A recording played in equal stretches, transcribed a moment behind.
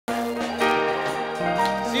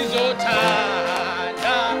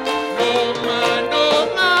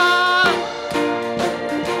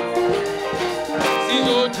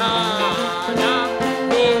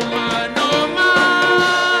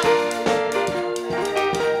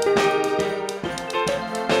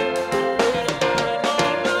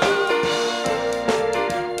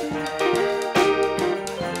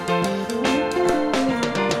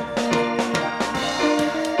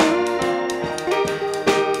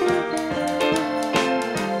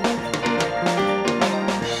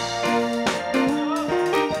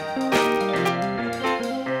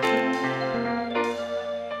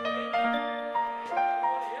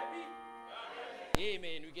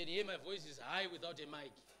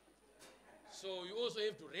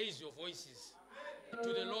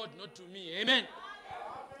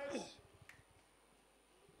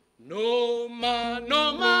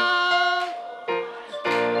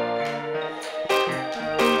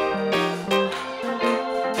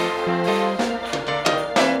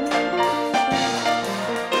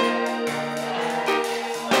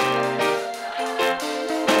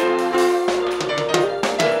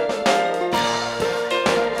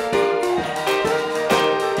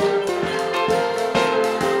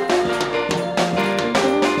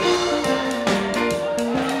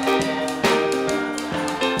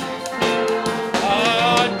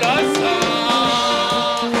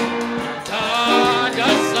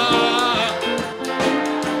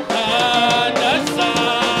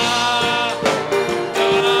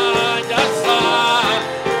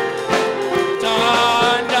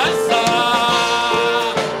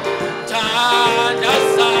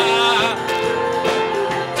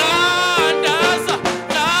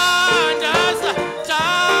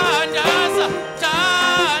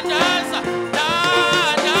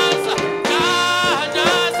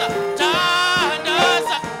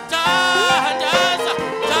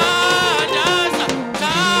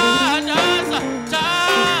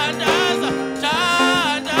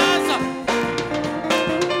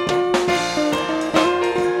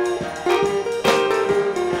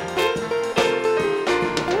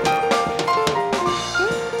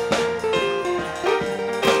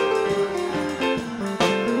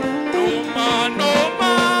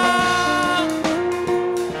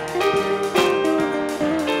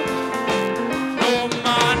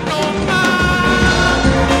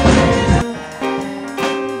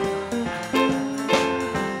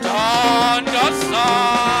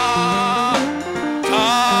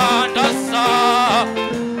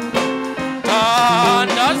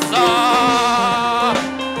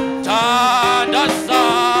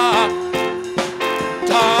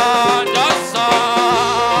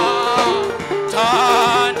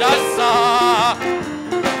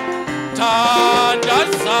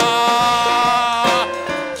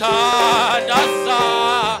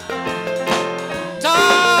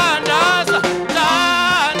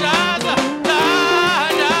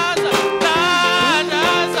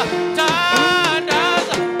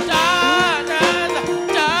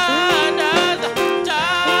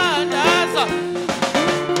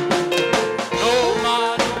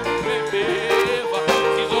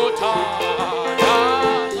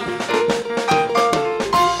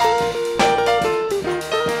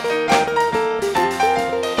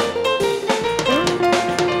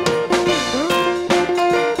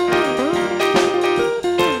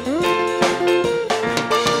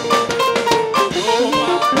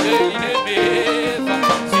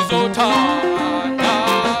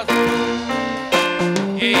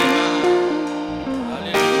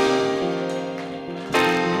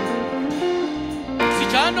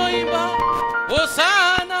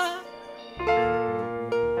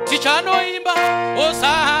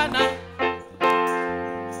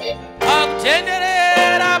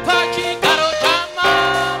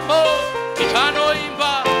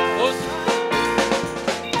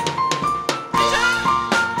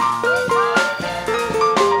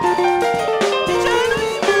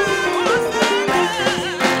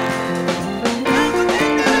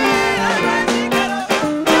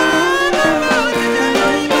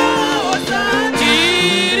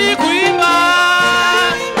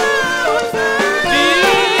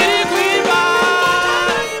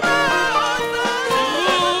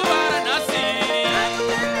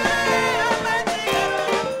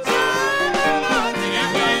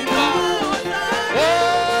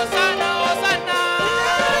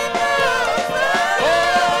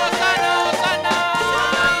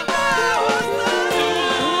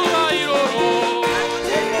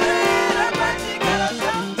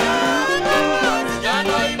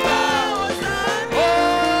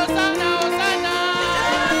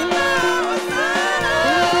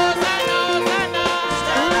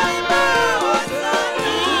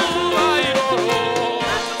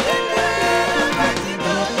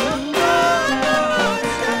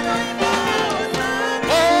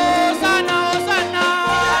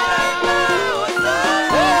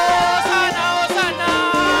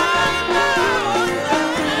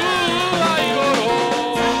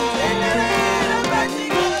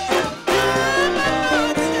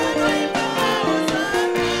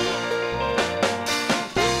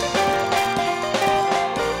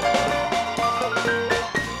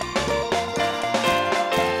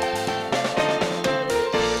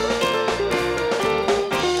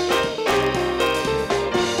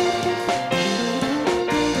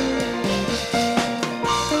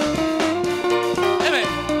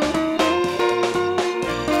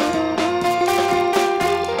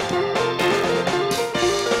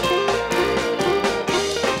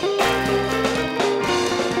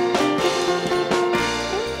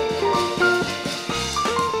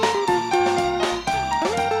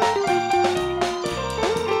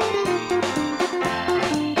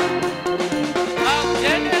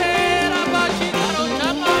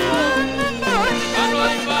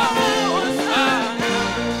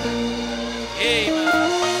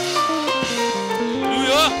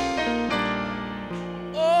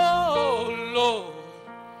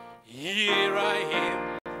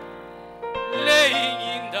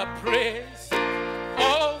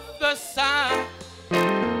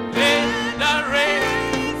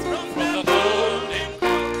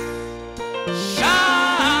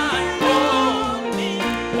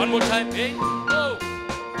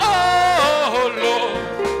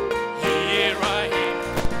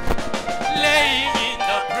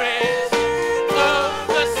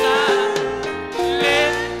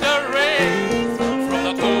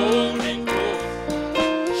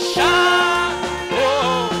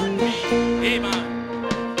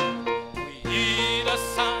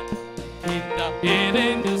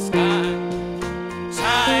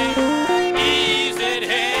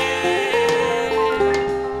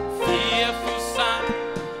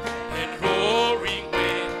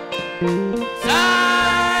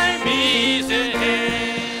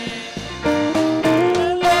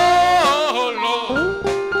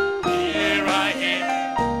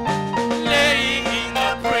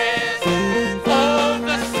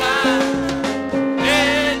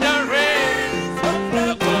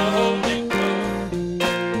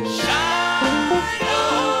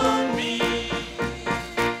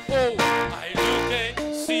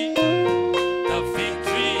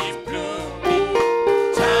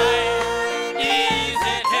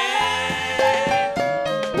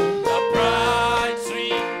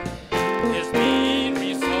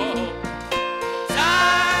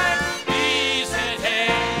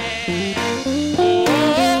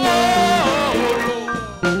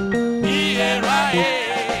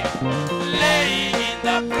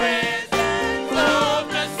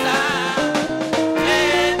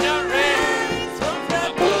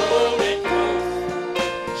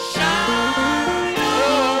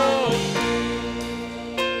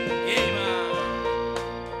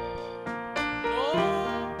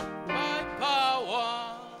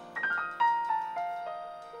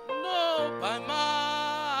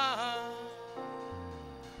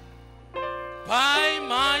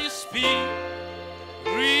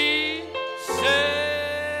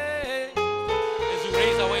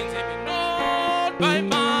by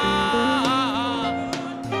might,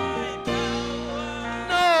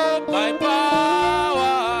 not by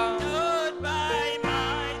power, not by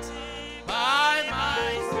might, by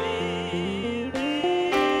my Spirit,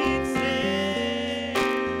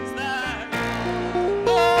 says the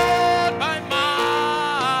Lord, by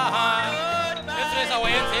might. Lord. Let's raise our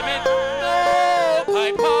hands, amen. Not by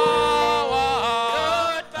power,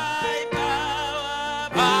 Not by power,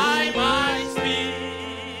 by my Spirit,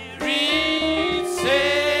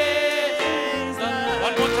 says the Lord.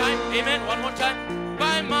 One more time, amen. One more time.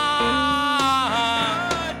 By might,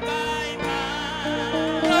 not by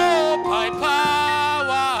might, not by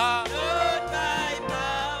power, not by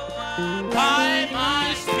power, by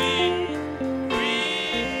my Spirit,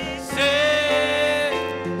 says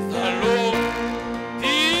the Lord.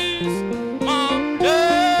 This mountain,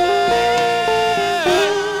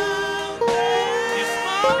 this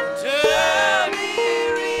mountain, this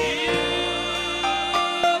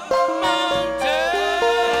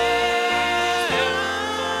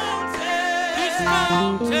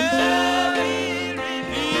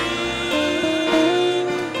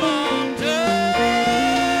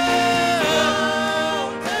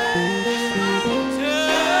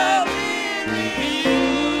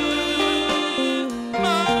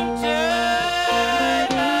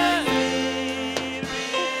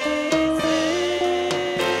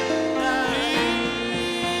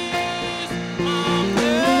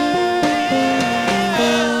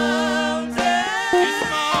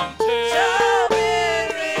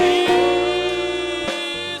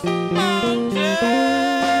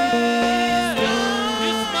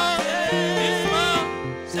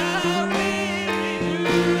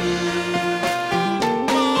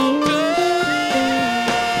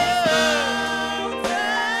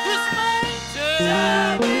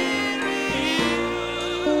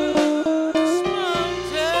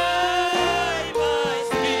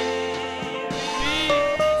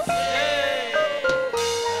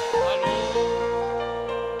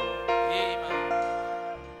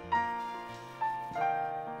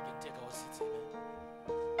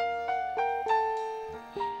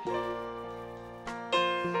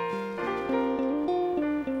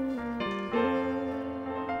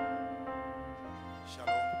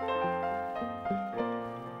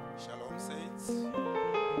Shalom, saints.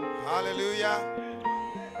 Hallelujah.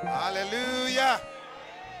 Hallelujah.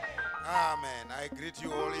 Amen. I greet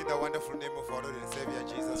you all in the wonderful name of our Lord and Savior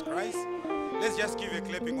Jesus Christ. Let's just give a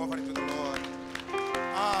clapping offering to the Lord.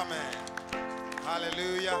 Amen.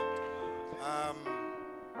 Hallelujah.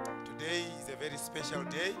 Today is a very special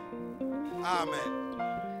day. Amen.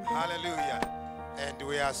 Hallelujah. And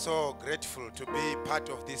we are so grateful to be part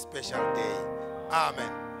of this special day.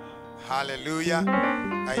 Amen. Hallelujah.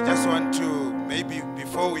 I just want to, maybe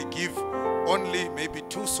before we give only maybe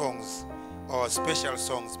 2 songs or special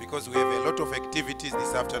songs, because we have a lot of activities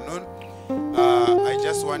this afternoon, I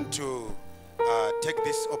just want to take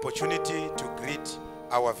this opportunity to greet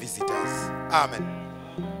our visitors. Amen.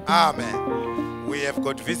 Amen. We have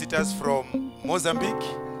got visitors from Mozambique.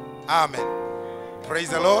 Amen. Praise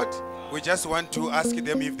the Lord. We just want to ask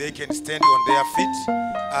them if they can stand on their feet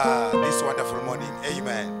this wonderful morning.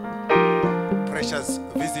 Amen. Precious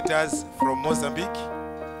visitors from Mozambique.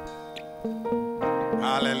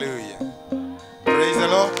 Hallelujah. Praise the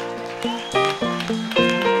Lord.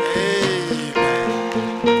 Amen.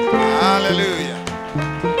 Hallelujah.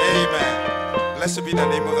 Amen. Blessed be the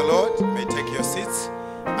name of the Lord. You may take your seats.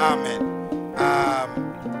 Amen.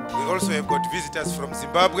 We also have got visitors from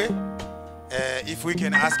Zimbabwe. If we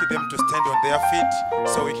can ask them to stand on their feet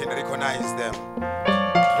so we can recognize them.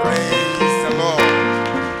 Praise the Lord.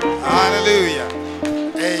 Hallelujah.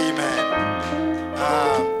 Amen.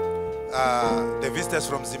 The visitors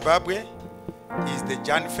from Zimbabwe is the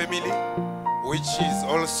Jan family, which is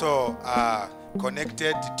also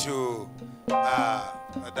connected to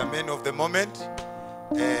the men of the moment.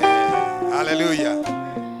 Hallelujah.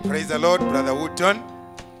 Praise the Lord, Brother Wootton.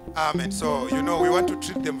 Amen. So, you know, we want to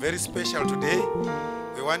treat them very special today.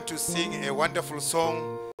 We want to sing a wonderful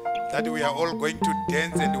song that we are all going to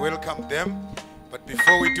dance and welcome them. But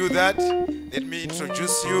before we do that, let me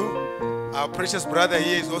introduce you. Our precious brother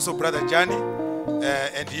here is also Brother Johnny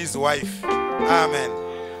and his wife. Amen.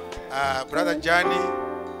 Brother Johnny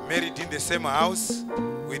married in the same house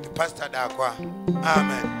with Pastor Dakwa.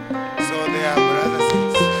 Amen. So they are brothers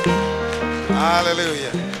and sisters.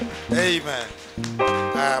 Hallelujah. Amen.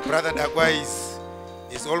 Brother Dakwa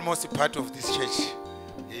is almost a part of this church.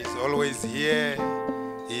 He's always here.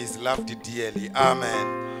 He's loved dearly.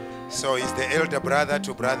 Amen. So he's the elder brother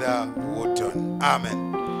to Brother Wootton.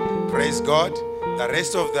 Amen. Praise God. The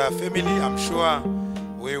rest of the family, I'm sure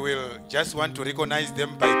we will just want to recognize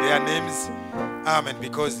them by their names. Amen.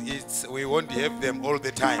 Because we won't have them all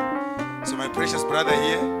the time. So my precious brother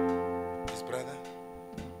here, his brother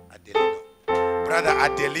Adelino. Brother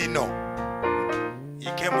Adelino.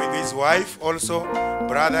 He came with his wife also.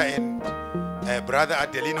 Brother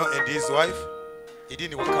Adelino and his wife. He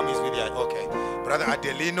didn't come with you. Okay. Brother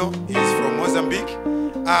Adelino is from Mozambique.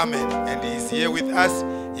 Amen. And he is here with us.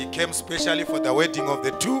 He came specially for the wedding of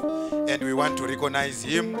the two. And we want to recognize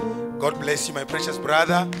him. God bless you, my precious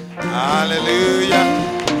brother. Hallelujah.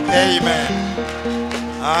 Amen.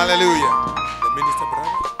 Hallelujah. The minister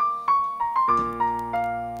brother.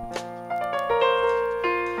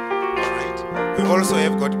 All right. We also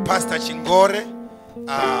have got Pastor Chingore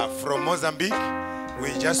from Mozambique.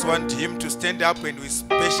 We just want him to stand up and we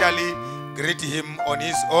specially greet him on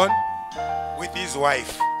his own with his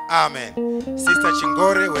wife. Amen. Sister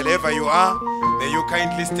Chingore, wherever you are, may you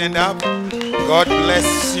kindly stand up. God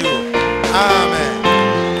bless you. Amen.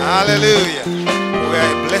 Hallelujah. We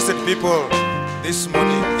are blessed people this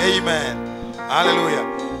morning. Amen. Hallelujah.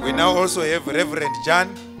 We now also have Reverend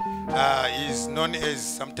John. He is known as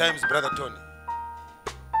sometimes Brother Tony.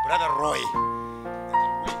 Brother Roy.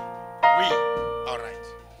 We. All right.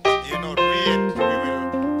 You know, we and we will,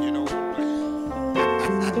 you know.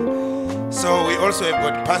 So we also have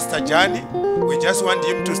got Pastor Johnny. We just want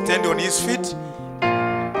him to stand on his feet.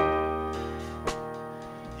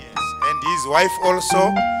 Yes. And his wife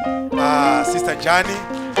also, Sister Johnny.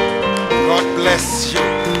 God bless you.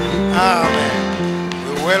 Amen.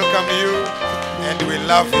 We welcome you and we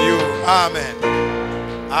love you. Amen.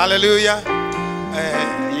 Hallelujah.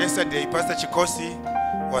 Yesterday, Pastor Chikosi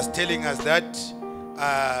was telling us that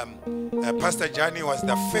Pastor Johnny was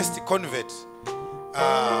the first convert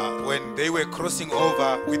when they were crossing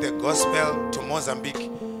over with the gospel to Mozambique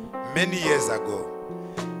many years ago.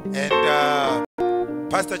 And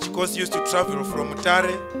Pastor Chikosi used to travel from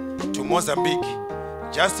Mutare to Mozambique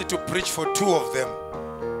just to preach for two of them,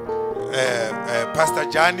 Pastor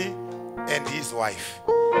Johnny and his wife,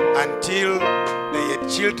 until they had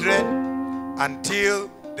children, until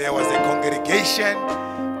there was a congregation.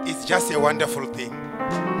 It's just a wonderful thing.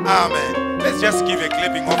 Amen. Let's just give a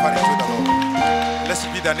clapping offering to the Lord.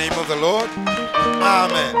 Blessed be the name of the Lord.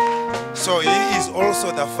 Amen. So he is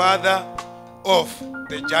also the father of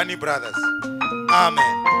the Johnny brothers.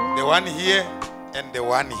 Amen. The one here and the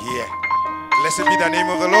one here. Blessed be the name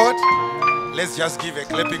of the Lord. Let's just give a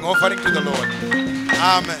clapping offering to the Lord.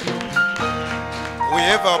 Amen. We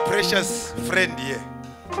have our precious friend here.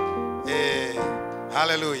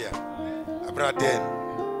 Hallelujah. Brother Dan.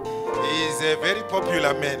 He is a very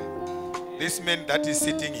popular man. This man that is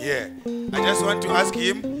sitting here. I just want to ask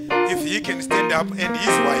him if he can stand up and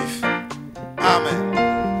his wife. Amen.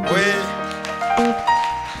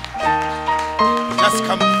 Just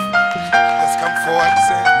come forward,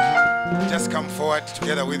 sir. Just come forward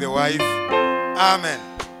together with the wife. Amen.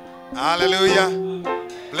 Hallelujah.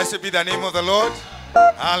 Blessed be the name of the Lord.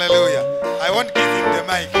 Hallelujah. I won't give him the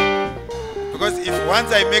mic, because if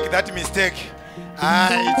once I make that mistake,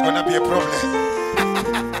 it's gonna be a problem.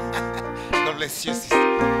 God bless you,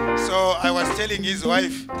 sister. So I was telling his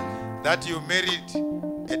wife that you married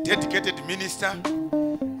a dedicated minister,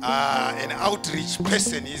 an outreach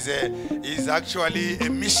person. He's actually a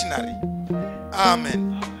missionary.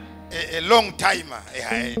 Amen. A long timer,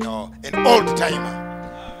 an old timer.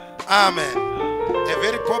 Amen. A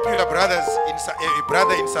very popular brother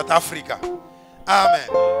in South Africa. Amen.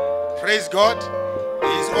 Praise God.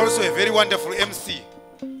 He is also a very wonderful MC.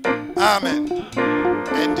 Amen.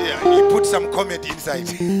 And he put some comedy inside.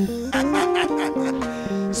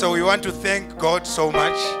 So we want to thank God so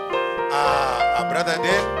much. Our brother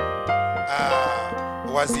Dan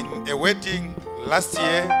was in a wedding last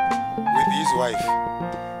year with his wife.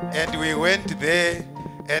 And we went there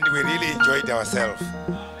and we really enjoyed ourselves.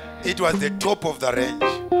 It was the top of the range.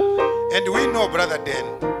 And we know Brother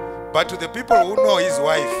Dan, but to the people who know his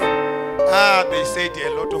wife, they said a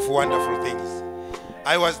lot of wonderful things.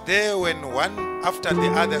 I was there when one after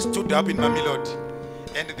the other stood up in Mamelodi,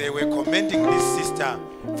 and they were commending this sister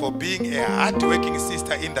for being a hard-working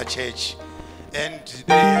sister in the church. And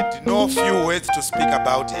they had no few words to speak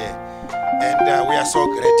about her. And we are so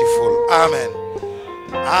grateful. Amen.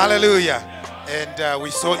 Hallelujah. And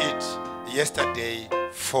we saw it yesterday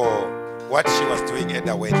for what she was doing at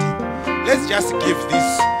the wedding. Let's just give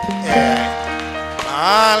this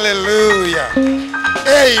hallelujah.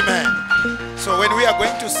 Amen. So when we are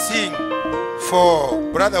going to sing for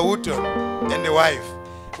Brother Wooten and the wife,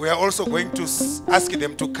 we are also going to ask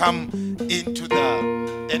them to come into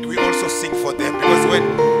and we also sing for them, because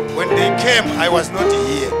when they came, I was not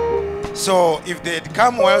here. So if they had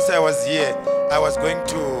come whilst I was here, I was going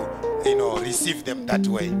to, receive them that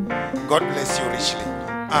way. God bless you richly.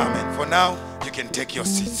 Amen. For now, you can take your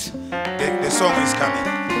seats. The song is coming.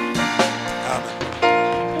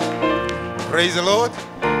 Amen. Praise the Lord.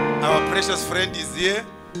 Our precious friend is here,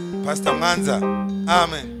 Pastor Manza.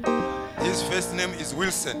 Amen. His first name is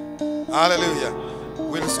Wilson. Hallelujah.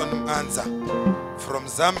 Wilson Manza. From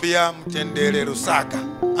Zambia, Mtendere, Lusaka.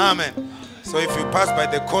 Amen. So if you pass by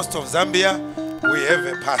the coast of Zambia, we have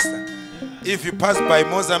a pastor. If you pass by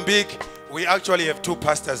Mozambique, we actually have two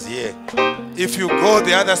pastors here. If you go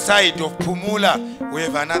the other side of Pumula, we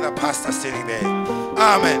have another pastor sitting there.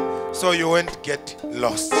 Amen. So you won't get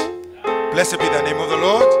lost. Blessed be the name of the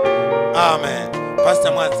Lord. Amen. Pastor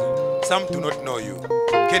Manza, some do not know you.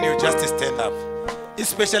 Can you just stand up?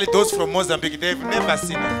 Especially those from Mozambique, they've never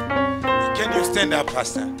seen you. Can you stand up,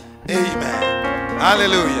 Pastor? Amen.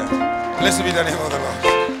 Hallelujah. Blessed be the name of the Lord.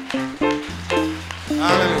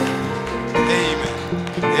 Hallelujah. Amen.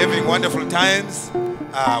 Having wonderful times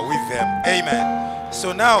with them. Amen.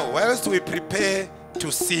 So now, whilst we prepare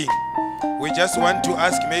to sing, we just want to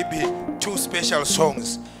ask maybe two special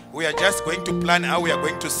songs. We are just going to plan how we are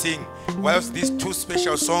going to sing, whilst these two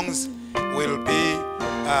special songs will be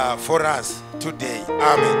for us today.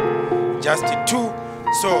 Amen. Just two.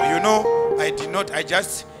 So,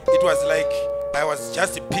 it was like I was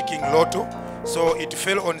just picking lotto. So it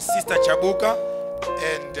fell on Sister Chabuka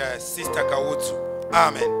and Sister Kawutsu.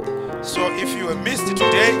 Amen. So if you missed it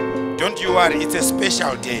today, don't you worry, it's a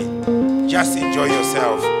special day. Just enjoy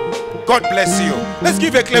yourself. God bless you. Let's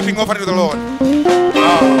give a clapping offering to the Lord.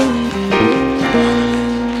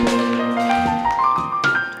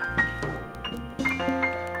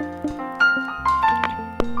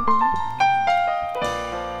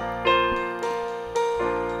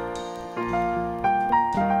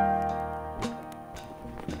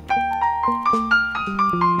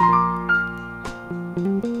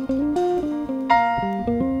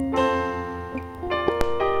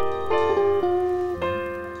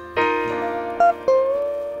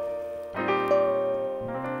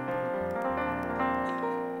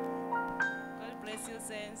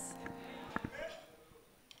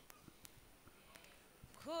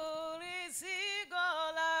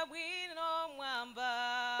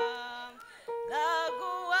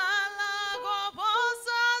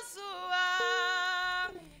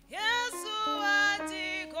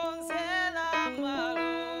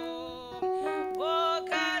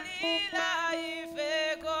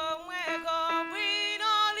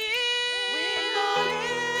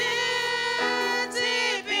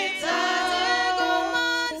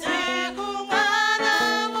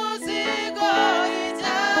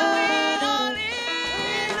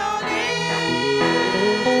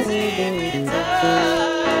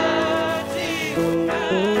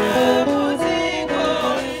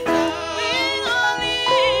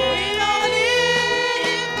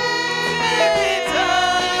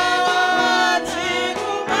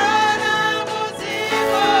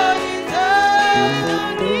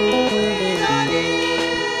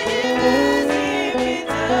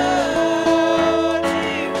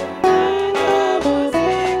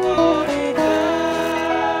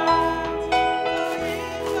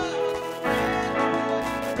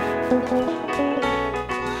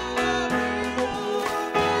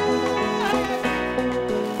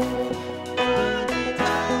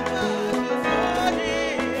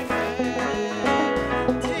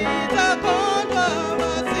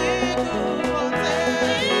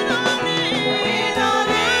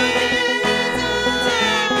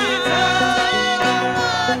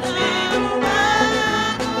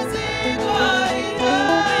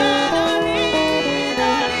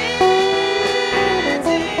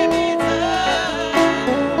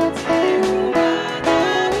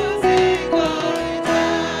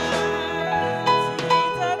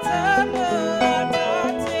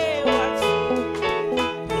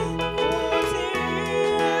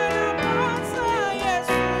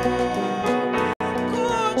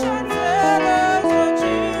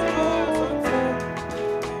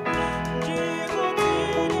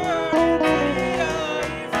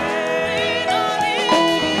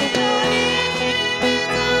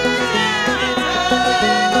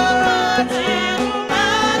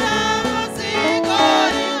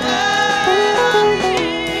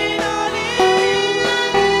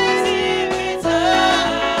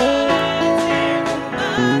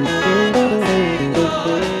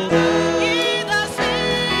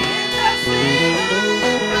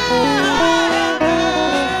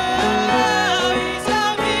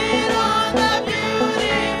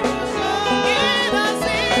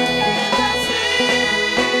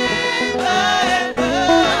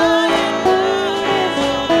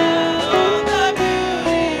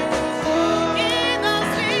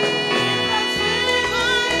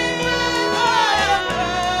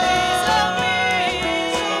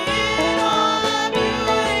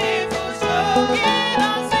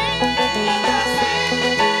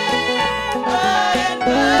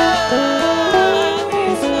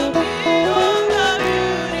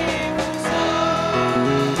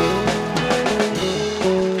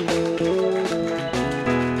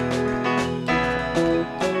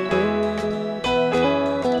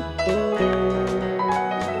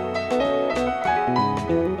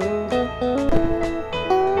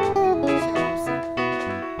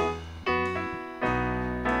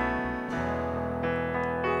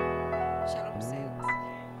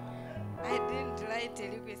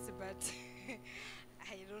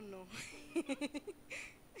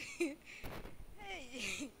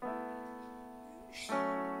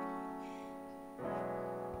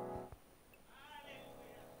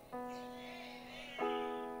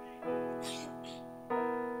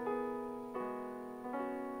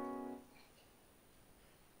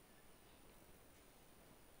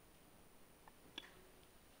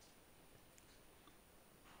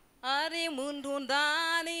 ari mundu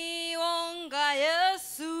ndani onga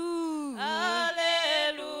Yesu.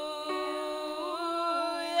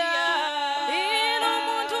 Ino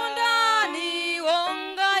mundu ndani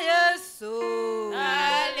onga Yesu.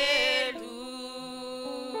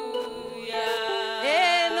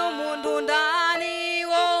 Eno mundu ndani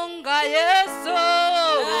onga Yesu.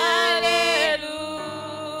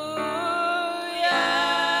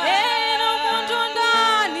 Eno mundu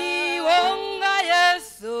ndani onga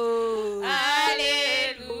Yesu.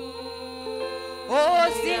 Oh,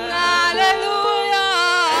 sing hallelujah.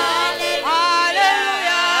 Hallelujah.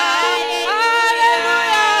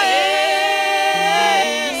 Hallelujah.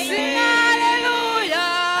 Sing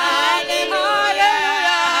hallelujah. Hallelujah.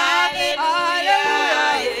 Hallelujah.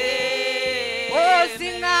 Oh,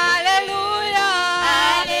 sing hallelujah.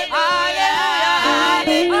 Hallelujah.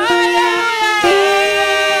 Hallelujah.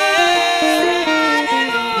 Sing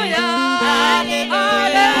hallelujah.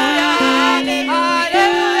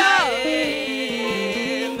 Hallelujah.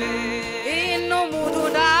 Ino mundu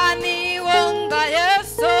ndani onga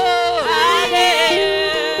Yesu.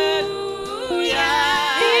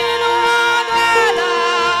 Ino adala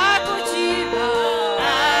kuchina.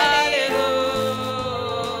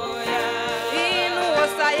 Ino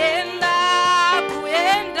osayenda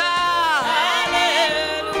kuyenda.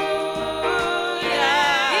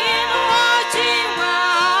 Ino ochimwa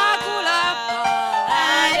kulapa.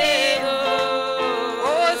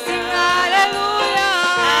 Oh, sing hallelujah.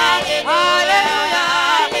 Hallelujah.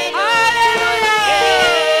 Hallelujah.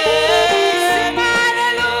 Sing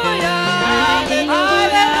hallelujah.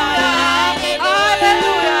 Hallelujah.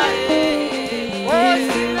 Hallelujah. Oh,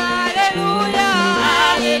 sing hallelujah.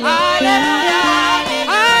 Hallelujah.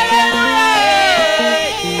 Hallelujah.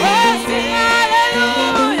 Oh, sing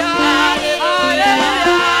hallelujah. Hallelujah.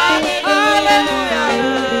 Hallelujah.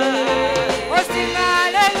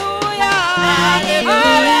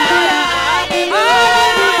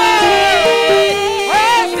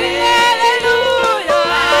 Oh, sing hallelujah.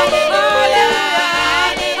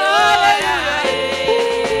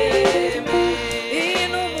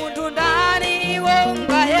 Ino mundu ndani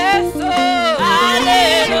onga Yesu.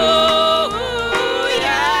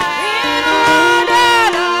 Ino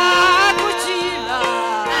adala kuchina.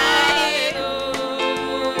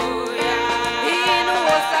 Ino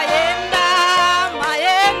osayenda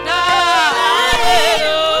mayenda.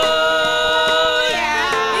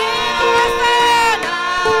 Ino osayenda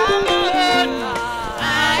mona.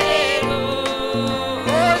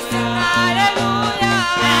 Oh, sing hallelujah.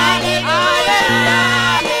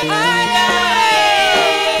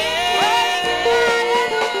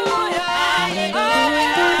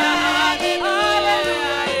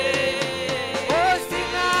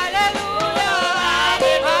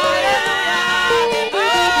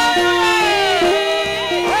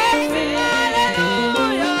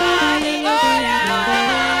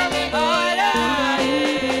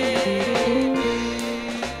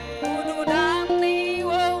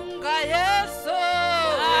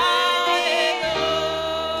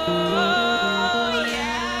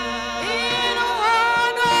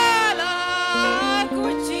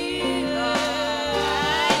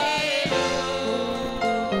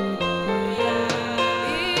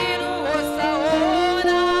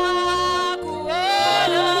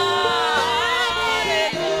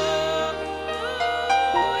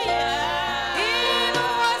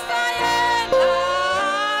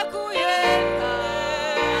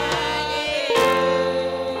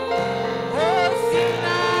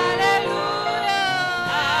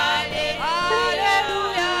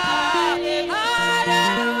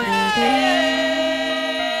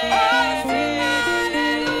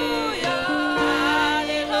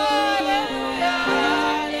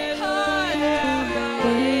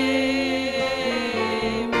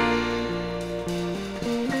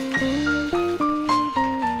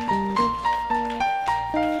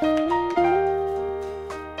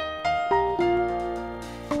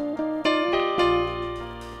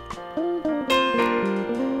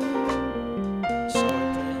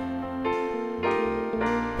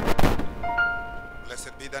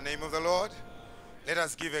 Blessed be the name of the Lord. Let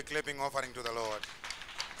us give a clapping offering to the Lord.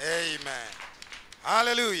 Amen.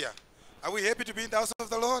 Hallelujah. Are we happy to be in the house of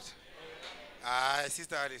the Lord?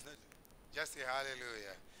 Sister Alice, just say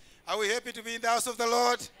hallelujah. Are we happy to be in the house of the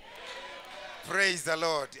Lord? Praise the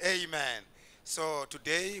Lord. Amen. So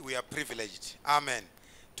today we are privileged, amen,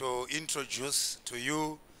 to introduce to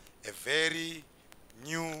you a very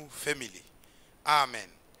new family. Amen.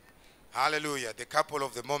 Hallelujah. The couple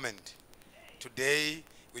of the moment. Today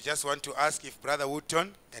we just want to ask if Brother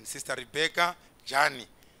Wootton and Sister Rebecca Jani,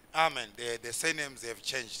 amen, the surnames they have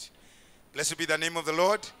changed. Blessed be the name of the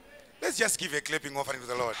Lord. Let's just give a clapping offering to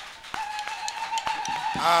the Lord.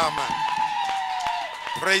 Amen.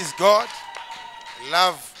 Praise God.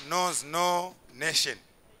 Love knows no nation.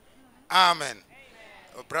 Amen.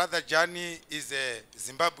 Brother Johnny is a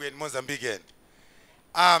Zimbabwean Mozambican.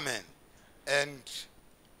 Amen. And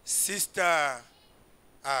Sister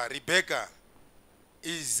Rebecca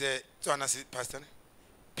is a Tswana pastor.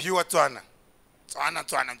 Pure Tswana.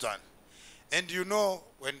 Tswana. And you know,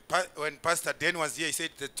 when Pastor Dan was here, he said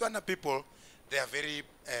the Tswana people, they are very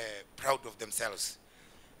proud of themselves.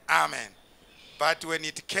 Amen. But when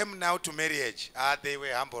it came now to marriage, they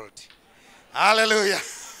were humbled. Hallelujah.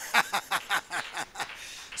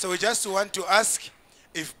 So we just want to ask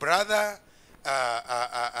if Brother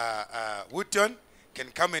Wooten can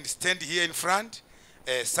come and stand here in front,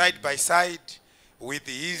 side by side with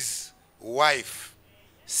his wife,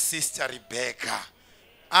 Sister Rebecca.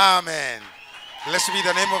 Amen. Blessed be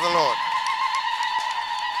the name of the Lord.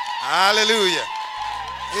 Hallelujah.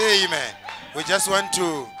 Amen. We just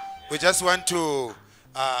want to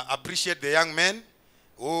appreciate the young man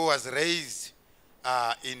who was raised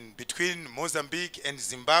in between Mozambique and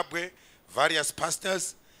Zimbabwe, various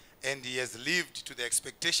pastors, and he has lived to the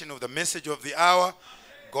expectation of the message of the hour,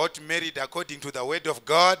 got married according to the word of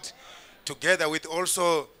God, together with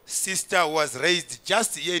also sister who was raised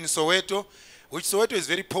just here in Soweto, which Soweto is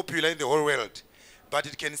very popular in the whole world, but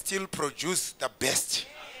it can still produce the best.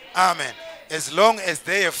 Amen. As long as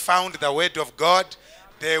they have found the word of God,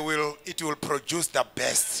 it will produce the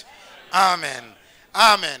best. Amen.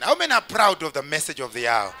 Amen. How many are proud of the message of the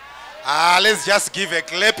hour? Let's just give a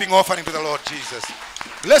clapping offering to the Lord Jesus.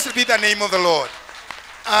 Blessed be the name of the Lord.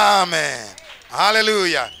 Amen.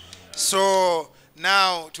 Hallelujah. So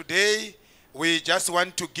now today we just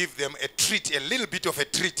want to give them a treat, a little bit of a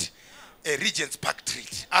treat, a Regent's Park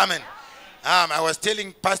treat. Amen. I was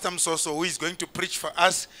telling Pastor Musoso, who is going to preach for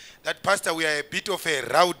us, that Pastor, we are a bit of a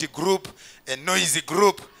rowdy group, a noisy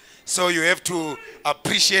group, so you have to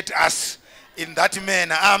appreciate us in that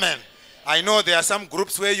manner. Amen. I know there are some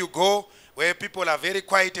groups where you go where people are very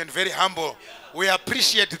quiet and very humble. We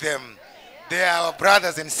appreciate them. They are our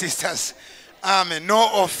brothers and sisters. Amen.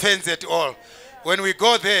 No offense at all. When we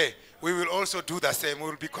go there, we will also do the same. We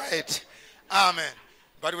will be quiet. Amen.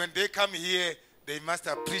 But when they come here, they must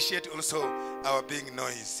appreciate also our being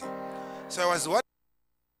noisy. So I was what?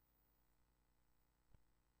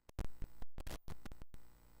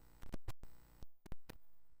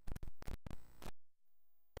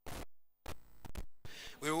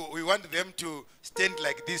 We want them to stand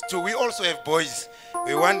like this too. We also have boys.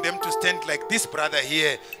 We want them to stand like this brother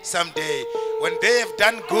here someday. When they have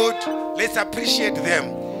done good, let's appreciate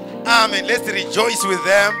them. Amen. Let's rejoice with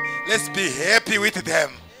them. Let's be happy with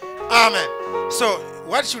them. Amen. So,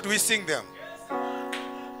 what should we sing them?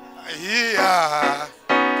 Here.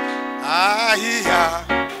 Here.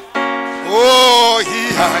 Oh,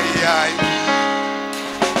 here.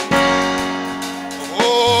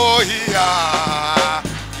 Oh, here.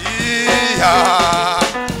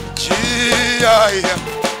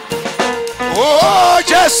 Oh,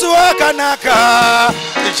 Jesu akanaka,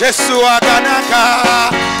 Jesu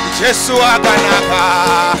akanaka, Jesu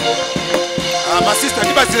akanaka. My sister,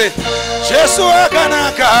 Nibazile. Jesu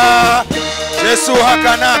akanaka, Jesu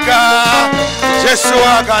akanaka, Jesu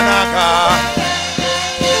akanaka.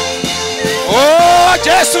 Oh,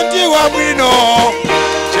 Jesu ndiwa bwino,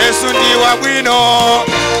 Jesu ndiwa bwino,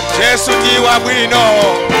 Jesu ndiwa bwino.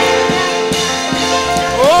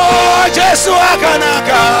 Oh, Jesu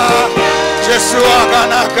akanaka, Jesu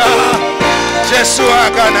akanaka, Jesu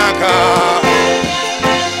akanaka.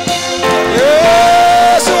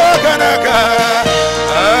 Jesu akanaka,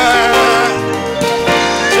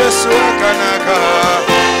 Jesu akanaka.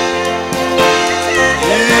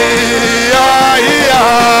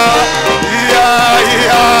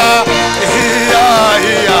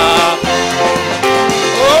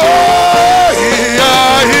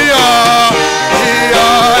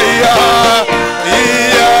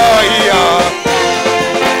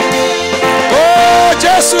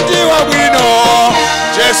 Jesu ndiwa bwino,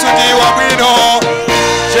 Jesu ndiwa bwino,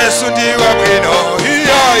 Jesu ndiwa bwino,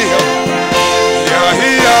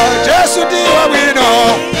 Jesu ndiwa bwino,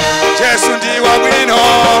 Jesu ndiwa bwino,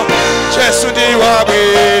 Jesu ndiwa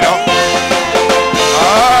bwino.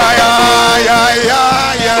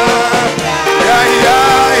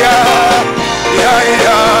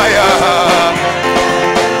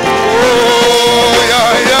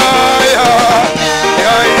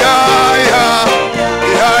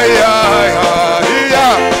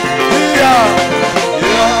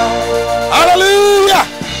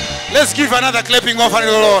 Let's give another clapping offering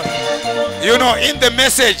to the Lord. You know, in the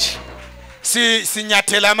message,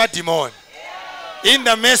 Sinyathela amademon. In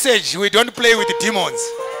the message, we don't play with demons.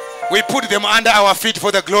 We put them under our feet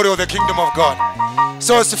for the glory of the kingdom of God.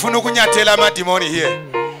 So sifuna ukunyathela amademon here.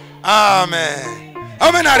 Amen.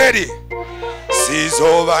 How many are ready?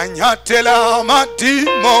 Sizobanyathela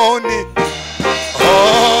amademon.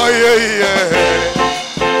 Oh yeah.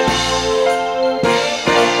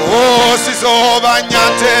 Oh,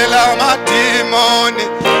 sizobanyathela amademon.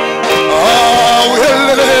 Oh,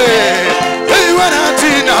 hey,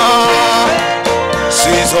 wanatina.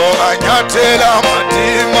 Sizobanyathela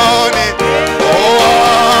amademon.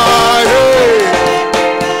 Oh,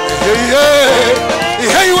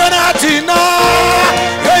 hey, wanatina.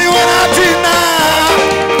 Hey, wanatina.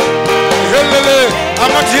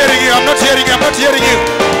 I'm not hearing you. I'm not hearing you. I'm not hearing you.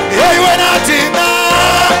 Hey, wanatina.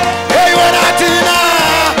 Hey, wanatina.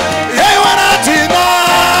 Hey, wanatina.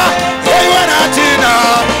 Hey, wanatina.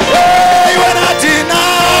 Hey, wanatina.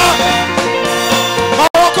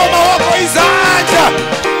 Mawoko izanja.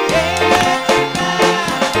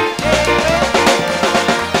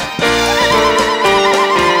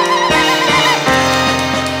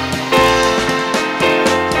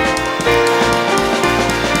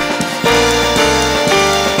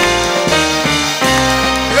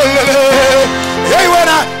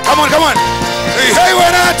 Come on. Hey,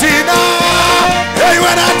 wanatina. Hey,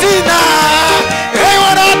 wanatina. Hey,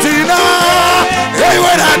 wanatina. Hey,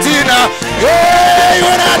 wanatina. Hey,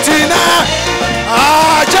 wanatina.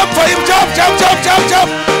 Ah, jump for him. Jump.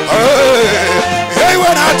 Hey,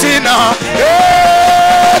 wanatina.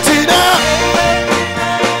 Hey, tina.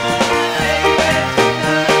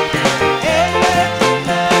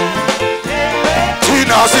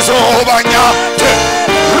 Tina sizobanya.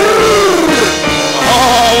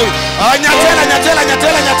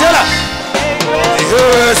 Nyatela.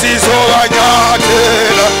 Yes, he's over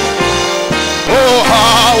nyatela. Oh,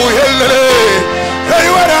 how helele. Hey,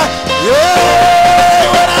 what a, yeah,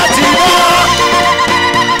 what a tina.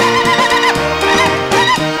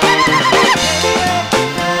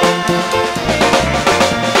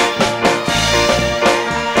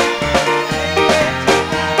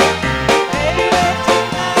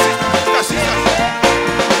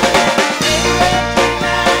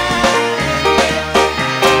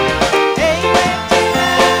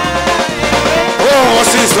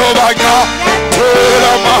 Sobanya,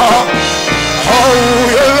 Telama, oh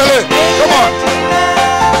yeah, come on,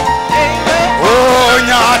 oh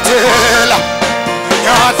nyatela,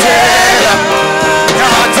 nyatela,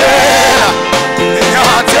 nyatela,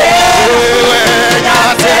 nyatela, nyatela,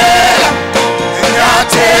 nyatela,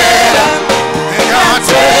 nyatela, nyatela,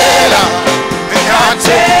 nyatela,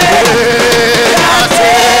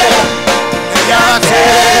 nyatela.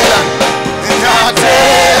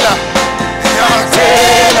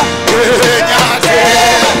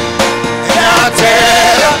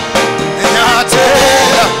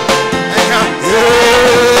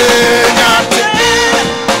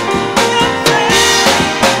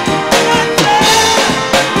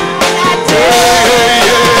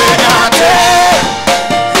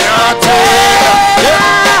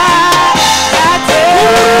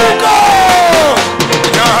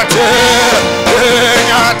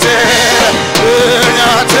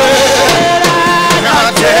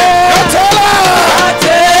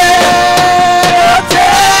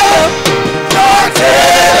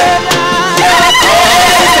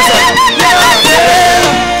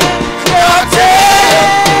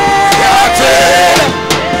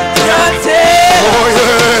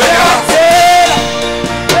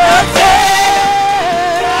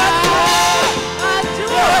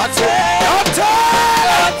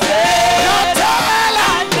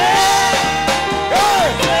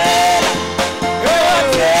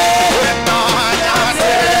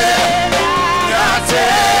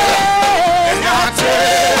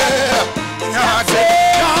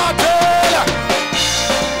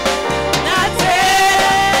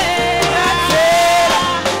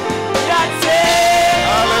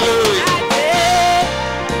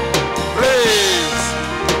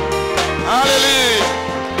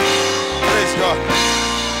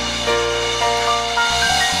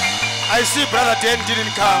 I see Brother Dan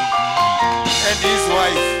didn't come and his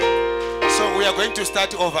wife. So we are going to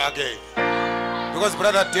start over again. Because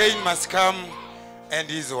Brother Dan must come and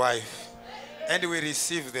his wife. And we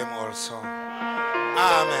receive them also.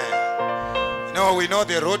 Amen. You know, we know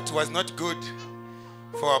the road was not good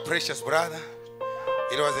for our precious brother.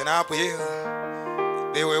 It was an uphill.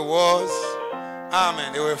 There were wars.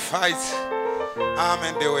 Amen. There were fights.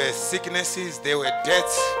 Amen. There were sicknesses. There were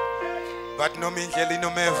deaths. But no minjeli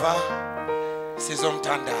no meva.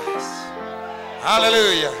 Sizomtandas.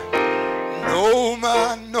 Hallelujah. No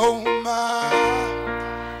man, no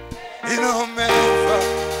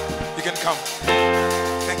You can come.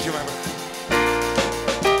 Thank you, my brother.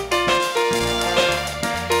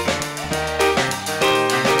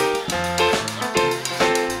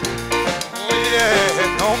 Oh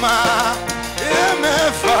yeah, no ma,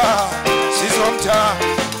 she's on time.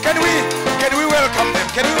 Can we welcome them?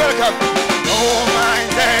 Can we welcome? No man,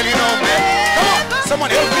 daily no man. Come on, someone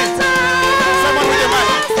help me. Someone with your mic.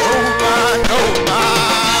 No man, no man.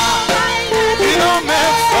 You know me,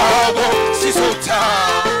 Father, she's on time.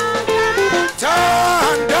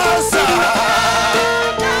 Tandasa,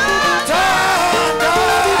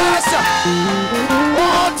 Tandasa,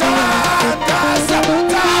 oh Tandasa,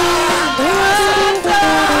 Tandasa,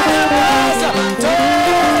 Tandasa,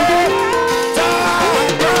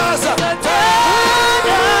 Tandasa,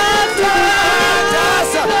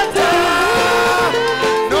 Tandasa,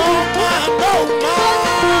 no man, no man,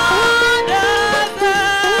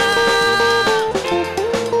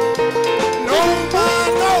 no man,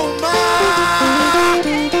 no man.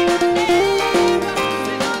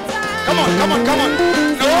 Come on, come on, come on.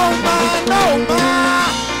 No man, no man.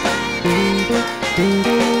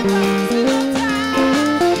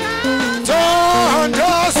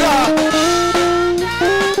 Tandasa.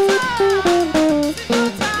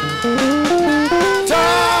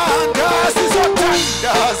 Tandasa, she's a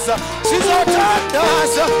tandasa. She's a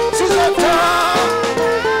tandasa. She's a tandasa.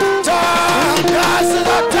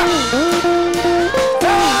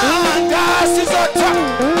 Tandasa, she's a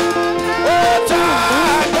tandasa.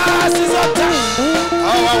 She's a tandasa.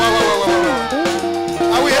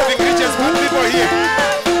 Are we having riches man people here?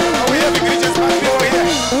 Are we having riches man people here?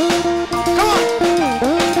 Come on.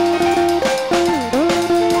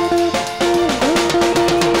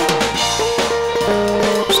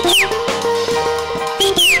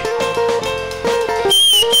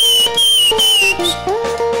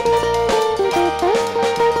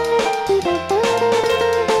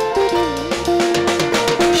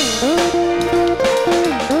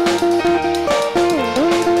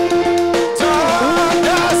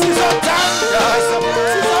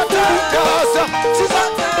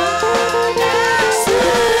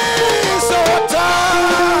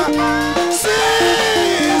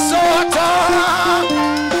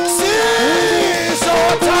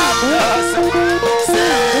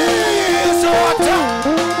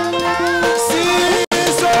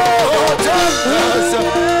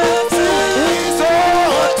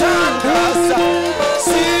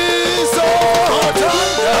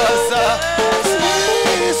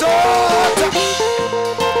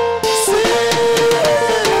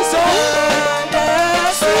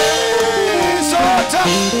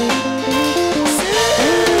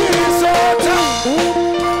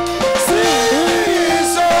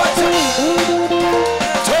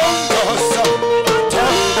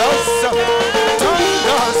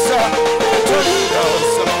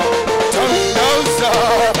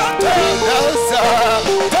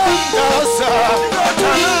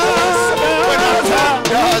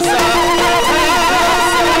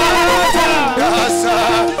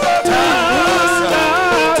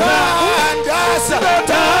 Tandasa,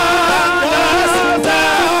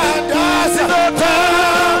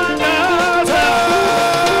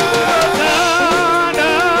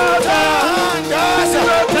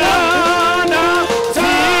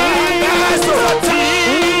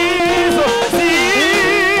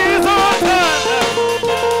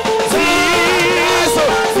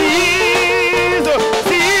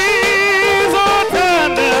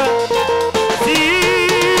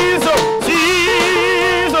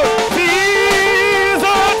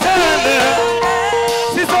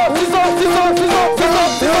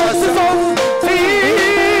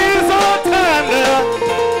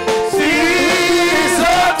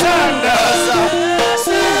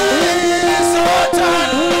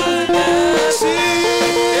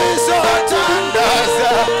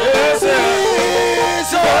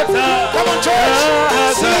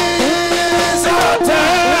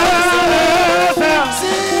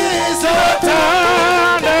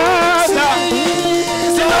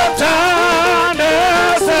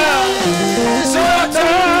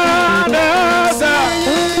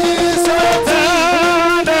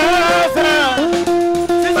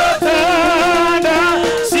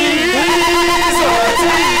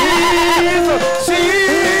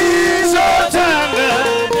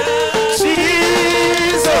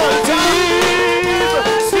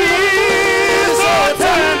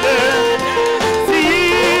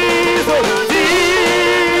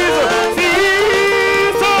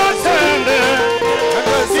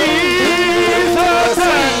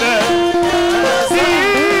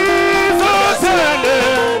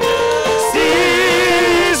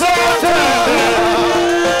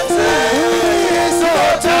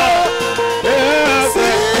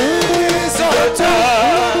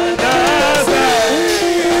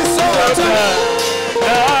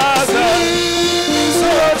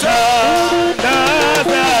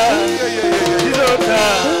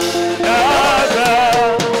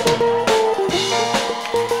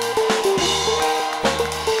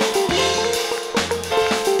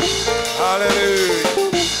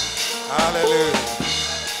 Hallelujah.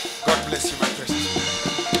 God bless you, my precious.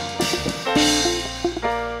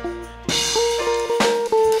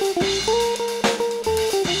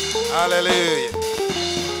 Hallelujah.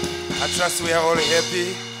 I trust we are all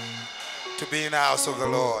happy to be in the house of the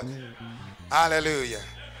Lord. Hallelujah.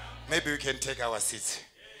 Maybe we can take our seats.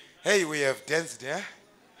 Hey, we have danced, yeah?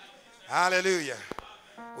 Hallelujah.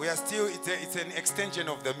 We are still, it's an extension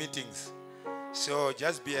of the meetings. So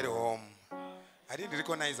just be at home. I didn't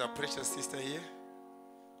recognize our precious sister here.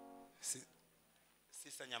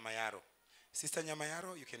 Sister Nyamayaro. Sister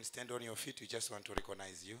Nyamayaro, you can stand on your feet. We just want to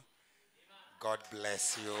recognize you. God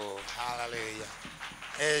bless you. Hallelujah.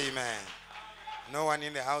 Amen. No one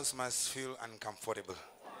in the house must feel uncomfortable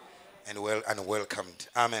and unwelcomed.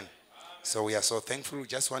 Amen. So we are so thankful. We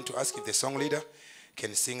just want to ask if the song leader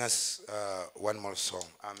can sing us one more song.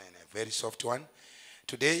 Amen. A very soft one.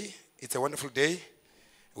 Today, it's a wonderful day.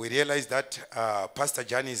 We realize that Pastor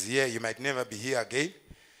John is here. You might never be here again.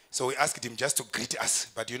 So we asked him just to greet us.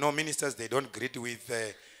 But you know, ministers, they don't greet with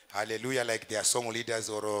hallelujah like they are song leaders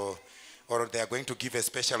or they are going to give a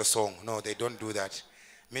special song. No, they don't do that.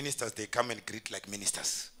 Ministers, they come and greet like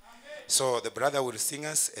ministers. So the brother will sing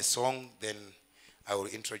us a song, then I will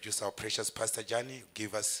introduce our precious Pastor Johnny,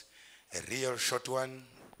 give us a real short one.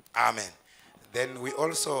 Amen. Then we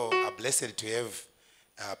also are blessed to have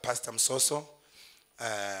Pastor Musoso.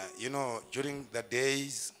 You know, during the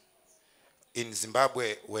days in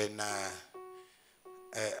Zimbabwe when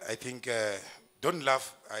I think, don't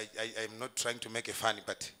laugh, I'm not trying to make it funny,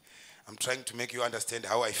 but I'm trying to make you understand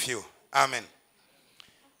how I feel. Amen.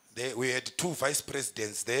 We had two vice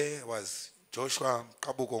presidents. There was Joshua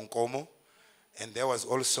Kabuko Nkomo, and there was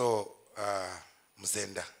also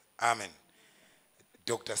Mzenda. Amen.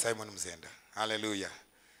 Dr. Simon Mzenda. Hallelujah.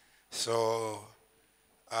 So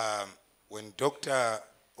when Dr.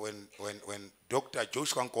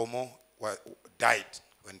 Joshua Nkomo died,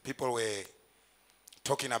 when people were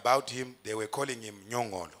talking about him, they were calling him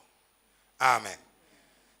Nyongolo. Amen.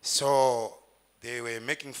 So they were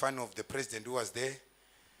making fun of the president who was there,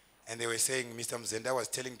 and they were saying, Mr. Mzenda was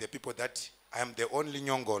telling the people that I am the only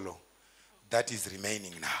Nyongolo that is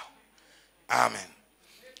remaining now. Amen.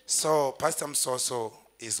 So Pastor Musoso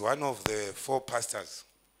is one of the 4 pastors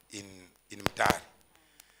in Mtari.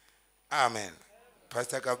 Amen.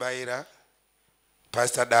 Pastor Kabaira,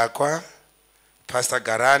 Pastor Dakwa, Pastor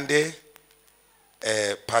Garande,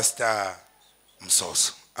 Pastor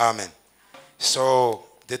Musoso. Amen. So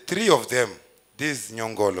the 3 of them, these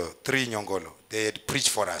Nyongolo, 3 Nyongolo, they had preached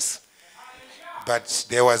for us. But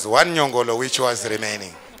there was one Nyongolo which was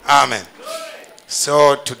remaining. Amen.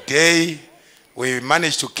 So today we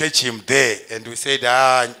managed to catch him there, and we said,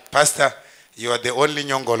 Pastor, you are the only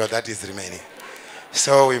Nyongolo that is remaining.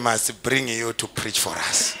 So we must bring you to preach for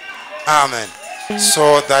us. Amen.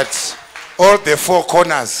 So that all the 4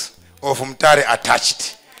 corners of Mtare are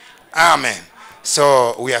touched. Amen.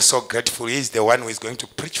 So we are so grateful. He is the one who is going to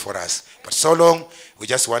preach for us. But so long, we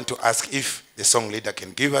just want to ask if the song leader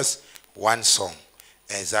can give us one song,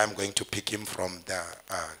 as I'm going to pick him from the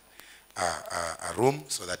room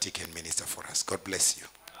so that he can minister for us. God bless you.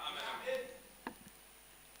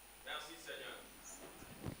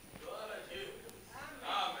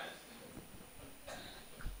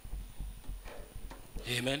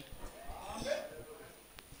 Amen.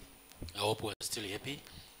 I hope we're still happy.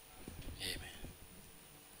 Amen.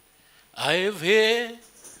 I have heard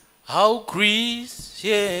how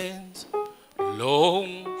Christians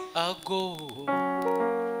long ago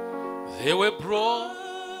they were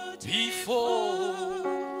brought before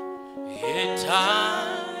a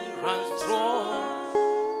tyrant's throne.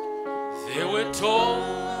 They were told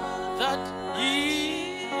that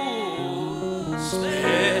he would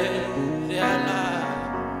spare their life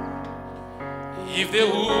if they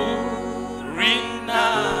would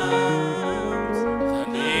renounce the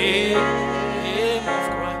name of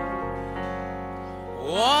Christ.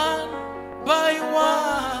 One by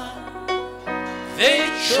one, they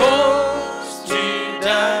chose to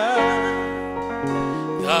die.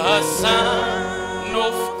 The Son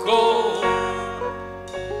of God,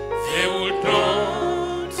 they would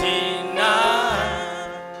not deny.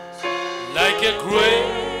 Like a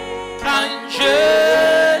great angelic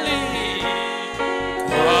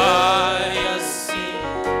choir sing,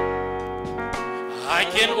 I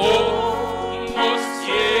can almost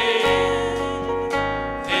hear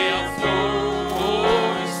their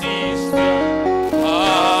voices.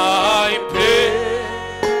 Hallelujah.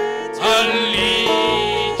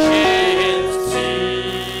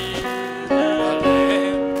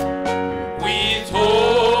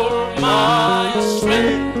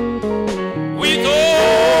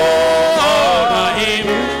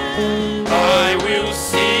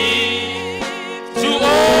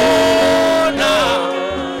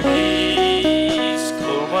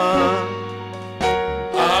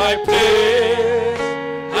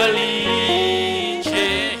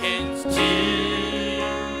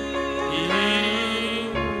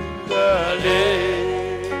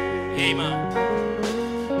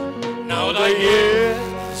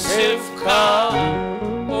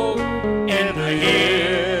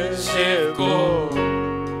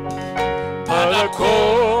 the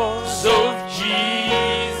cause of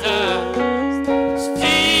Jesus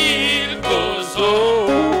still goes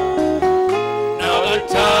on. Now the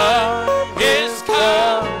time has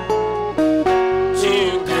come to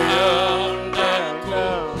count the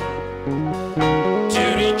cost, to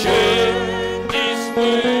reject this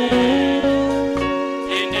way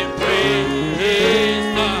and embrace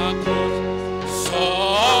the cross. So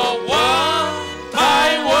one by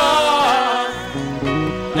one,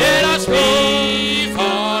 let us live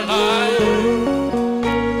our life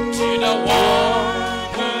to the one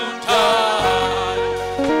who died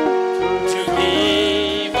to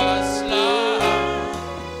give us life,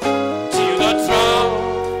 till the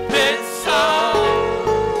trumpet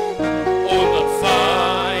sound on the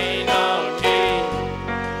final day.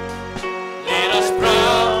 Let us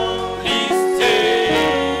proudly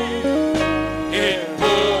stand and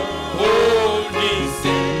boldly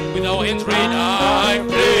say, with our hands raised, I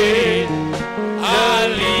pledge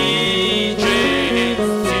allegiance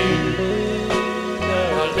to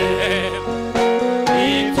the Lamb.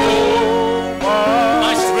 With all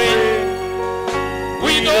my strength,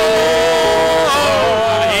 with all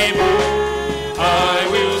him, I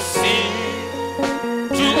will sing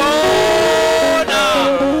to honor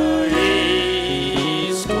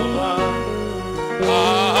his command.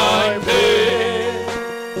 I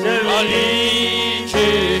pledge allegiance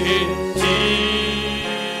to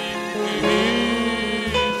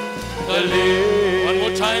the Lamb. One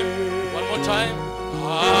more time, one more time.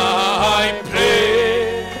 I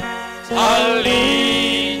pledge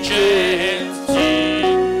allegiance to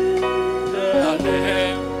the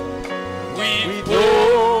Lamb. With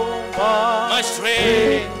all my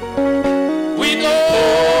strength, with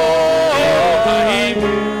all him,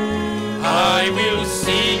 I will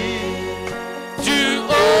sing to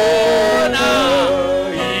honor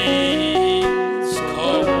his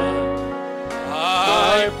command.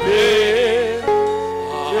 I pledge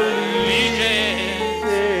allegiance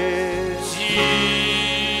to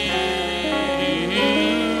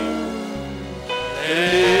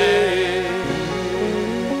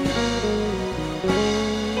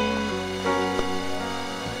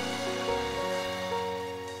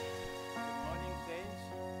Morning, saints.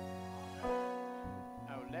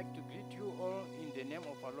 I would like to greet you all in the name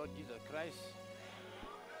of our Lord Jesus Christ,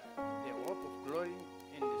 the hope of glory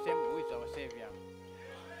and the same with our Savior.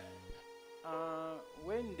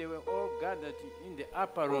 When they were all gathered in the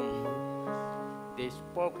upper room, they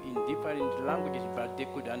spoke in different languages, but they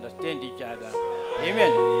could understand each other.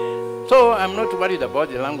 Amen. So I'm not worried about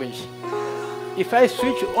the language. If I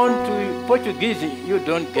switch on to Portuguese, you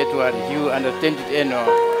don't get worried. You understand it anyhow.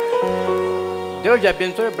 Deus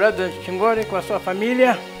abençoe, brother Chingore, com a sua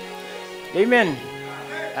família. Amen.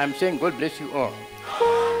 I'm saying God bless you all.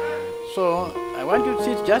 So I want you to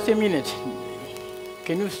sit just a minute.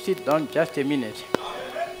 Can you sit down just a minute?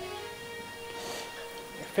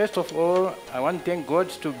 First of all, I want to thank God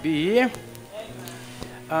to be here.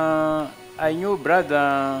 I knew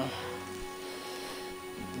brother.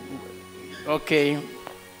 Okay.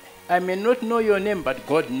 I may not know your name, but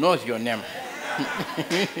God knows your name.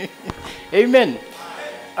 Amen.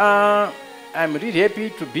 I'm really happy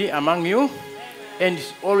to be among you, and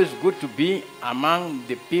it's always good to be among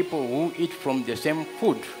the people who eat from the same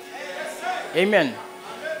food. Amen.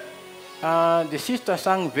 The sister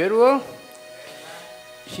sang very well.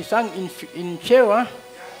 She sang in Chewa,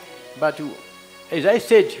 but as I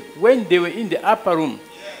said, when they were in the upper room,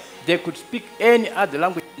 they could speak any other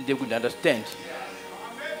language they could understand.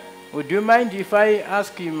 Would you mind if I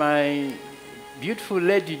ask my beautiful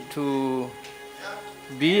lady to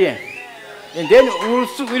be here? And then we'll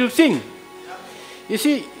sing. You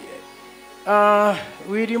see,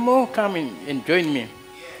 Wirimo, come in and join me.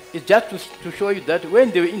 It's just to show you that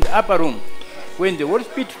when they were in the upper room, when the Holy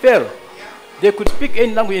Spirit fell, they could speak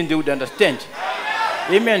any language and they would understand.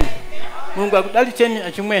 Amen. Mungu akudalitseni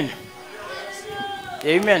achimwene.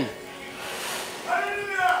 Amen.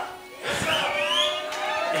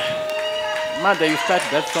 Mother, you start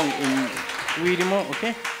that song in Wirimo,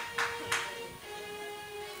 okay?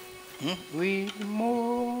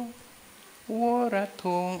 Wirimo,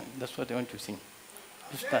 Warato. That's what I want to sing.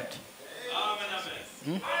 You start.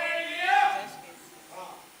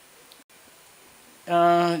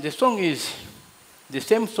 The song is the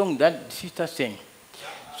same song that the sister sang.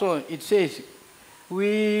 So it says,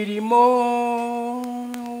 Wirimo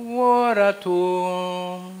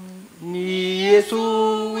Warato, ni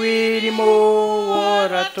Yesu Wirimo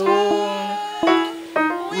Warato,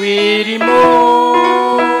 Wirimo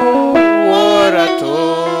Warato,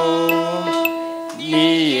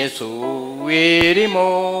 ni Yesu Wirimo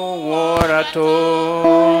Warato.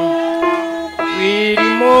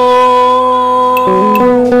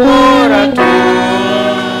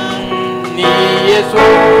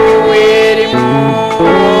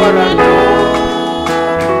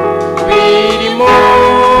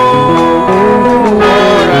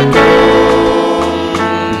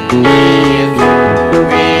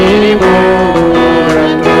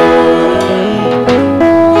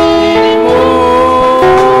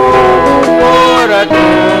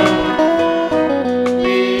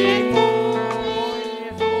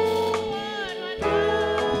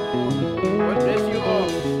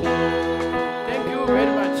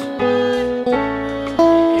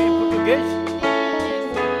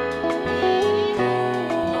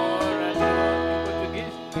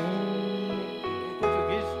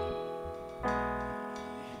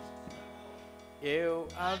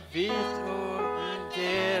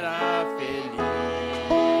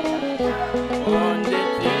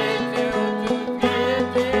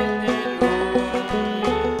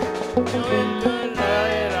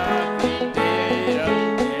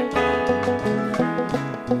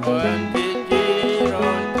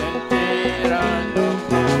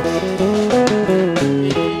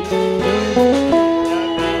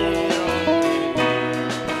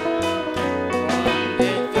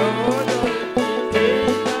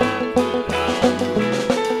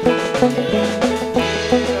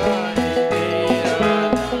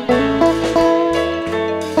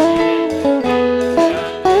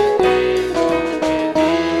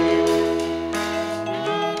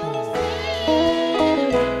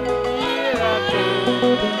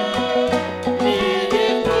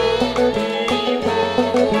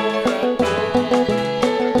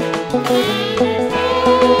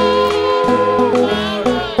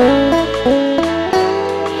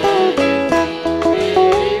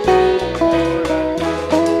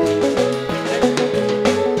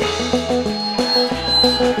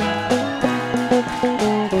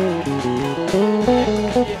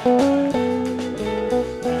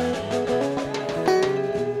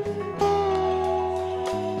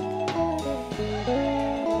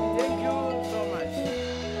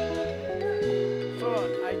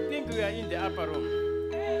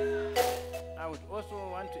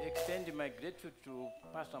 To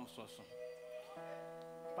Pastor Musoso.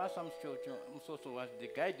 Pastor Musoso was the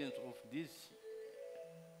guidance of this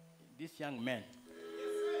young man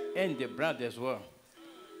and the brother as well.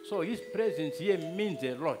 So his presence here means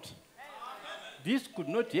a lot. This could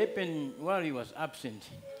not happen while he was absent.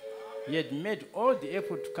 He had made all the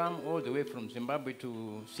effort to come all the way from Zimbabwe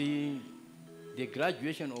to see the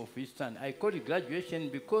graduation of his son. I call it graduation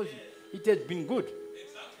because it has been good.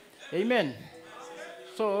 Amen.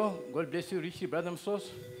 So, God bless you richly, Brother Musoso.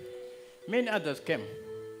 Many others came.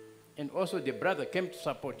 And also the brother came to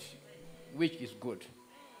support, which is good.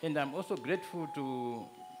 And I'm also grateful to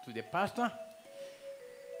the pastor.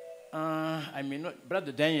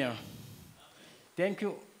 Brother Daniel, thank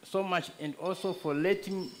you so much, and also for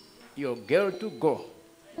letting your girl to go.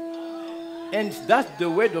 And that's the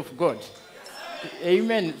word of God.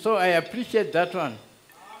 Amen. So I appreciate that one.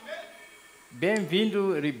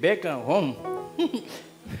 Bem-vindo, Rebecca, home.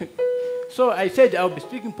 So I said I'll be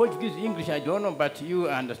speaking Portuguese, English, I don't know, but you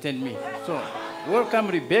understand me. So welcome,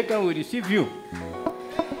 Rebecca, we receive you.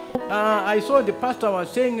 I saw the pastor was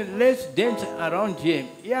saying, let's dance around here.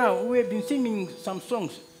 Yeah, we have been singing some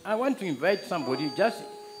songs. I want to invite somebody, just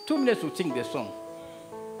 2 minutes to sing the song.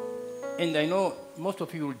 And I know most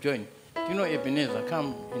of you will join. You know Ebenezer,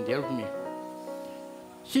 come and help me.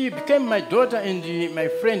 She became my daughter and my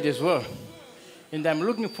friend as well. And I'm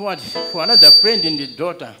looking forward for another friend and the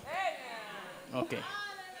daughter. Okay.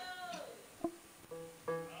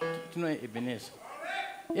 You know Ebenezer.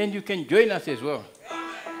 And you can join us as well.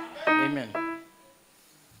 Amen.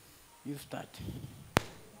 You start.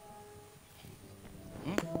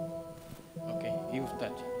 Okay, you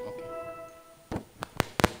start. Okay.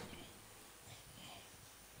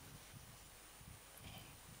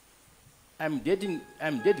 I'm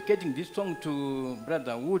dedicating this song to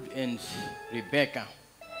Brother Wood and Rebecca.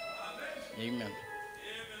 Amen.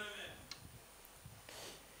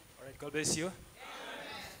 All right, God bless you.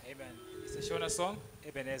 Amen. It's a Shona song,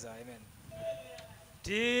 Ebenezer. Amen.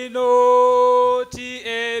 Tinoti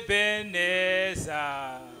Ebenezer,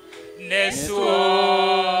 Nesuoti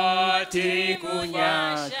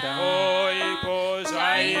kunyata, oiko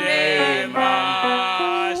zvairema,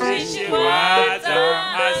 zvichirwadza,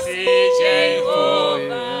 asi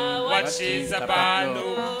Jehovah wachisa pano.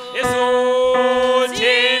 Yesu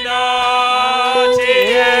tinoti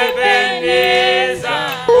Ebenezer,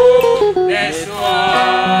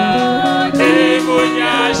 Nesuoti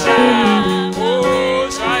kunyasha.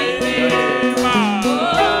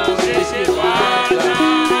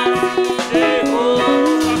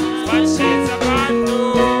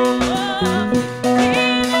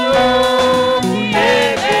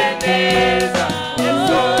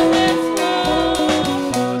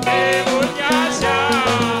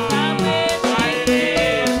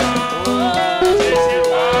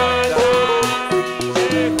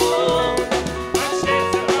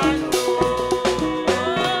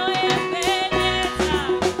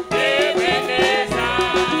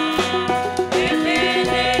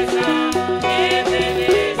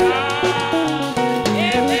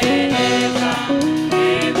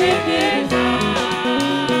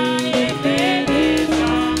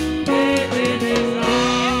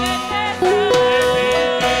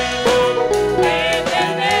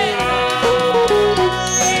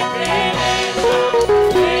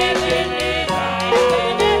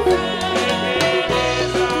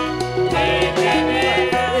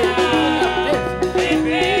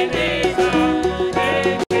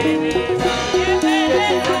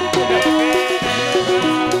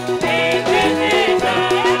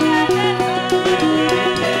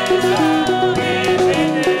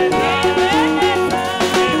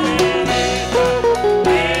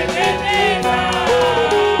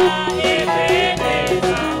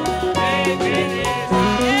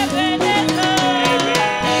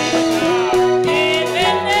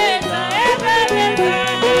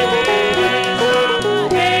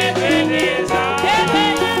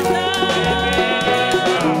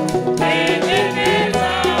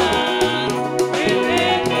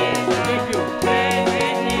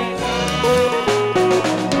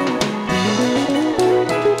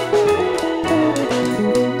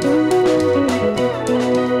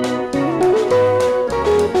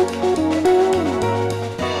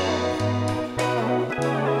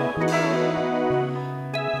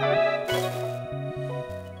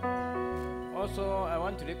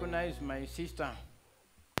 sister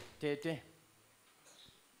Tete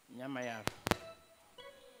Nyamayar.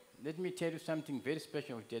 Let me tell you something very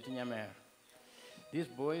special with Tete Nyamayar. These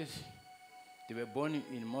boys, they were born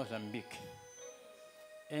in Mozambique.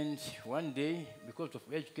 And one day, because of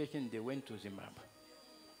education, they went to Zimbabwe.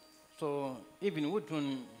 So even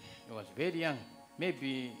Woodton was very young,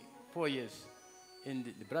 maybe 4 years, and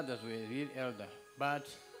the brothers were real elder. But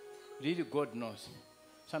really God knows.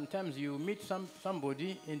 Sometimes you meet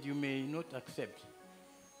somebody and you may not accept.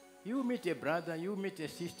 You meet a brother, you meet a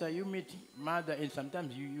sister, you meet mother, and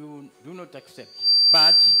sometimes you do not accept.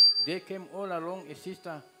 But they came all along, a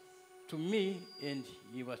sister to me, and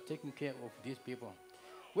he was taking care of these people.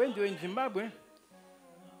 When they were in Zimbabwe,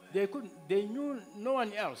 they knew no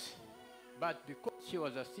one else. But because she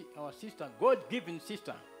was our sister, God-given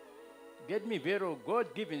sister, get me very well,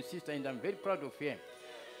 God-given sister, and I'm very proud of her.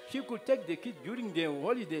 She could take the kids during the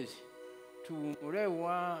holidays to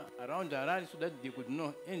Rewa, around Harare, so that they could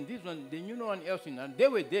know. And this one, they knew no one else in Harare. They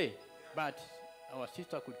were there, but our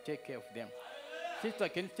sister could take care of them. Sister,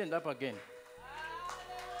 can you stand up again?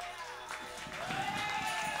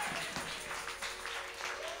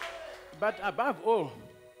 But above all,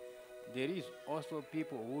 there is also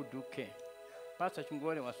people who do care. Pastor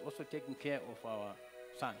Chungore was also taking care of our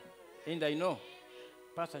son. And I know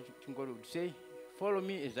Pastor Chungore would say, follow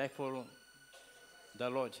me as I follow the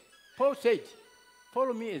Lord. Paul said,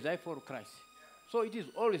 follow me as I follow Christ. So it is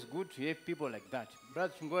always good to have people like that.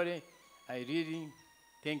 Brother Chungore, I really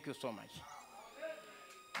thank you so much.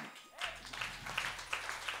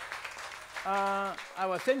 I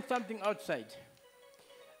was saying something outside.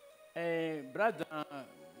 Brother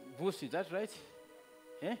Vusi, that's right?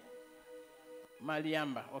 Eh?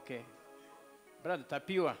 Maliamba, okay. Brother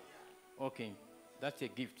Tapiwa, okay. That's a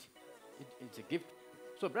gift. It's a gift.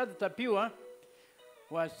 So Brother Tapiwa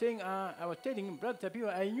was saying, I was telling him, Brother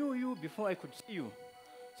Tapiwa, I knew you before I could see you.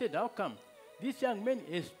 He said, how come? This young man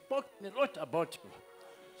has spoken a lot about you.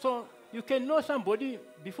 So you can know somebody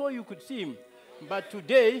before you could see him. But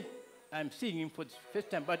today, I'm seeing him for the first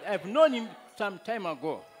time. But I've known him some time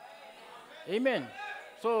ago. Amen.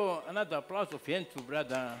 So another applause of hands to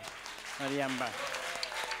Brother Mariamba.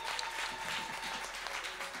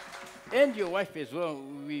 And your wife as well.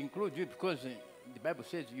 We include you because the Bible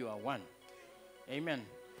says you are one. Amen.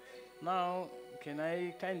 Now, can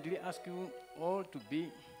I kindly ask you all to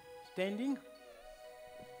be standing?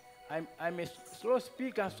 I'm a slow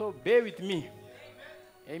speaker, so bear with me.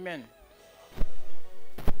 Amen.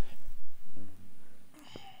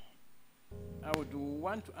 I would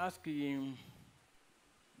want to ask him,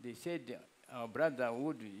 they said our brother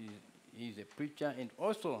Wood is a preacher, and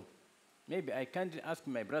also maybe I can't ask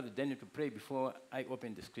my brother Daniel to pray before I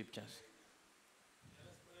open the scriptures.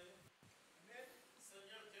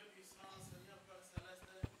 Seigneur Dieu puissant, Seigneur Père Céleste,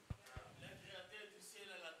 le Créateur du ciel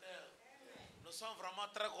et la terre, nous sommes vraiment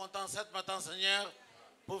très contents cet matin, Seigneur,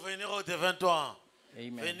 pour venir au-devant de toi.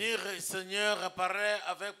 Amen. Venir, Seigneur, parler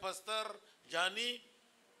avec Pasteur Gianni,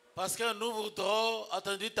 parce que nous voudrons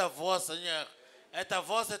entendre ta voix, Seigneur. Et ta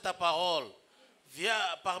voix, c'est ta parole. Viens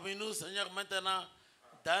parmi nous, Seigneur, maintenant,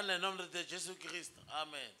 dans le nom de Jésus-Christ.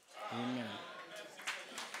 Amen. Amen.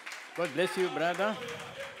 God bless you, brother.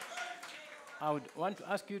 I would want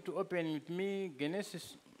to ask you to open with me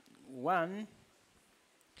Genesis 1.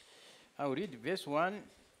 I will read verse 1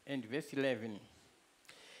 and verse 11.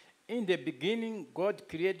 In the beginning, God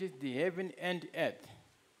created the heaven and earth.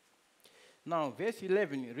 Now, verse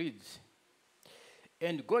 11 reads,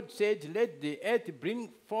 and God said, let the earth bring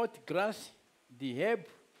forth grass, the herb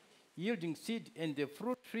yielding seed, and the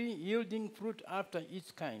fruit tree yielding fruit after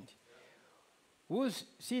its kind, whose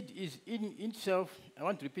seed is in itself, I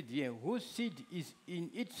want to repeat here, whose seed is in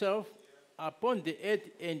itself upon the earth,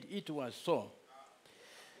 and it was so.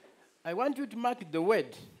 I want you to mark the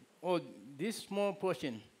word, or this small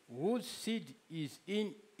portion, whose seed is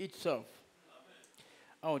in itself.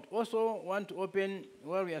 I would also want to open,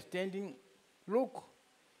 where we are standing, Luke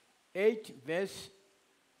 8, verse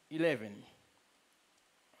 11.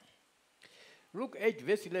 Luke 8,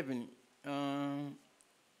 verse 11.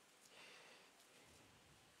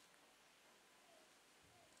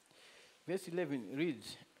 Verse 11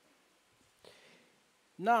 reads,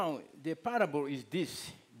 now the parable is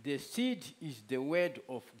this, the seed is the word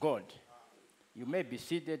of God. You may be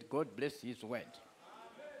seated, God bless his word.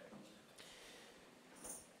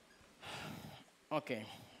 Okay.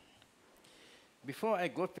 Before I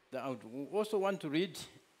go further, I would also want to read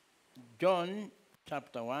John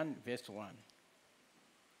chapter 1, verse 1.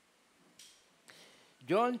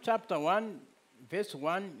 John chapter 1, verse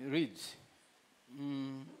 1 reads,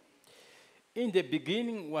 In the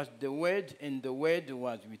beginning was the Word, and the Word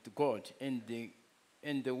was with God, and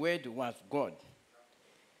the Word was God.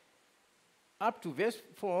 Up to verse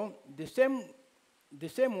 4, the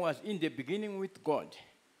same was in the beginning with God.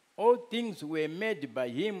 All things were made by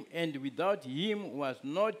him, and without him was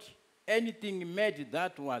not anything made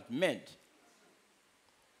that was made.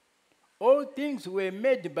 All things were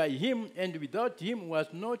made by him, and without him was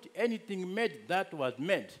not anything made that was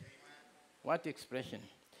made. What expression.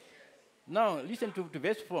 Now, listen to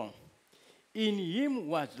verse 4. In him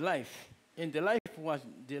was life, and the life was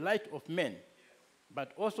the light of men.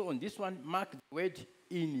 But also on this one, mark the word,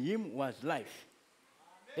 in him was life.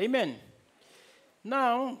 Amen.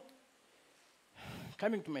 Now,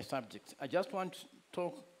 coming to my subject, I just want to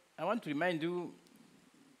talk, I want to remind you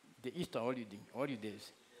the Easter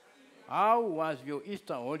holidays. How was your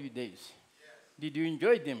Easter holidays? Did you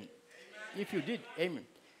enjoy them? Amen. If you did, amen.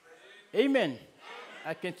 Amen.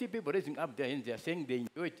 I can see people raising up their hands. They are saying they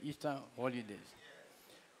enjoyed Easter holidays.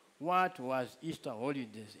 What was Easter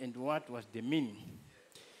holidays and what was the meaning?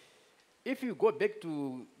 If you go back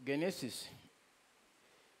to Genesis,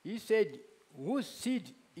 he said, whose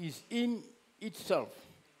seed is in itself.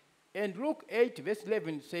 And Luke 8, verse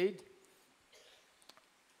 11 said,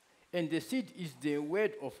 and the seed is the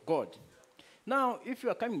word of God. Now, if you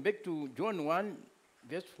are coming back to John 1,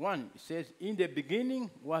 verse 1, it says, in the beginning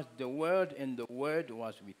was the Word, and the Word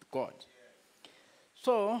was with God.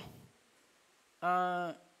 So,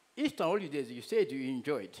 Easter holidays, you said you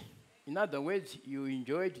enjoyed. In other words, you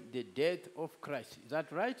enjoyed the death of Christ. Is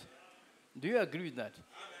that right? Do you agree with that?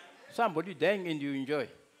 Amen. Somebody dying and you enjoy. Amen.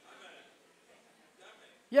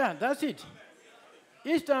 Yeah, that's it.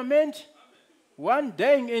 Amen. Easter meant one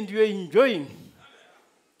dying and you're enjoying.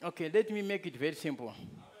 Okay, let me make it very simple.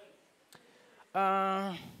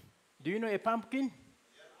 Do you know a pumpkin?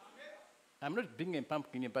 I'm not bringing a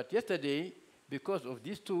pumpkin, but yesterday, because of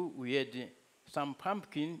these two, we had some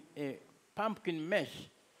pumpkin mash.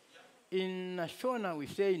 In Shona, we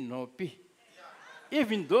say nopi.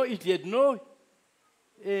 Even though it had no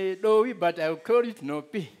doughy, but I'll call it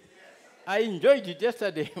nopi. I enjoyed it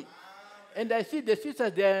yesterday. And I see the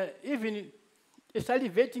sisters, they're even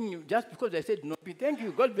salivating just because I said nopi. Thank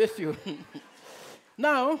you, God bless you.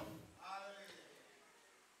 Now,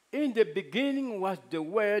 in the beginning was the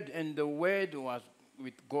Word, and the Word was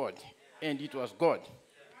with God, and it was God.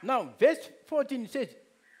 Now, verse 14 says,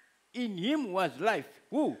 in him was life.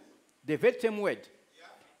 Who? The very same Word.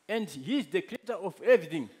 And he is the creator of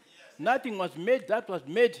everything. Nothing was made that was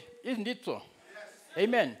made. Isn't it so?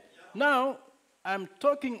 Amen. Now, I'm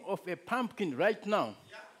talking of a pumpkin right now.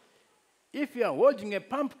 If you are holding a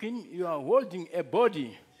pumpkin, you are holding a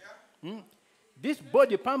body. This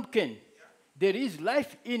body pumpkin, there is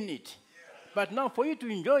life in it. But now for you to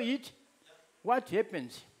enjoy it, what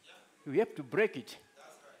happens? You have to break it.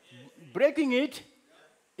 Breaking it,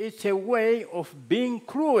 it's a way of being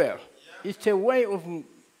cruel. It's a way of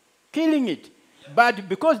killing it. But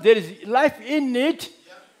because there is life in it,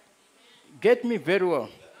 get me very well.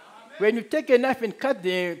 When you take a knife and cut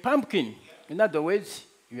the pumpkin, in other words,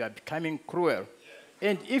 you are becoming cruel.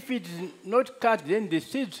 And if it is not cut, then the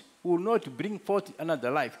seeds will not bring forth another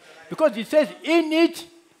life. Because it says, in it,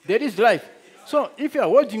 there is life. So if you are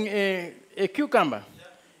holding a cucumber,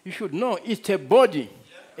 you should know it's a body.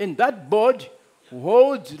 And that body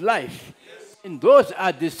holds life. And those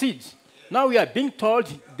are the seeds. Now we are being told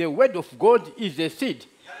the word of God is a seed.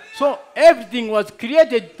 So everything was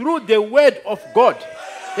created through the word of God.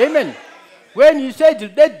 Amen. When he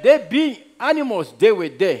said, let there be animals, they were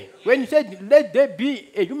there. When he said, let there be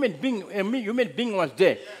a human being was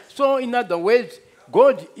there. So in other words,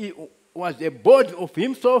 God was a body of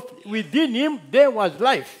himself. Within him, there was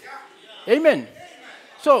life. Amen.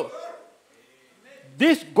 So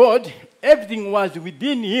this God, everything was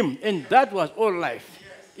within him, and that was all life.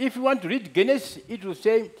 If you want to read Genesis, it will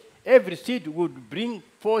say every seed would bring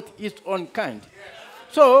forth its own kind.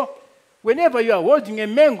 So whenever you are holding a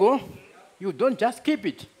mango, you don't just keep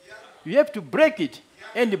it. You have to break it.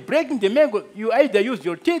 And breaking the mango, you either use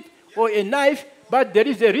your teeth or a knife, but there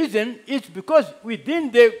is a reason. It's because within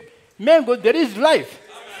the mango there is life.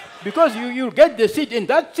 Because you get the seed, and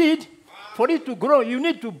that seed, for it to grow, you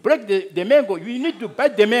need to break the mango. You need to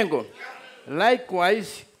bite the mango.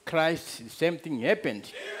 Likewise, Christ, the same thing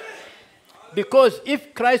happened. Because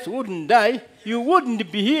if Christ wouldn't die, you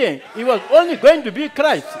wouldn't be here. It was only going to be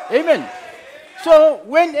Christ. Amen. So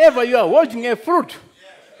whenever you are holding a fruit,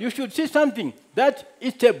 you should see something that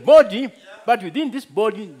it's a body, but within this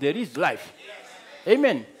body there is life.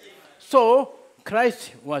 Amen. So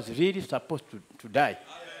Christ was really supposed to die.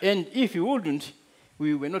 And if he wouldn't,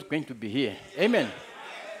 we were not going to be here. Amen.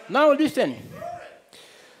 Now listen.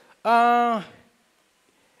 On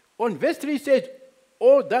verse 3 it says,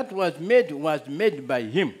 all that was made by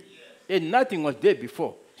him, and nothing was there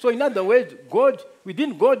before. So in other words, God,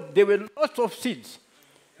 within God, there were lots of seeds.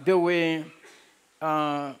 There were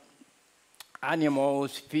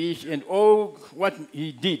animals, fish, and all what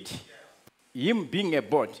he did, him being a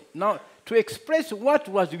God. Now, to express what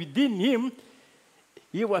was within him,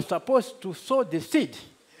 he was supposed to sow the seed.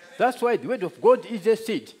 That's why the word of God is a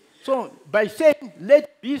seed. So, by saying, let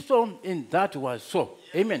it be so, and that was so.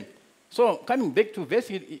 Amen. So, coming back to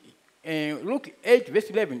verse, Luke 8, verse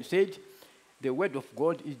 11 said, the word of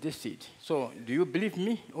God is the seed. So, do you believe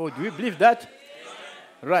me, or do you believe that?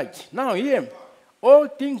 Right. Now, here, all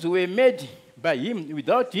things were made by him.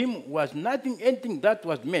 Without him was anything that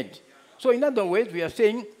was made. So, in other words, we are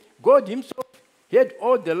saying, God himself had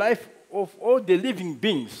all the life of all the living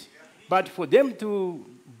beings. But for them to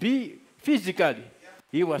be physical,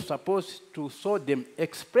 he was supposed to sow them,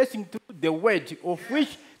 expressing through the word, of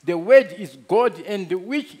which the word is God and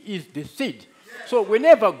which is the seed. So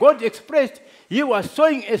whenever God expressed, he was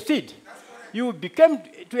sowing a seed. You became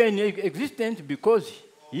to an existence because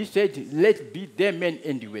he said, let be there, men,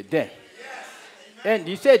 and you were there. And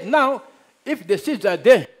he said, now, if the seeds are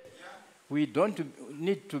there, we don't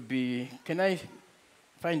need to be, can I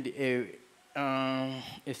find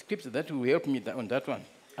a scripture that will help me on that one?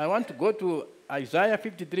 I want to go to Isaiah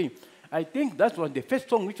 53. I think that was the first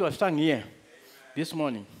song which was sung here this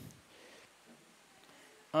morning.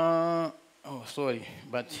 Oh, sorry,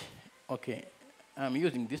 but okay. I'm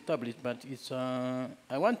using this tablet, but it's. I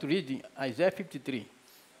want to read Isaiah 53.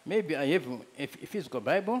 Maybe I have a physical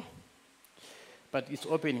Bible, but it's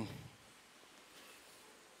opening.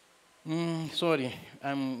 Sorry,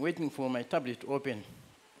 I'm waiting for my tablet to open.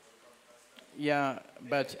 Yeah,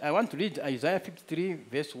 but I want to read Isaiah 53,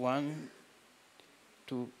 verse 1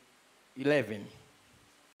 to 11.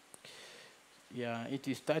 Yeah, it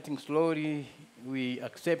is starting slowly. We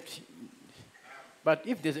accept. But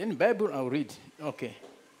if there's any Bible, I'll read. Okay.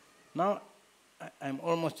 Now, I'm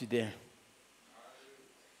almost there.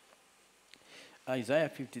 Isaiah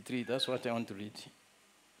 53, that's what I want to read.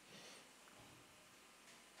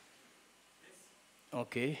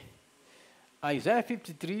 Okay. Isaiah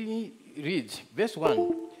 53 reads, verse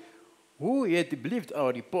 1. Who hath believed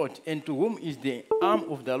our report, and to whom is the arm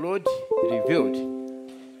of the Lord revealed?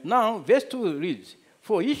 Now, verse 2 reads,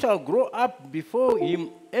 for he shall grow up before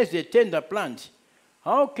him as a tender plant.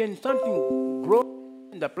 How can something grow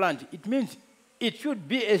in the plant? It means it should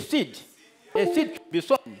be a seed. A seed should be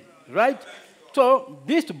sown, right? So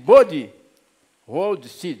this body holds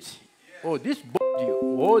seeds, or this body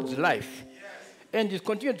holds life. And it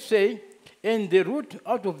continues to say, and the root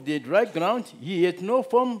out of the dry ground, he hath no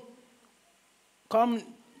form,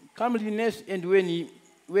 comeliness, and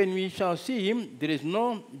when we shall see him, there is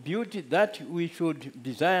no beauty that we should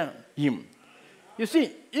desire him. You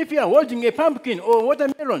see, if you are holding a pumpkin or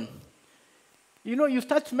watermelon, you know, you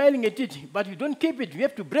start smiling at it, but you don't keep it, you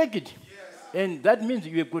have to break it. Yes. And that means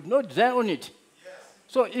you could not desire on it. Yes.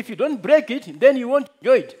 So if you don't break it, then you won't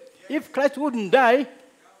enjoy it. Yes. If Christ wouldn't die,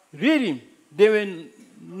 really, there were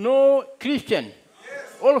no Christian.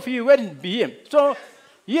 Yes. All of you wouldn't be here. So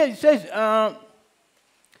here it says,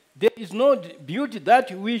 there is no beauty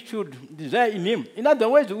that we should desire in him. In other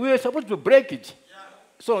words, we are supposed to break it. Yeah.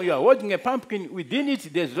 So you are holding a pumpkin, within it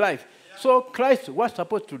there's life. Yeah. So Christ was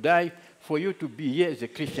supposed to die for you to be here as a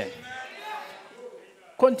Christian. Amen.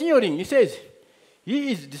 Continuing, he says,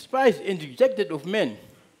 he is despised and rejected of men.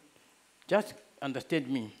 Just understand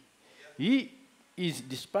me. He is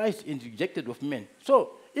despised and rejected of men.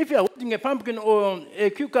 So if you are holding a pumpkin or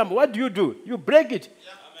a cucumber, what do? You break it.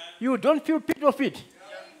 Yeah. You don't feel pity of it.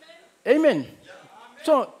 Yeah. Amen. Yeah.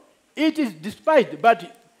 So it is despised,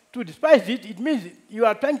 but to despise it, it means you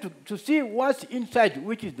are trying to see what's inside,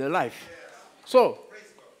 which is the life. Yes. So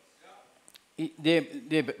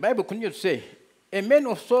the Bible continues to say, a man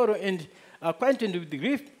of sorrow and acquainted with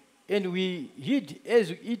grief, and we hid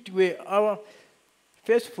as it were our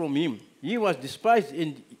face from him. He was despised,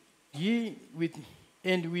 and we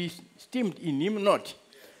esteemed in him not.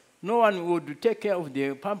 No one would take care of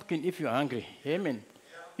the pumpkin if you are hungry. Amen.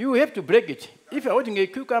 You have to break it. If you're holding a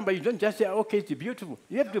cucumber, you don't just say, okay, it's beautiful.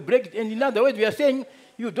 You have to break it. And in other words, we are saying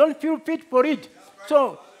you don't feel fit for it.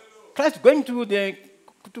 So Christ going to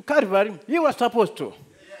Calvary, he was supposed to.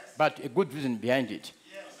 Yes. But a good reason behind it.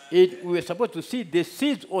 Yes. We were supposed to see the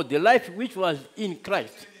seeds or the life which was in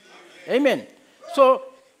Christ. Amen. So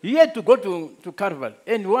he had to go to Calvary.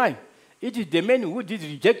 And why? It is the man who did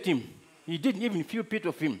reject him. He didn't even feel pity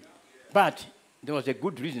of him. But there was a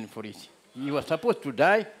good reason for it. He was supposed to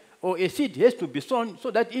die or a seed has to be sown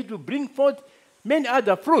so that it will bring forth many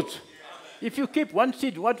other fruits. If you keep one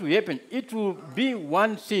seed, what will happen? It will be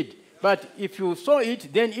one seed. But if you sow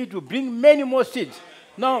it, then it will bring many more seeds.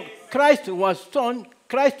 Now, Christ was sown,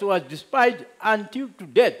 Christ was despised until to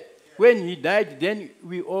death. When he died, then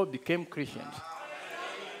we all became Christians.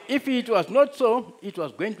 If it was not so, it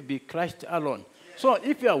was going to be Christ alone. So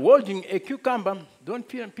if you are holding a cucumber, don't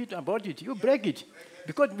feel pity about it. You break it.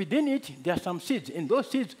 Because within it, there are some seeds. And those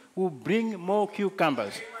seeds will bring more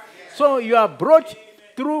cucumbers. So you are brought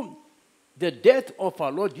through the death of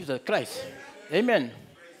our Lord Jesus Christ. Amen.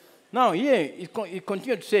 Now here, it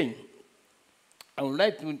continued saying, I would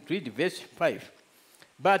like to read verse 5.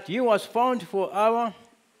 But he was found for our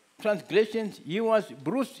transgressions, he was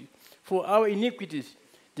bruised for our iniquities.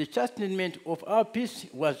 The chastisement of our peace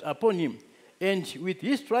was upon him, and with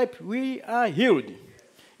his stripes we are healed.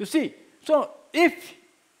 You see, so if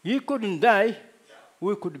he couldn't die,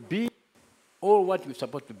 we could be all what we're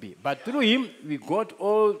supposed to be. But through him, we got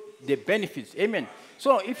all the benefits. Amen.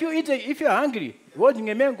 So if you're hungry, holding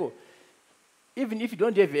a mango, even if you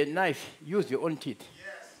don't have a knife, use your own teeth.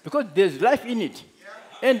 Because there's life in it.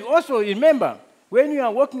 And also remember, when you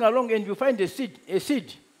are walking along and you find a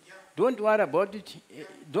seed, don't worry about it.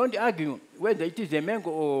 Don't argue whether it is a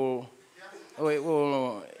mango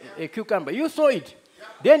or a cucumber. You sow it.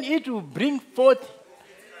 Then it will bring forth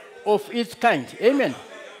of its kind. Amen.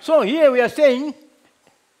 So here we are saying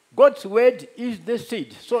God's word is the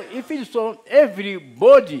seed. So if it's so, every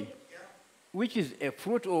body which is a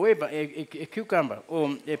fruit or whatever, a cucumber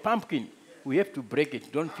or a pumpkin, we have to break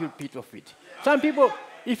it. Don't feel pity of it. Some people,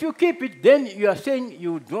 if you keep it, then you are saying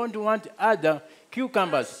you don't want other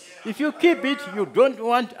cucumbers. If you keep it, you don't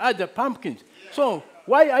want other pumpkins. So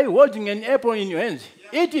why are you holding an apple in your hands?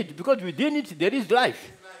 Eat it, because within it there is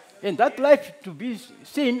life. And that life to be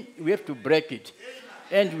seen, we have to break it.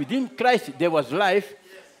 And within Christ there was life.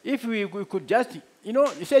 If we could just,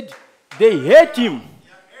 he said, they hate him.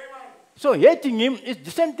 So hating him is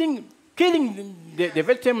the same thing, killing the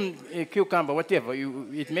very same cucumber, whatever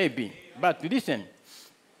it may be. But listen,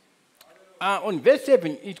 on verse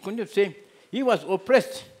 7, it continues to say, he was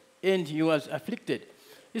oppressed and he was afflicted.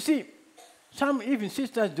 You see, some even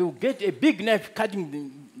sisters do get a big knife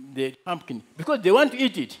cutting the pumpkin because they want to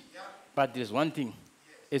eat it. But there's one thing.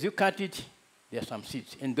 As you cut it, there are some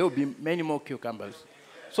seeds, and there will be many more cucumbers.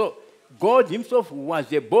 So God himself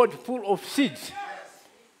was a board full of seeds.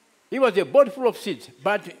 He was a board full of seeds,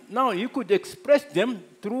 but now you could express them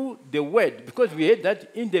through the word, because we heard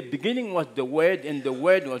that in the beginning was the word, and the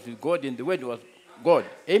word was with God, and the word was God.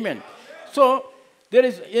 Amen. So there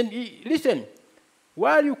is, and listen,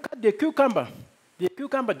 while you cut the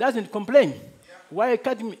cucumber doesn't complain. While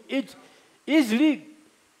cutting it, easily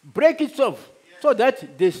break itself so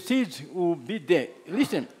that the seeds will be there.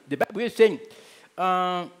 Listen, the Bible is saying,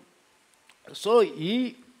 so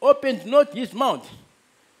he opened not his mouth.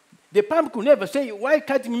 The pumpkin could never say, why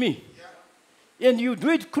cutting me? And you do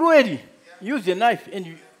it cruelly. Use the knife.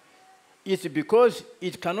 And it's because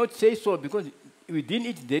it cannot say so, because within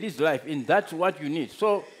it there is life, and that's what you need.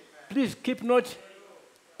 So please keep note.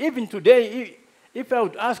 Even today, if I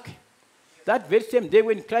would ask, that very same day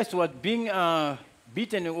when Christ was being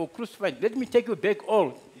beaten or crucified, let me take you back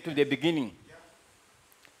all to the beginning.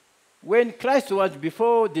 When Christ was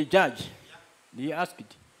before the judge, he asked,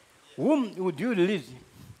 whom would you release?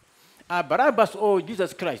 Barabbas or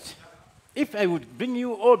Jesus Christ? If I would bring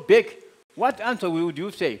you all back, what answer would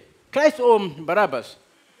you say? Christ or Barabbas?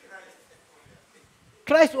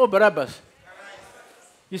 Christ or Barabbas?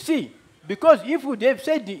 You see, because if we would have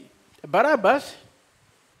said Barabbas,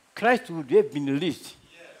 Christ would have been released.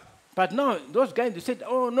 But now those guys, they said,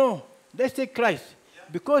 oh no, let's say Christ.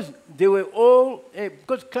 Because they were all,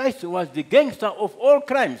 because Christ was the gangster of all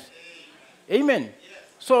crimes. Amen.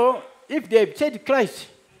 So if they had said Christ,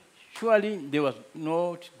 surely there was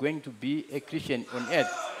not going to be a Christian on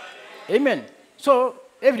earth. Amen. So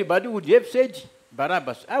everybody would have said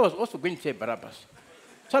Barabbas. I was also going to say Barabbas.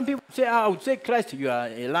 Some people say, I would say Christ, you are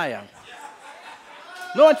a liar.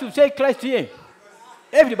 No one should say Christ here.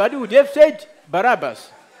 Everybody would have said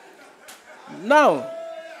Barabbas. Now,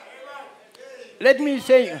 let me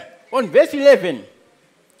say, on verse 11,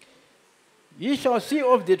 he shall see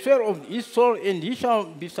of the trial of his soul, and he shall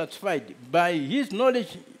be satisfied. By his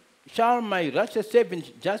knowledge shall my righteous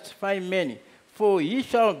servant justify many, for he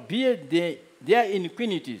shall bear their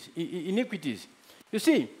iniquities. You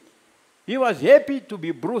see, he was happy to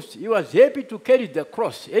be bruised. He was happy to carry the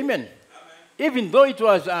cross. Amen. Even though it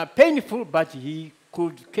was painful, but he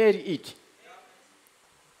could carry it.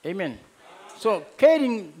 Amen. So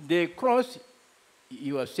carrying the cross,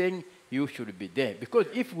 he was saying, you should be there. Because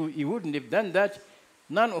if you wouldn't have done that,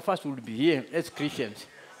 none of us would be here as Christians.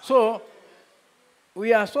 So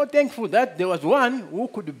we are so thankful that there was one who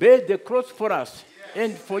could bear the cross for us.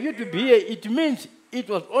 And for you to be here, it means it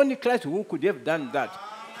was only Christ who could have done that.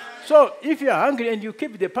 So if you are hungry and you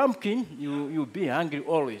keep the pumpkin, you'll be hungry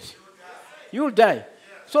always. You'll die.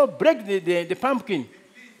 So break the pumpkin.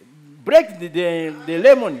 Break the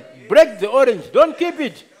lemon. Break the orange. Don't keep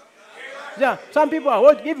it. Yeah, some people are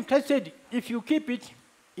what even Christ said, if you keep it,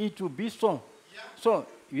 it will be sown. So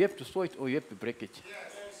you have to sow it or you have to break it.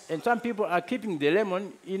 And some people are keeping the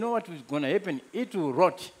lemon, you know what is going to happen? It will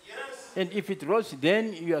rot. And if it rots,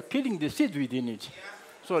 then you are killing the seed within it.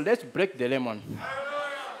 So let's break the lemon.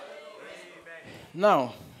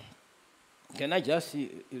 Now, can I just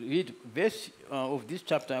read verse of this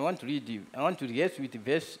chapter? I want to read with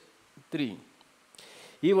verse 3.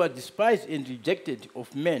 He was despised and rejected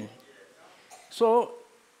of men. So,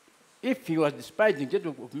 if he was despised and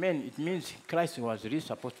rejected of men, it means Christ was really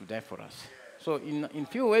supposed to die for us. So, in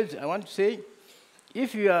few words, I want to say,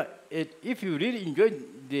 if you really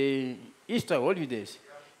enjoyed the Easter holidays,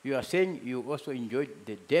 you are saying you also enjoyed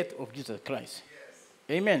the death of Jesus Christ.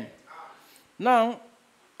 Amen. Now,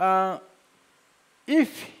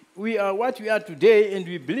 if we are what we are today and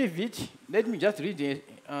we believe it, let me just read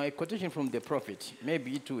a quotation from the prophet.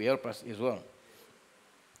 Maybe it will help us as well.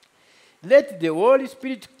 Let the Holy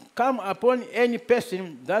Spirit come upon any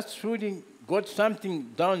person that's truly got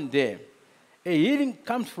something down there. A healing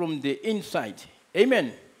comes from the inside. Amen.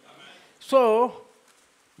 Amen. So,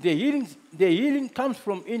 the healing comes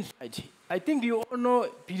from inside. I think you all know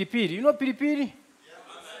piripiri. You know piripiri?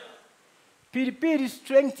 Piripiri's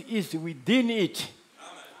strength is within it.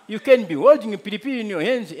 Amen. You can be holding a piripiri in your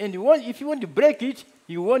hands, and if you want to break it,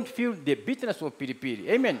 you won't feel the bitterness of piripiri.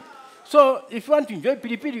 Amen. So if you want to enjoy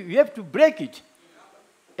piripiri, you have to break it.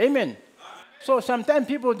 Amen. So sometimes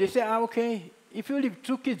people, they say, okay, if you leave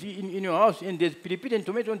 2 kids in your house and there's piripiri and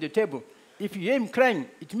tomato on the table, if you hear him crying,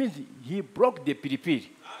 it means he broke the piripiri.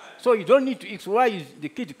 So you don't need to ask why is the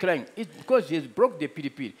kid crying. It's because he has broke the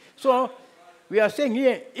piripiri. So we are saying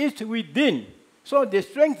here, it's within. So the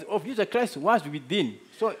strength of Jesus Christ was within.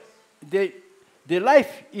 So the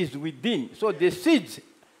life is within. So the seeds,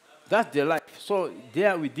 that's the life. So they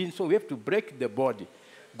are within. So we have to break the body.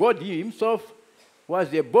 God himself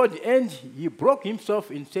was a body, and he broke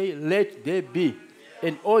himself and said, let there be.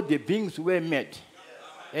 And all the beings were made.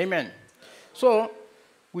 Amen. So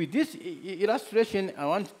with this illustration, I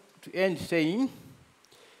want to end saying,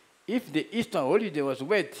 if the Easter holiday was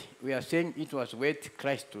worth, we are saying it was worth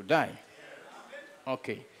Christ to die.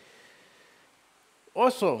 Okay.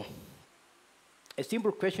 Also, a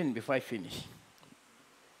simple question before I finish.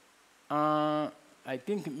 I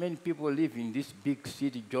think many people live in this big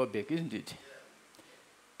city, Joburg, isn't it?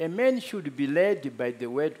 A man should be led by the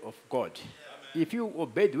word of God. If you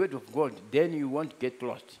obey the word of God, then you won't get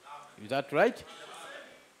lost. Is that right?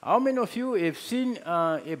 How many of you have seen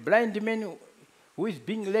a blind man who is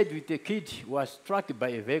being led with a kid who was struck by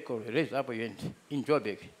a vehicle? Raise up your hand in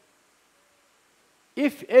Joburg.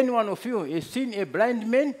 If any one of you has seen a blind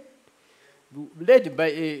man led by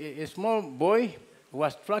a small boy who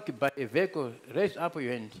was struck by a vehicle, raise up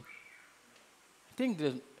your hand. I think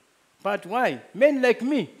there's, but why? Men like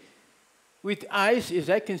me, with eyes, as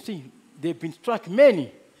I can see, they've been struck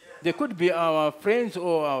many. They could be our friends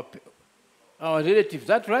or our relatives,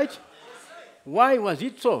 that's right? Why was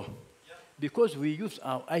it so? Because we use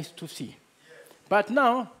our eyes to see. But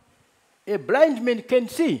now, a blind man can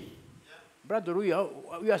see. Brother, we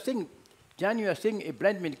are saying, John, you are saying a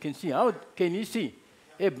blind man can see. How can he see?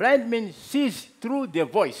 A blind man sees through the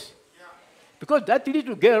voice. Because that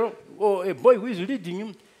little girl or a boy who is leading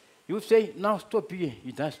him, you say, now stop here.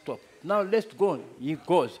 He does stop. Now let's go. He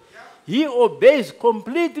goes. He obeys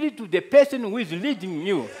completely to the person who is leading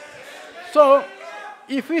you. So,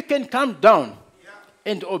 if we can come down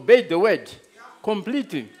and obey the word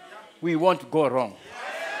completely, we won't go wrong.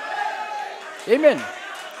 Amen.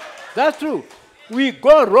 That's true. We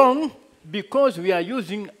go wrong because we are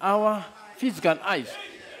using our physical eyes.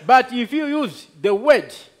 But if you use the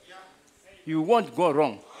word, you won't go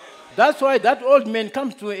wrong. That's why that old man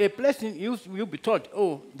comes to a place, and you'll be taught,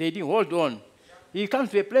 oh, they didn't hold on. He comes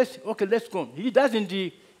to a place, okay, let's go. He doesn't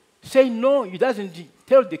say no, he doesn't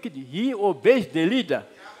tell the kid, he obeys the leader.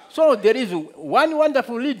 So there is one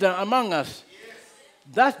wonderful leader among us.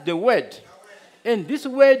 That's the word. And this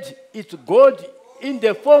word is God in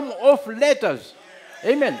the form of letters.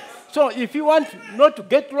 Amen. So if you want not to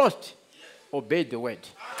get lost, obey the word.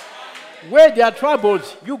 Where there are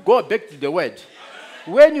troubles, you go back to the word.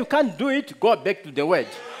 When you can't do it, go back to the word.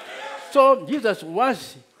 So Jesus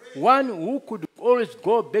was one who could always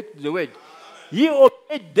go back to the word. He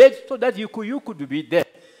obeyed that so that you could be there.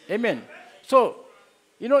 Amen. So,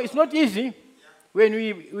 it's not easy when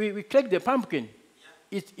we crack the pumpkin.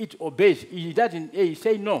 It obeys. It doesn't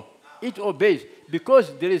say no. It obeys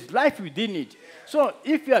because there is life within it. So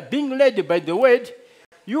if you are being led by the word,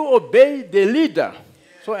 you obey the leader.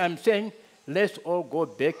 So I'm saying, let's all go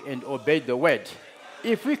back and obey the word.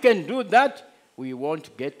 If we can do that, we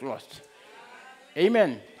won't get lost.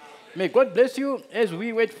 Amen. May God bless you as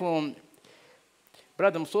we wait for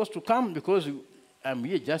Brother Musoso to come, because I'm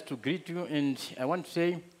here just to greet you, and I want to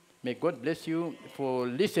say, may God bless you for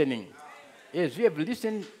listening. As you have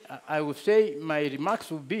listened, I would say my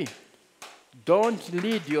remarks would be, don't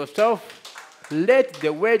lead yourself. Let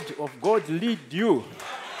the word of God lead you.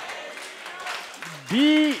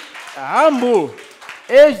 Be humble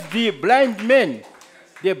as the blind man.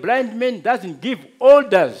 The blind man doesn't give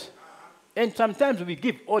orders. And sometimes we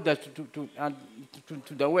give orders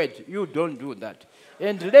to the word. You don't do that.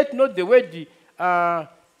 And let not the word,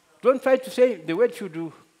 don't try to say the word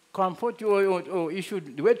should comfort you or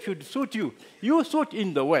the word should suit you. You suit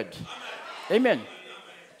in the word. Amen.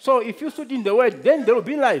 So if you suit in the word, then there will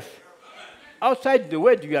be life. Outside the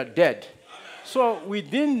word, you are dead. So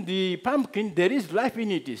within the pumpkin, there is life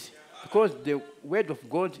in it, because the word of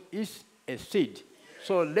God is a seed.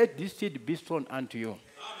 So let this seed be sown unto you.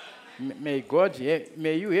 May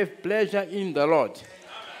you have pleasure in the Lord.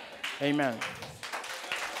 Amen.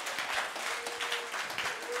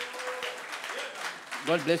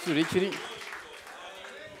 God bless you richly.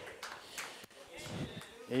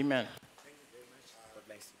 Amen.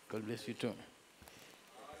 God bless you too.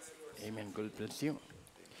 Amen. God bless you.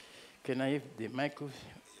 Can I have the mic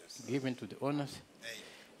given to the owners?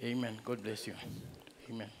 Amen. God bless you.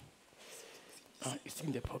 Amen. It's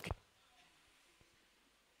in the pocket.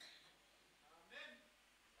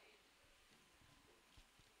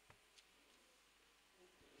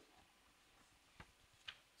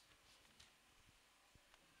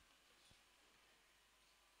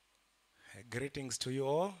 Greetings to you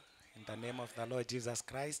all in the name of the Lord Jesus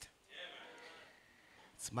Christ.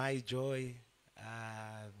 It's my joy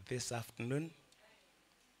this afternoon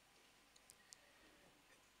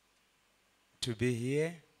to be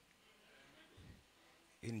here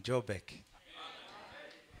in Joburg,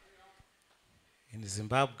 in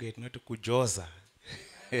Zimbabwe, not Kujoza.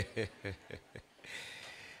 We're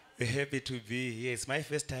happy to be here. It's my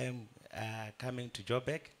first time coming to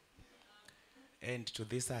Joburg and to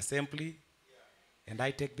this assembly. And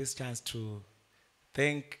I take this chance to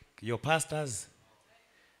thank your pastors,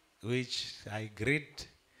 which I greet.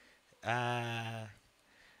 Happy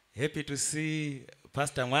to see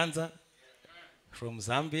Pastor Mwanza from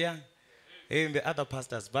Zambia. And the other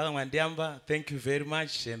pastors, Brother Wandiamba, thank you very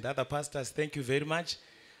much. And the other pastors, thank you very much.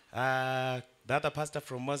 The other pastor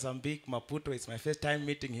from Mozambique, Maputo, it's my first time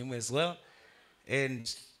meeting him as well. And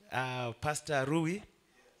Pastor Rui,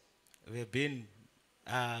 we've been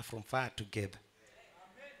from far together.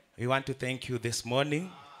 We want to thank you this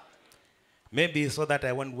morning. Maybe so that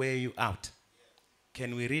I won't wear you out.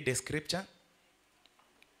 Can we read the scripture?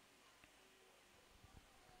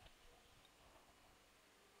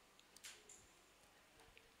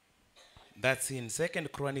 That's in 2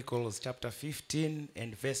 Chronicles chapter 15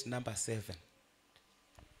 and verse number 7.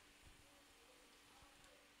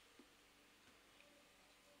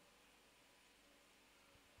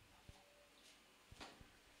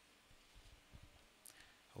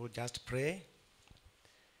 We'll just pray.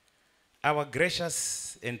 Our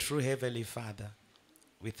gracious and true Heavenly Father,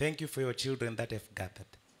 we thank you for your children that have gathered.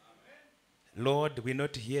 Amen. Lord, we're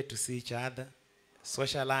not here to see each other,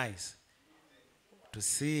 socialize, to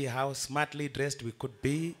see how smartly dressed we could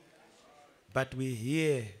be, but we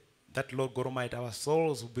hear that, Lord God Almighty, our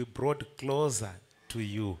souls will be brought closer to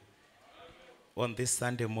you on this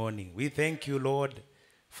Sunday morning. We thank you, Lord,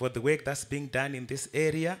 for the work that's being done in this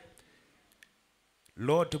area.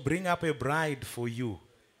 Lord, to bring up a bride for you.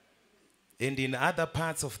 And in other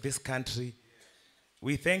parts of this country,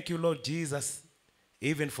 we thank you, Lord Jesus,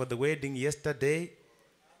 even for the wedding yesterday.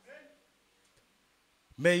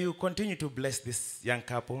 May you continue to bless this young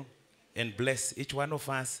couple and bless each one of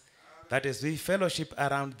us, that as we fellowship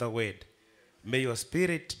around the word, may your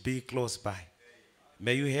spirit be close by.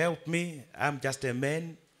 May you help me. I'm just a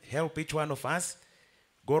man. Help each one of us.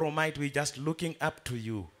 God Almighty, we're just looking up to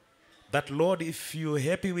you. That, Lord, if you're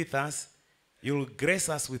happy with us, you'll grace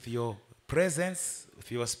us with your presence,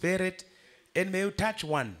 with your spirit, and may you touch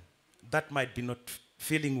one that might be not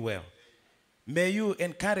feeling well. May you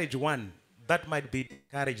encourage one that might be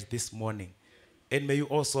encouraged this morning. And may you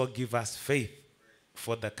also give us faith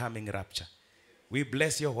for the coming rapture. We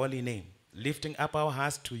bless your holy name, lifting up our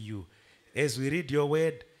hearts to you. As we read your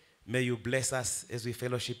word, may you bless us as we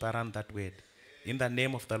fellowship around that word. In the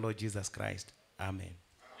name of the Lord Jesus Christ. Amen.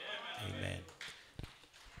 Amen.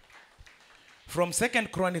 From 2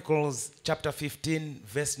 Chronicles chapter 15,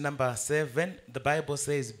 verse number 7, the Bible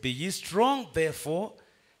says, "Be ye strong, therefore,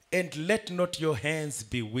 and let not your hands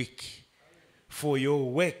be weak, for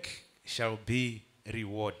your work shall be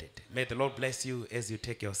rewarded." May the Lord bless you as you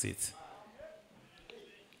take your seats.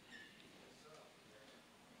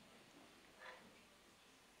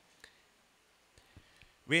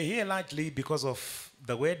 We're here largely because of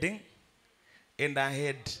the wedding, and I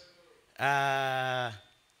had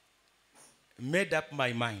made up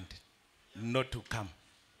my mind not to come.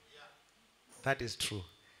 That is true.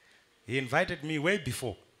 He invited me way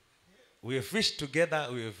before. We have fished together,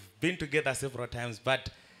 we have been together several times, but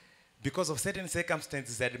because of certain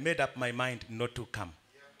circumstances, I had made up my mind not to come.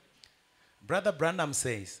 Brother Branham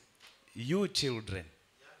says, you children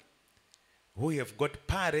who have got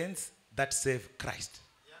parents that serve Christ,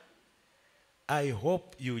 I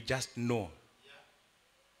hope you just know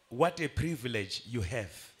what a privilege you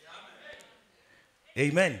have.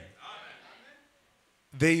 Amen.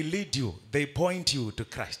 They lead you, they point you to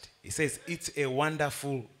Christ. He says it's a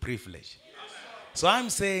wonderful privilege. So I'm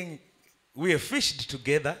saying we have fished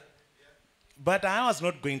together, but I was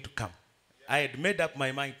not going to come. I had made up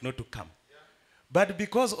my mind not to come. But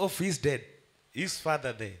because of his dad, his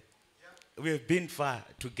father there, we have been far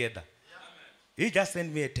together. He just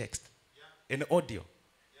sent me a text, an audio.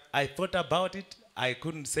 I thought about it. I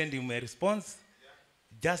couldn't send him a response.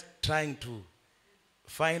 Just trying to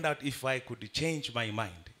find out if I could change my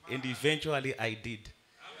mind. And eventually I did.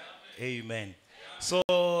 Amen.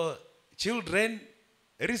 So, children,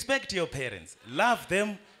 respect your parents. Love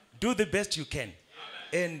them. Do the best you can.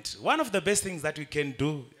 And one of the best things that we can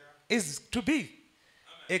do is to be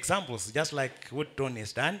examples, just like what Tony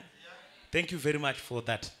has done. Thank you very much for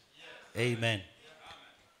that. Amen.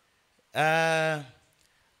 I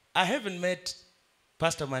haven't met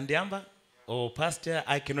Pastor Mandiamba or Pastor,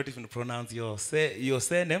 I cannot even pronounce your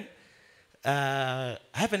surname. I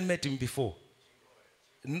haven't met him before.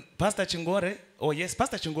 Pastor Chingore, oh yes,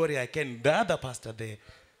 Pastor Chingore I can. The other pastor there.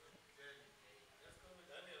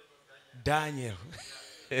 Daniel.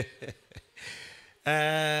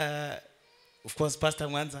 Of course, Pastor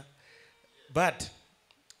Mwanza. But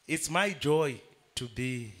it's my joy to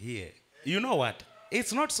be here. You know what?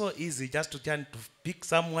 It's not so easy just to turn to pick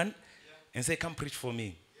someone and say, come preach for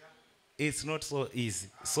me. It's not so easy.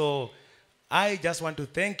 So I just want to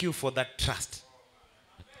thank you for that trust.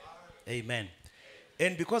 Amen.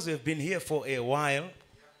 And because we've been here for a while,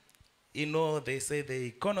 you know, they say the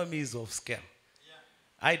economies of scale.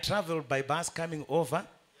 I traveled by bus coming over.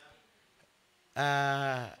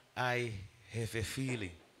 I have a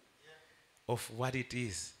feeling of what it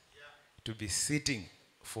is to be sitting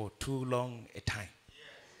for too long a time.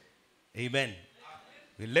 Amen.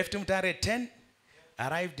 We left Mutare at 10,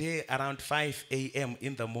 arrived here around 5 a.m.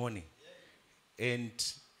 in the morning. And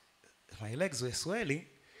my legs were swelling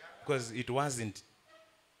because it wasn't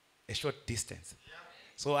a short distance.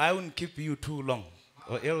 So I wouldn't keep you too long,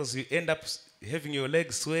 or else you end up having your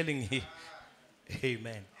legs swelling here.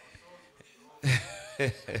 Amen.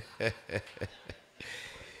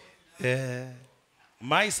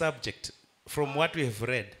 My subject, from what we have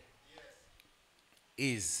read,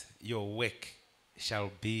 is your work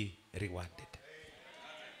shall be rewarded.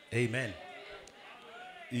 Amen.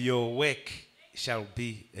 Your work shall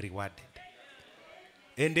be rewarded.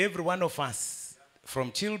 And every one of us,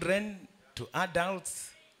 from children to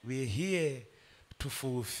adults, we're here to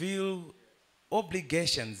fulfill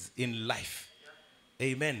obligations in life.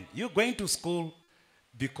 Amen. You're going to school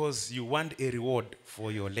because you want a reward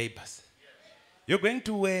for your labors. You're going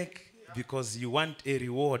to work because you want a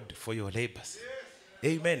reward for your labors.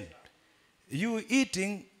 Amen. You're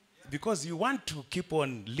eating because you want to keep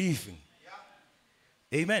on living.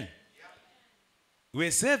 Amen.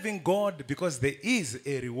 We're serving God because there is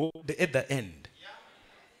a reward at the end.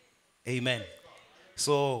 Amen.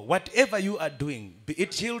 So whatever you are doing, be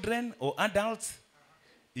it children or adults,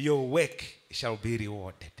 your work shall be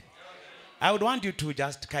rewarded. I would want you to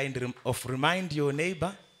just kind of remind your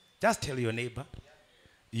neighbor, just tell your neighbor,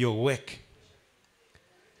 your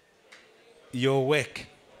work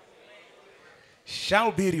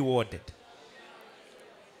shall be rewarded.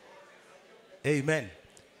 Amen.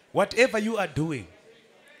 Whatever you are doing,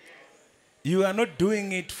 you are not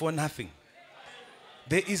doing it for nothing.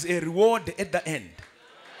 There is a reward at the end.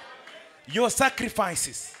 Your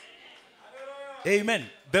sacrifices. Amen.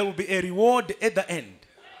 There will be a reward at the end.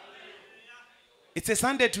 It's a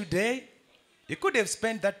Sunday today. You could have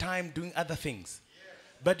spent that time doing other things.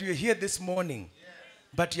 But you're here this morning,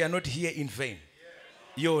 but you are not here in vain.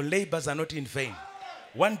 Your labors are not in vain.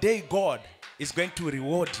 One day God is going to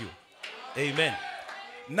reward you. Amen.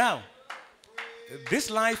 Now, this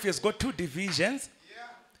life has got two divisions.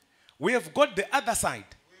 We have got the other side.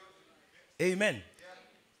 Amen.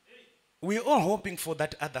 We're all hoping for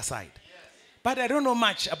that other side. But I don't know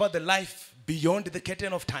much about the life beyond the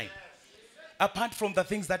curtain of time. Apart from the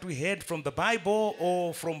things that we heard from the Bible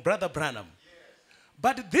or from Brother Branham.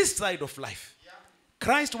 But this side of life,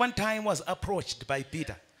 Christ one time was approached by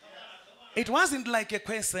Peter. It wasn't like a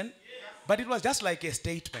question, but it was just like a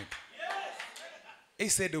statement. He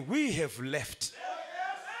said, we have left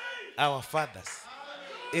our fathers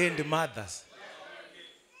and mothers,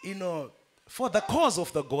 for the cause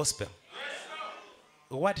of the gospel.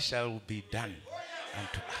 What shall be done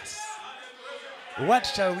unto us? What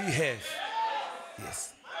shall we have?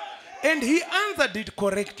 Yes. And he answered it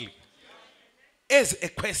correctly as a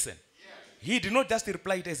question. He did not just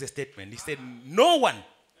reply it as a statement. He said, no one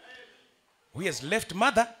who has left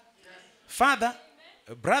mother, father,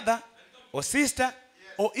 brother, or sister,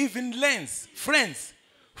 or even lands, friends,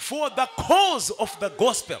 for the cause of the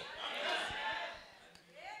gospel.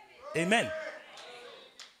 Amen.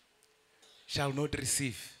 Shall not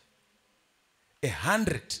receive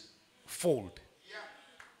 100-fold.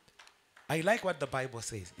 I like what the Bible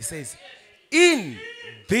says. It says, in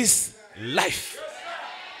this life.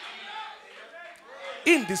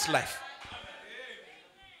 In this life.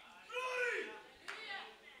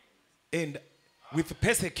 And with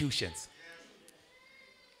persecutions.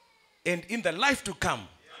 And in the life to come,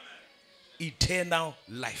 eternal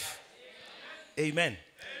life. Amen.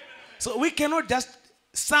 So we cannot just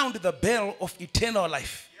sound the bell of eternal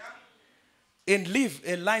life and live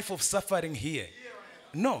a life of suffering here.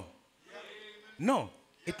 No. No.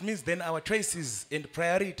 It means then our choices and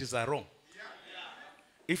priorities are wrong.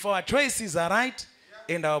 If our choices are right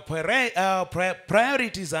and our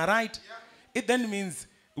priorities are right, it then means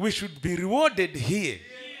we should be rewarded here.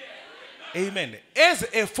 Amen. As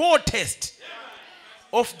a foretaste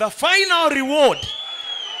of the final reward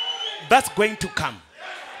that's going to come.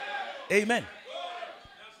 Amen.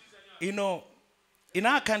 In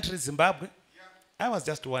our country, Zimbabwe, I was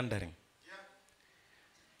just wondering.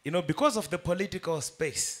 Because of the political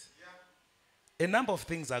space, a number of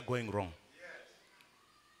things are going wrong.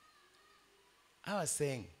 I was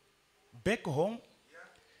saying, back home,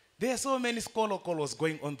 there are so many skolokolos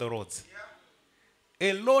going on the roads.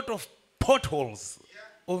 A lot of potholes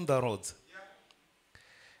on the roads.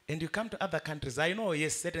 And you come to other countries, I know,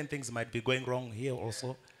 yes, certain things might be going wrong here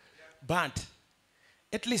also. But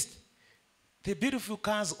at least the beautiful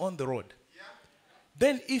cars on the road.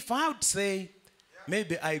 Then if I would say,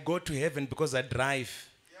 maybe I go to heaven because I drive,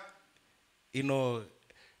 a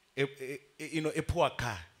poor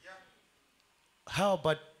car. How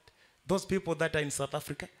about those people that are in South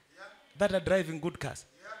Africa that are driving good cars?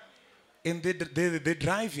 And they're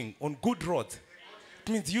driving on good roads.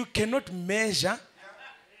 It means you cannot measure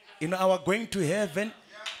our going to heaven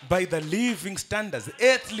by the living standards,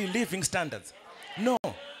 earthly living standards. No.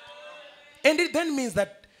 And it then means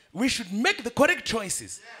that we should make the correct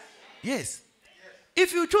choices. Yes.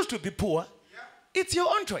 If you choose to be poor, it's your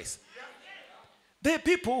own choice. There are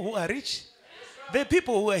people who are rich. There are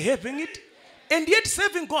people who are having it and yet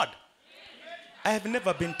serving God. I have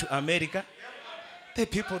never been to America. There are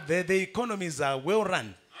people there, the economies are well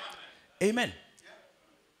run. Amen.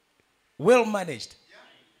 Well managed.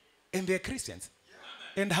 And they're Christians.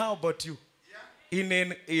 And how about you?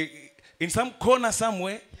 In some corner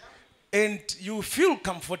somewhere, and you feel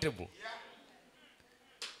comfortable.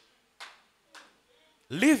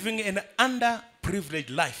 Living an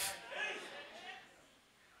underprivileged life.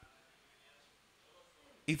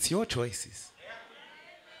 It's your choices.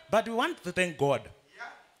 But we want to thank God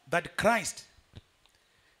that Christ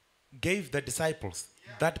gave the disciples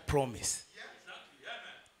that promise.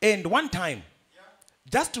 And one time,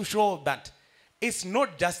 just to show that it's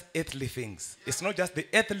not just earthly things. It's not just the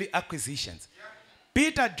earthly acquisitions.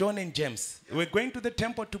 Peter, John, and James were going to the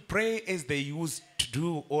temple to pray as they used to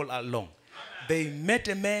do all along. They met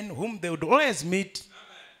a man whom they would always meet,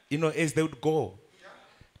 as they would go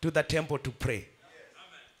to the temple to pray.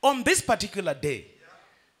 On this particular day,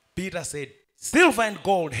 Peter said, silver and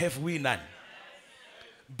gold have we none,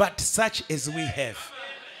 but such as we have.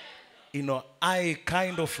 I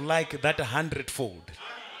kind of like that 100-fold.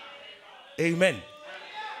 Amen.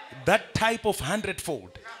 That type of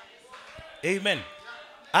 100-fold. Amen.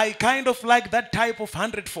 I kind of like that type of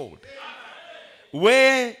 100-fold.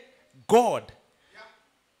 Where God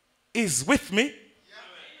is with me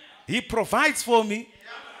He provides for me.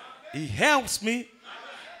 He helps me.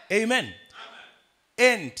 Amen.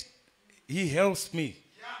 And he helps me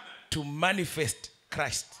to manifest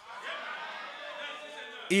Christ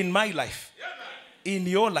in my life, in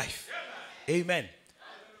your life. Amen.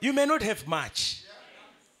 You may not have much,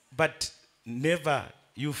 but never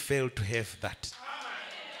you fail to have that.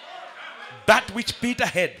 That which Peter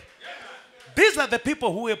had. These are the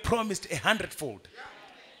people who were promised 100-fold.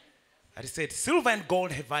 And he said, silver and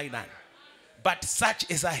gold have I none, but such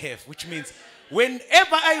as I have. Which means,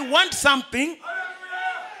 whenever I want something,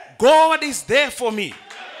 God is there for me.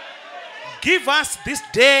 Give us this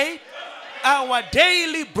day our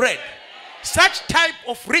daily bread. Such type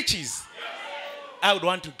of riches I would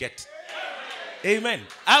want to get. Amen.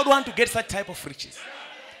 I would want to get such type of riches.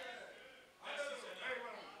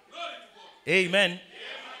 Amen.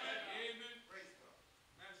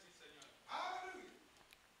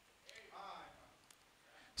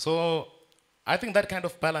 So, I think that kind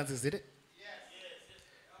of balance is it.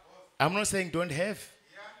 I'm not saying don't have.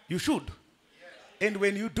 You should. And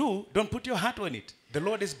when you do, don't put your heart on it. The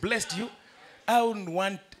Lord has blessed you. I wouldn't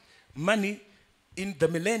want money in the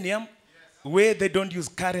millennium where they don't use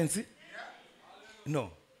currency. No.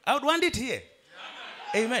 I would want it here.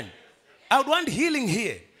 Amen. I would want healing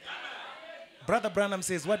here. Brother Branham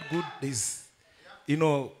says, what good is,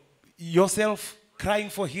 yourself crying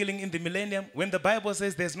for healing in the millennium when the Bible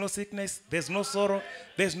says there's no sickness, there's no sorrow,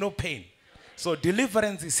 there's no pain. So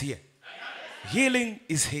deliverance is here. Healing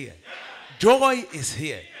is here. Joy is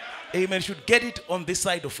here. Amen. You should get it on this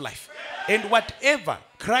side of life. And whatever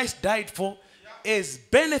Christ died for is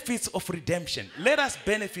benefits of redemption. Let us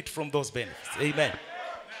benefit from those benefits. Amen.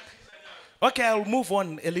 Okay, I'll move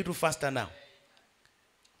on a little faster now.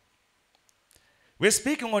 We're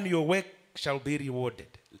speaking on your work shall be rewarded.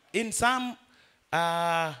 In Psalm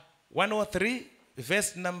 103,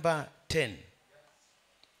 verse number 10.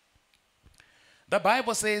 The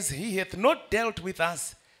Bible says, he hath not dealt with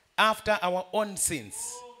us after our own sins,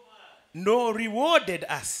 nor rewarded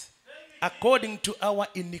us according to our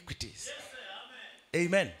iniquities.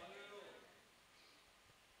 Amen.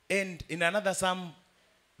 And in another psalm,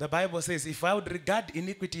 the Bible says, if I would regard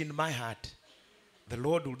iniquity in my heart, the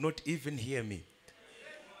Lord would not even hear me.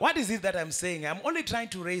 What is it that I'm saying? I'm only trying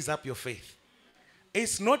to raise up your faith.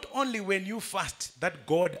 It's not only when you fast that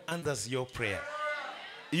God answers your prayer.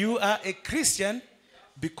 You are a Christian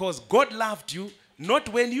because God loved you, not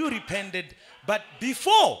when you repented, but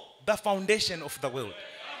before the foundation of the world.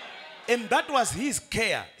 And that was his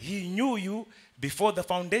care. He knew you before the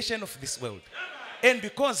foundation of this world. And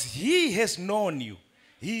because he has known you,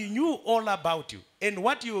 he knew all about you and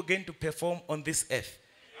what you are going to perform on this earth.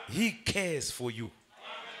 He cares for you.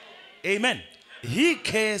 Amen. He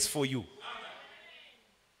cares for you.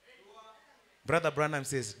 Brother Branham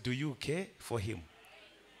says, do you care for him?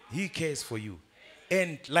 He cares for you.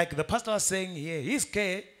 And like the pastor was saying here, his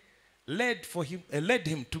care led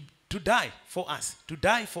him to die for us, to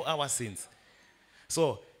die for our sins.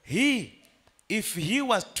 So if he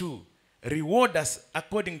was to reward us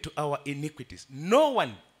according to our iniquities, no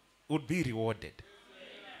one would be rewarded.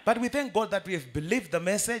 But we thank God that we have believed the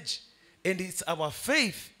message, and it's our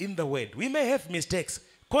faith in the word. We may have mistakes.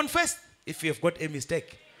 Confess if you have got a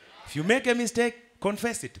mistake. If you make a mistake,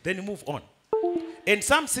 confess it. Then you move on. In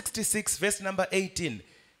Psalm 66, verse number 18.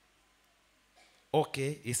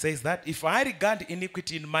 Okay, he says that, if I regard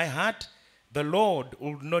iniquity in my heart, the Lord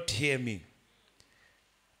will not hear me.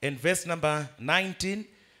 In verse number 19.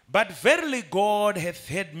 But verily God hath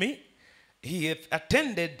heard me. He hath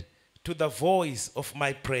attended to the voice of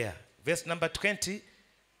my prayer. Verse number 20.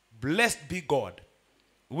 Blessed be God,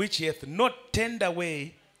 which hath not turned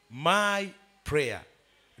away my prayer,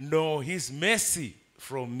 nor his mercy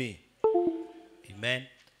from me. Amen.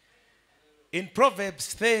 In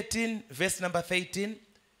Proverbs 13, verse number 13,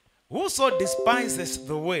 whoso despises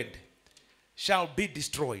the word shall be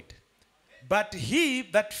destroyed, but he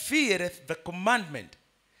that feareth the commandment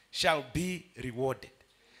shall be rewarded.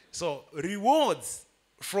 So rewards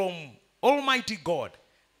from Almighty God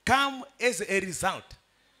come as a result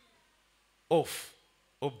of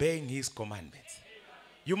obeying his commandments.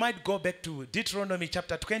 You might go back to Deuteronomy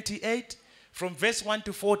chapter 28 from verse 1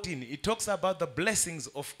 to 14. It talks about the blessings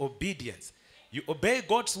of obedience. You obey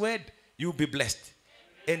God's word, you'll be blessed.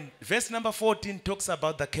 And verse number 14 talks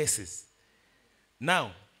about the curses.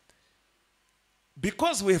 Now,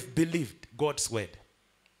 because we've believed God's word,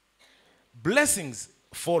 blessings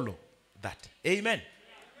follow that. Amen.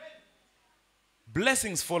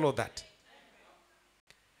 Blessings follow that.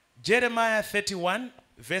 Jeremiah 31,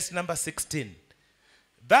 verse number 16.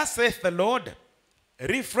 Thus saith the Lord,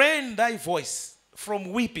 refrain thy voice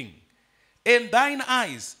from weeping, and thine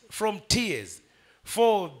eyes from tears.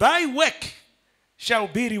 For thy work shall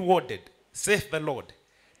be rewarded, saith the Lord,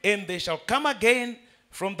 and they shall come again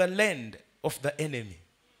from the land of the enemy.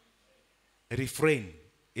 Refrain.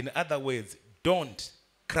 In other words, don't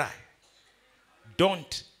cry.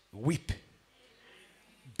 Don't weep.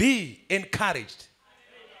 Be encouraged.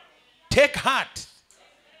 Take heart.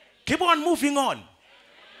 Keep on moving on.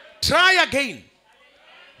 Try again.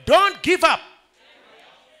 Don't give up.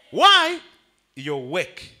 Why? Your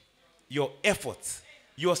work, your efforts,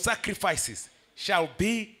 your sacrifices shall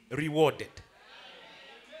be rewarded.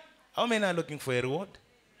 How many are looking for a reward?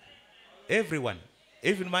 Everyone.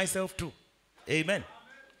 Even myself too. Amen.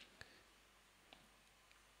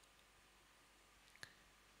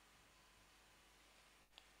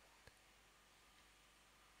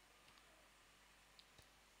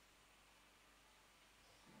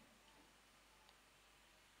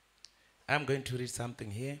 I'm going to read something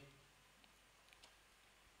here.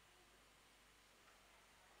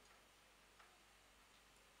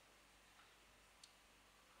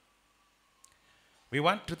 We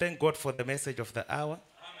want to thank God for the message of the hour. Amen.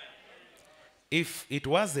 If it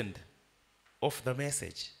wasn't of the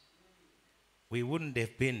message, we wouldn't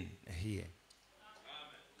have been here.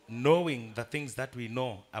 Amen. Knowing the things that we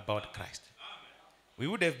know about Christ. Amen. We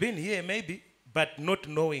would have been here maybe, but not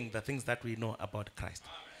knowing the things that we know about Christ.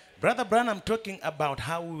 Amen. Brother Branham talking about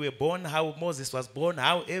how we were born, how Moses was born,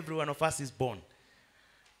 how every one of us is born.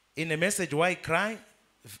 In a message, Why Cry?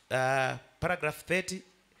 Paragraph 30,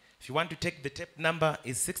 if you want to take the tape number,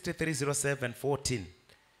 is 630714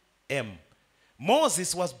 M.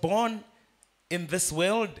 Moses was born in this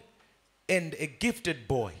world and a gifted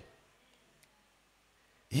boy.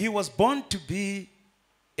 He was born to be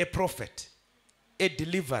a prophet, a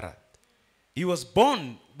deliverer. He was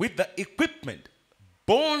born with the equipment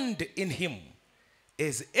bond in him,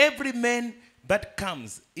 as every man that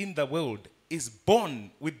comes in the world is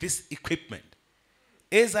born with this equipment.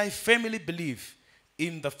 As I firmly believe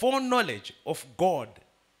in the foreknowledge of God,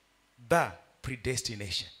 the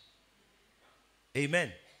predestination.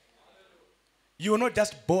 Amen. You are not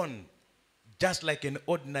just born just like an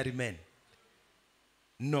ordinary man.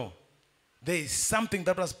 No. There is something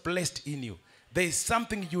that was placed in you. There is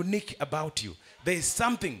something unique about you. There is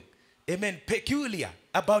something, amen, peculiar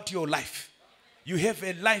about your life. You have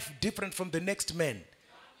a life different from the next man.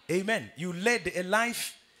 Amen. You led a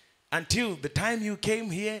life until the time you came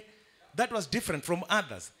here that was different from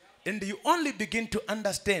others. And you only begin to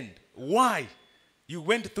understand why you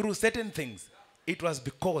went through certain things. It was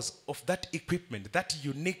because of that equipment, that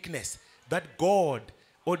uniqueness that God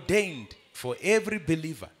ordained for every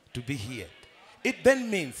believer to be here. It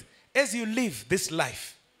then means as you live this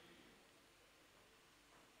life,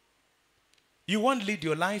 you won't lead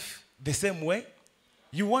your life the same way.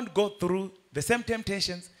 You won't go through the same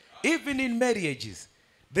temptations. Even in marriages,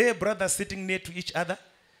 they're brothers sitting near to each other.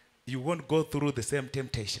 You won't go through the same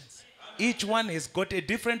temptations. Each one has got a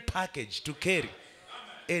different package to carry.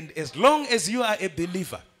 And as long as you are a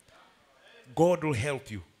believer, God will help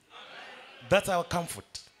you. That's our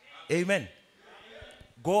comfort. Amen.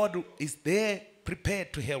 God is there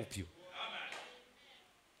prepared to help you.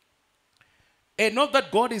 And not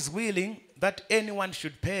that God is willing that anyone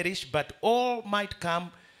should perish, but all might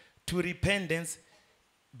come to repentance.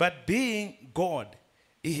 But being God,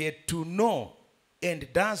 he had to know and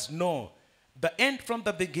does know the end from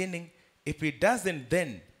the beginning. If he doesn't,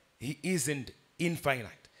 then he isn't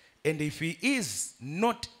infinite. And if he is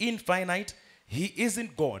not infinite, he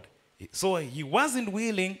isn't God. So he wasn't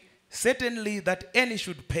willing, certainly, that any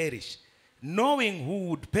should perish, knowing who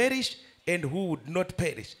would perish and who would not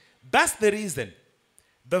perish. That's the reason.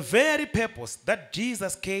 The very purpose that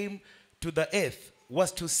Jesus came to the earth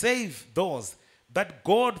was to save those that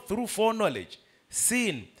God, through foreknowledge,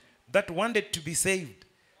 seen that wanted to be saved.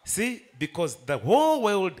 See, because the whole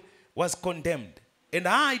world was condemned. And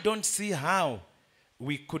I don't see how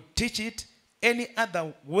we could teach it any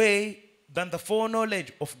other way than the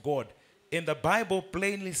foreknowledge of God. And the Bible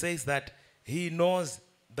plainly says that he knows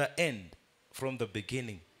the end from the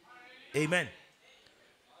beginning. Amen.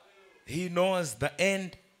 He knows the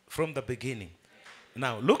end from the beginning.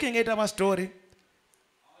 Now, looking at our story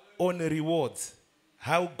on rewards,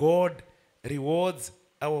 how God rewards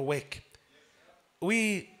our work.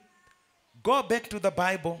 We go back to the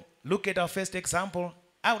Bible, look at our first example.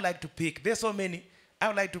 I would like to pick, there's so many, I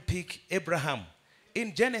would like to pick Abraham.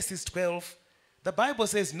 In Genesis 12, the Bible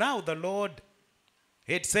says, now the Lord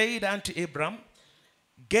had said unto Abram,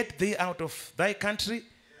 get thee out of thy country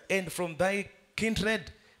and from thy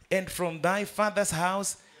kindred and from thy father's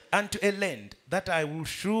house unto a land that I will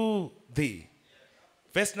shew thee.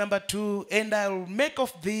 Verse number 2, and I will make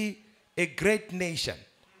of thee a great nation,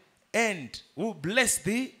 and will bless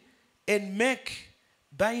thee, and make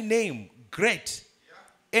thy name great,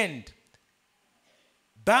 and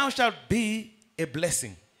thou shalt be a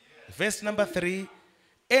blessing. Verse number 3,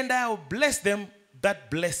 and I will bless them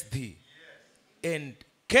that bless thee, and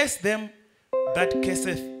curse them that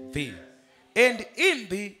curseth thee. And in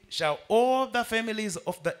thee shall all the families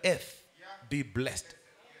of the earth be blessed.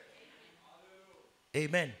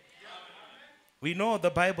 Amen. We know the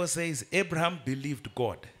Bible says Abraham believed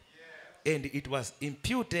God, and it was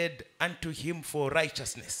imputed unto him for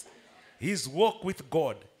righteousness. His walk with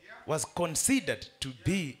God was considered to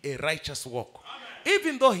be a righteous walk.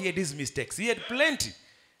 Even though he had his mistakes, he had plenty.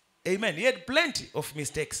 Amen. He had plenty of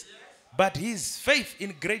mistakes. But his faith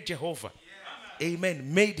in great Jehovah,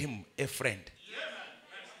 amen, made him a friend.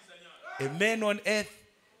 A man on earth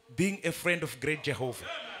being a friend of great Jehovah.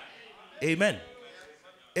 Amen.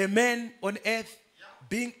 A man on earth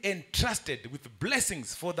being entrusted with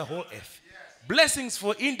blessings for the whole earth. Blessings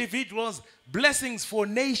for individuals, blessings for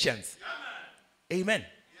nations. Amen.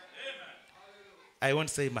 I won't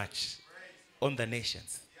say much on the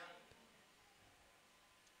nations.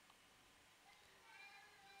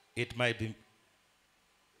 It might be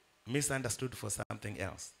misunderstood for something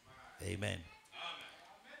else. Amen.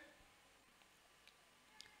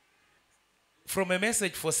 From a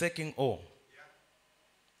message forsaking all.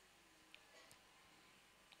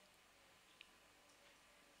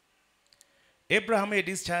 Abraham had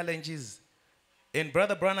his challenges, and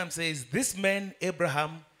Brother Branham says this man,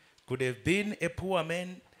 Abraham, could have been a poor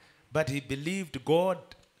man, but he believed God,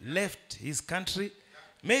 left his country.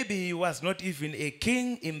 Maybe he was not even a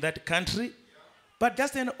king in that country, but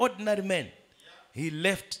just an ordinary man. He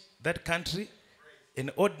left that country, an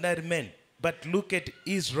ordinary man. But look at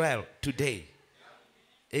Israel today.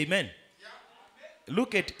 Amen.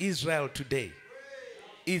 Look at Israel today.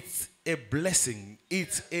 It's a blessing.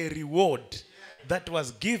 It's a reward that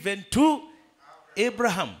was given to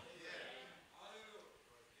Abraham.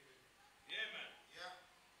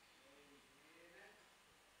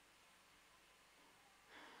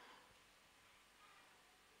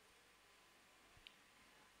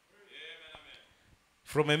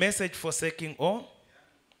 From a message forsaking all.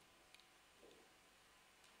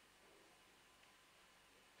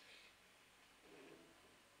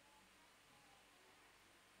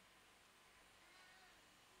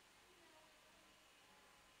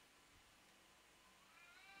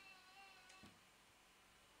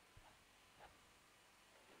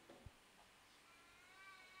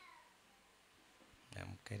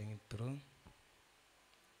 I'm getting it through.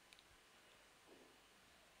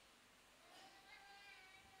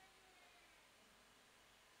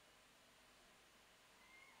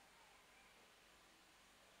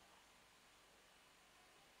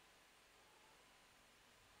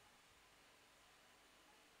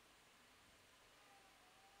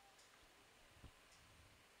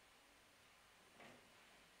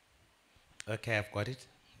 Okay, I've got it.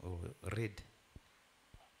 Oh, read.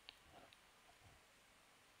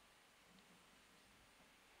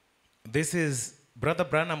 This is Brother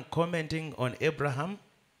Branham commenting on Abraham.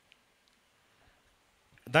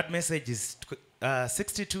 That message is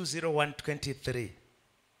 620123.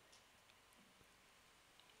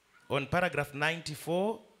 On paragraph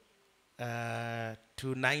 94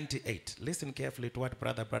 to 98. Listen carefully to what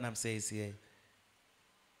Brother Branham says here.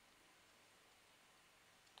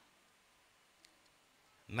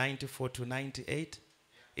 '94 to 98.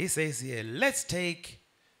 He says here, let's take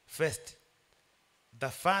first the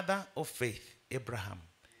father of faith, Abraham.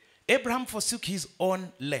 Abraham forsook his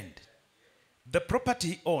own land, the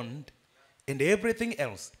property he owned, and everything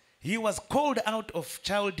else. He was called out of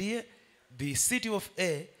Chaldea, the city of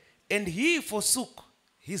Ur, and he forsook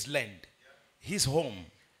his land, his home,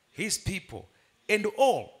 his people, and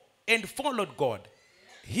all, and followed God.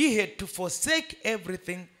 He had to forsake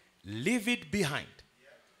everything, leave it behind.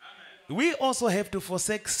 We also have to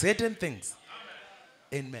forsake certain things.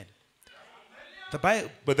 Amen.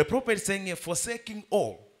 But the prophet is saying here, forsaking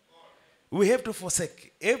all. We have to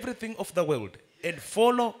forsake everything of the world and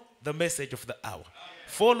follow the message of the hour.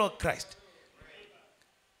 Follow Christ.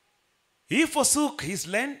 He forsook his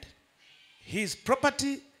land, his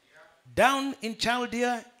property down in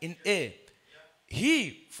Chaldea in Ur.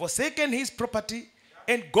 He forsaken his property,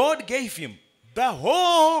 and God gave him the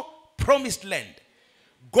whole promised land.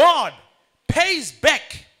 God pays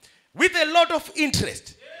back with a lot of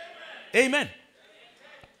interest. Amen.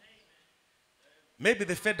 Maybe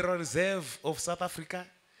the Federal Reserve of South Africa,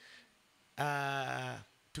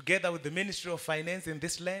 together with the Ministry of Finance in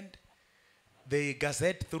this land, they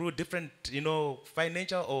gazette through different,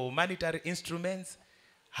 financial or monetary instruments,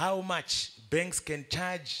 how much banks can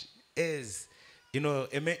charge as,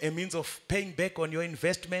 a means of paying back on your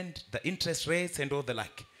investment, the interest rates and all the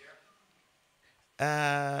like.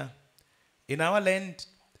 In our land,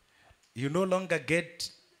 you no longer get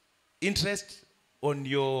interest on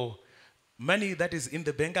your money that is in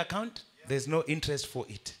the bank account. There's no interest for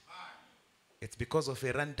it. It's because of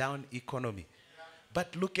a rundown economy.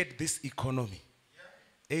 But look at this economy.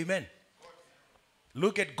 Amen.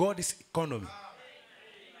 Look at God's economy.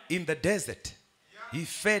 In the desert, he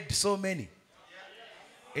fed so many.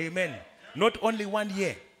 Amen. Not only 1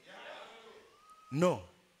 year. No,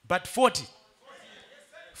 but 40.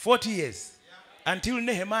 40 years. Until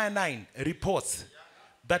Nehemiah 9 reports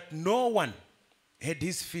that no one had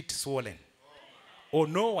his feet swollen. Or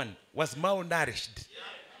no one was malnourished.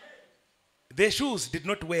 Their shoes did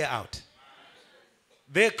not wear out.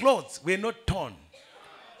 Their clothes were not torn.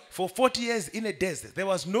 For 40 years in a desert, there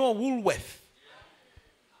was no Woolworth.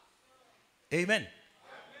 Amen.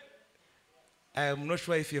 I am not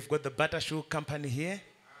sure if you've got the butter shoe company here,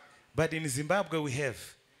 but in Zimbabwe we have.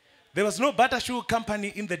 There was no butter shoe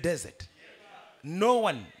company in the desert. No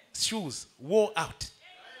one's shoes wore out.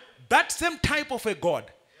 That same type of a God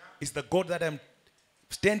is the God that I'm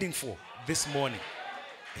standing for this morning.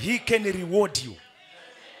 He can reward you.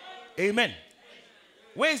 Amen.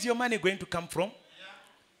 Where is your money going to come from?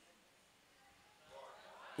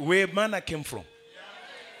 Where manna came from.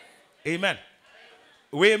 Amen.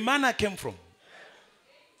 Where manna came from.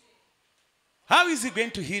 How is he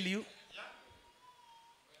going to heal you?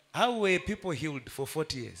 How were people healed for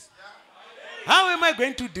 40 years? How am I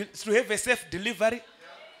going to have a safe delivery?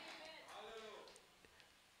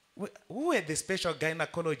 Who were the special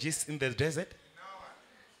gynecologists in the desert?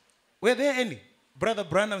 Were there any? Brother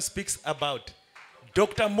Branham speaks about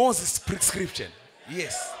Dr. Moses' prescription.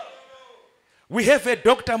 Yes. We have a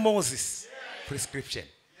Dr. Moses prescription.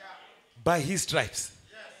 By his stripes.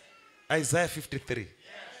 Isaiah 53.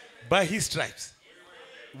 By his stripes,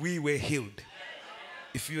 we were healed.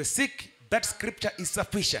 If you are sick, that scripture is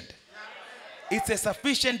sufficient. It's a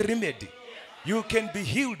sufficient remedy. You can be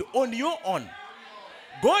healed on your own.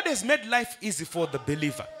 God has made life easy for the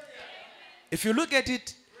believer. If you look at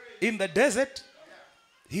it, in the desert,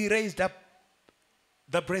 he raised up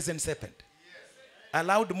the brazen serpent.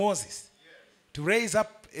 Allowed Moses to raise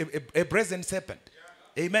up a brazen serpent.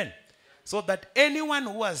 Amen. So that anyone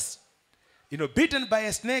who was, bitten by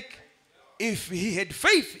a snake, if he had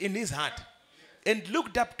faith in his heart and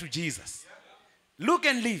looked up to Jesus, look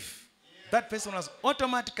and live, that person was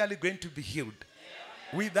automatically going to be healed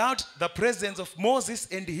without the presence of Moses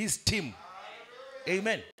and his team.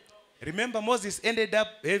 Amen. Remember, Moses ended up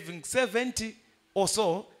having 70 or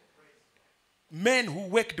so men who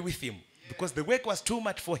worked with him because the work was too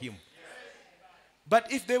much for him.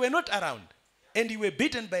 But if they were not around and you were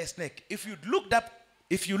bitten by a snake, if you looked up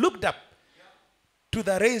to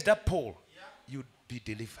the raised up pole, you'd be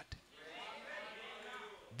delivered.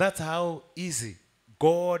 That's how easy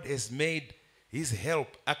God has made his help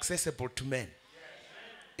accessible to men.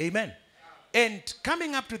 Amen. And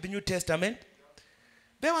coming up to the New Testament,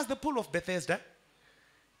 there was the pool of Bethesda.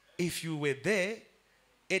 If you were there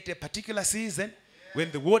at a particular season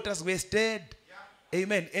when the waters were stirred,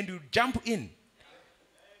 amen, and you jump in,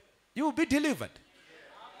 you will be delivered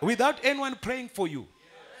without anyone praying for you.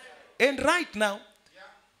 And right now,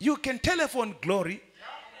 you can telephone Glory,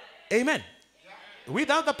 amen,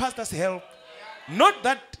 without the pastor's help. Not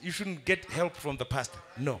that you shouldn't get help from the pastor,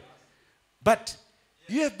 no. But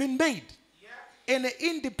you have been made an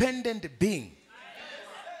independent being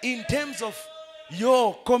in terms of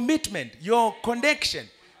your commitment, your connection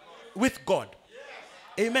with God.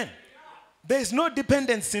 Amen. There is no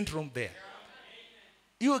dependence syndrome there.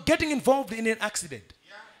 You are getting involved in an accident.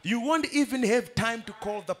 You won't even have time to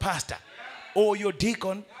call the pastor or your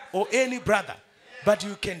deacon or any brother. But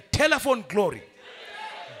you can telephone Glory.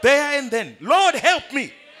 There and then, Lord, help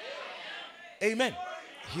me. Amen.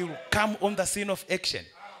 He will come on the scene of action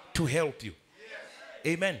to help you.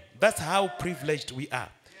 Amen. That's how privileged we are.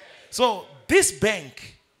 So this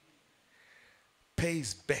bank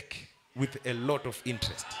pays back with a lot of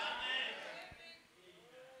interest.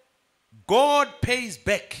 God pays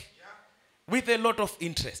back with a lot of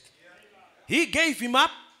interest. He gave him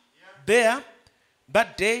up there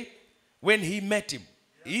that day when he met him.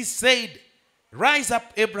 He said, rise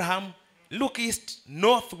up, Abraham, look east,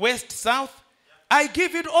 north, west, south. I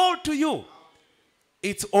give it all to you.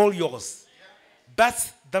 It's all yours.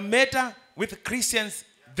 That's the matter with Christians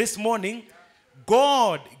this morning.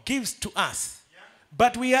 God gives to us,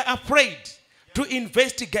 but we are afraid to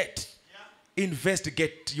investigate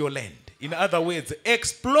investigate your land. In other words,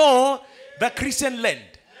 explore the Christian land.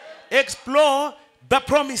 Explore the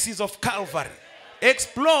promises of Calvary.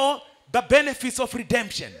 Explore the benefits of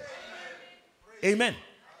redemption. Amen.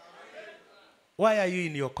 Why are you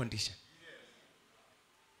in your condition?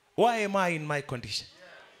 Why am I in my condition?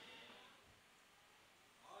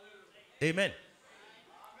 Amen.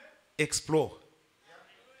 Explore.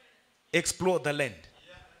 Explore the land.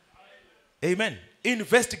 Amen.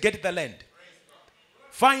 Investigate the land.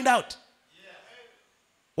 Find out.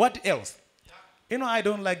 What else? You know, I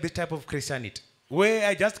don't like this type of Christianity where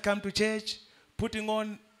I just come to church, putting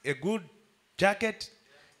on a good jacket,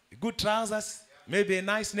 good trousers, maybe a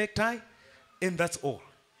nice necktie, and that's all.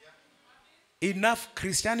 Enough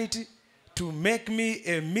Christianity to make me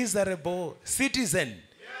a miserable citizen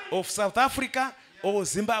of South Africa or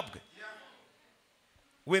Zimbabwe.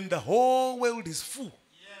 When the whole world is full,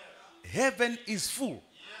 heaven is full,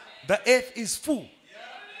 the earth is full.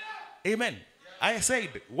 Amen. I said,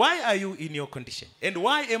 why are you in your condition? And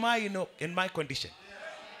why am I in my condition?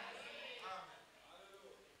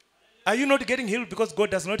 Are you not getting healed because God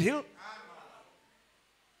does not heal?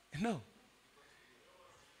 No.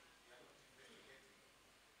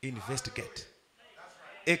 Investigate.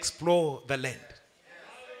 Explore the land.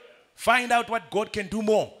 Find out what God can do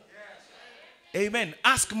more. Amen.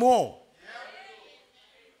 Ask more.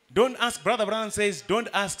 Don't ask, Brother Brown says, don't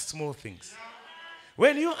ask small things.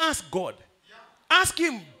 When you ask God, ask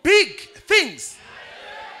him big things.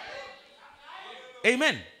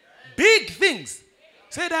 Amen. Big things.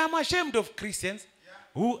 Said, I'm ashamed of Christians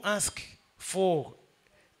who ask for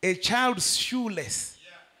a child's shoelace.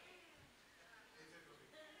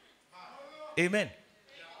 Amen.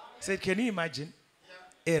 Said, can you imagine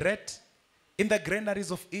a rat in the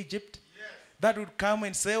granaries of Egypt that would come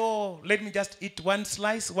and say, oh, let me just eat one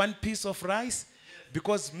slice, one piece of rice,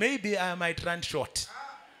 because maybe I might run short.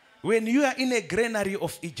 When you are in a granary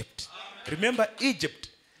of Egypt, remember Egypt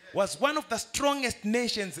was one of the strongest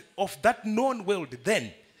nations of that known world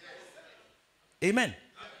then. Amen.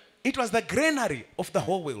 It was the granary of the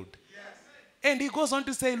whole world. And he goes on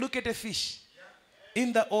to say, look at a fish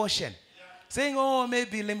in the ocean. Saying, oh,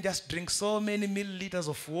 maybe let me just drink so many milliliters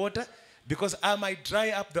of water because I might dry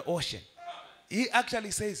up the ocean. He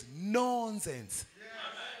actually says, nonsense.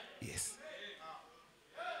 Yes.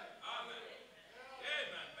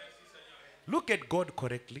 Look at God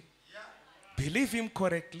correctly. Believe him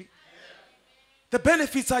correctly. The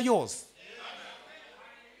benefits are yours.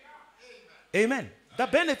 Amen. The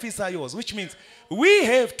benefits are yours, which means we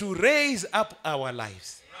have to raise up our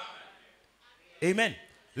lives. Amen.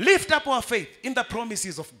 Lift up our faith in the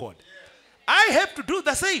promises of God. I have to do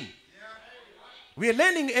the same. We are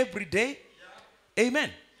learning every day.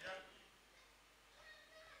 Amen.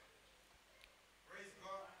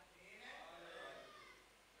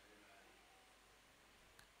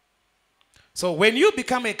 So when you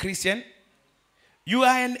become a Christian, you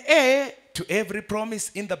are an heir to every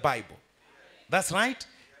promise in the Bible. That's right.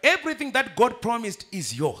 Everything that God promised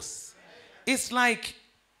is yours. It's like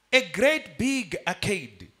a great big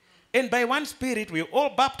arcade. And by one Spirit, we're all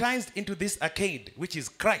baptized into this arcade, which is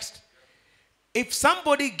Christ. If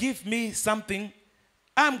somebody gives me something,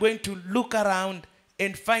 I'm going to look around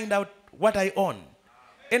and find out what I own.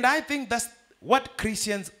 And I think that's what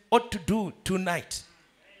Christians ought to do tonight.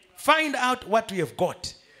 Find out what we have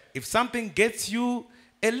got. If something gets you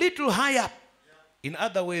a little high up, in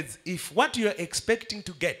other words, if what you're expecting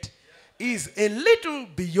to get is a little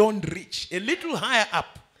beyond reach, a little higher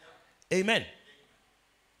up, amen.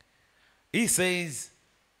 He says,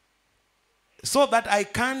 so that I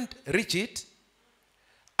can't reach it,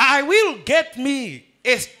 I will get me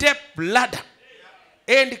a step ladder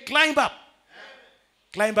and climb up.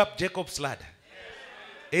 Climb up Jacob's ladder.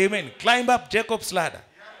 Amen. Climb up Jacob's ladder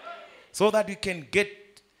so that you can get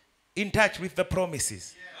in touch with the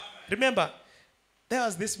promises. Remember, there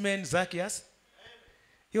was this man, Zacchaeus.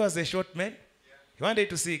 He was a short man. He wanted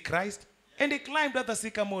to see Christ. And he climbed up the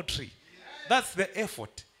sycamore tree. That's the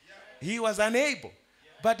effort. He was unable.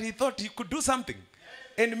 But he thought he could do something.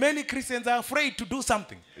 And many Christians are afraid to do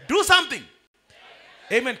something. Do something.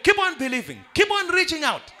 Amen. Keep on believing. Keep on reaching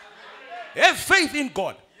out. Have faith in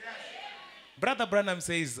God. Brother Branham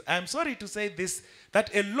says, I'm sorry to say this,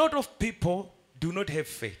 that a lot of people do not have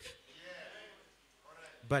faith.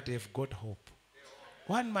 But they've got hope.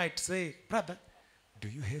 One might say, brother, do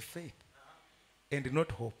you have faith and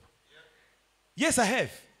not hope? Yes, I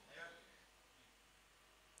have.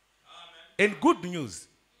 And good news,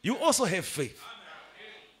 you also have faith.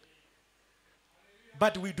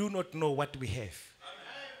 But we do not know what we have.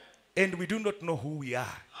 And we do not know who we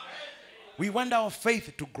are. We want our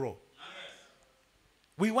faith to grow.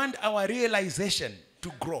 We want our realization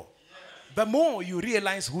to grow. The more you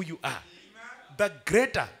realize who you are, the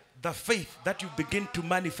greater the faith that you begin to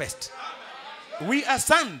manifest. We are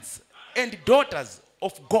sons and daughters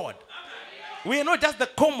of God. We are not just the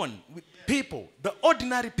common people, the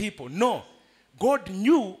ordinary people. No. God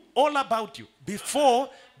knew all about you before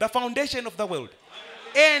the foundation of the world.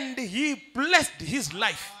 And he blessed his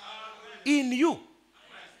life in you.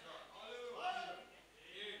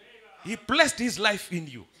 He blessed his life in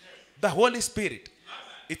you. The Holy Spirit.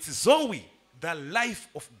 It's Zoe, the life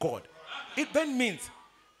of God. It then means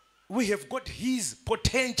we have got his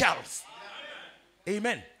potentials.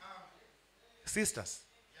 Amen. Sisters,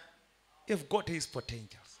 you've got his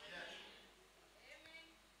potentials.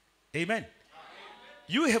 Amen.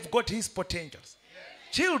 You have got his potentials.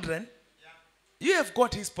 Children, you have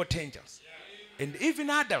got his potentials. And even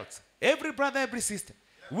adults, every brother, every sister,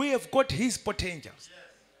 we have got his potentials.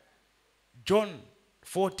 John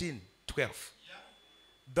 14:12.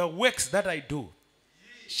 The works that I do,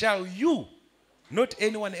 shall you, not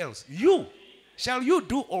anyone else, you, shall you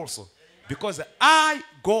do also, because I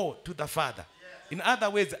go to the Father. In other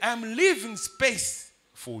words, I am leaving space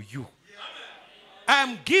for you. I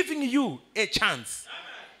am giving you a chance.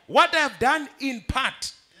 What I have done in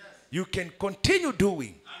part, you can continue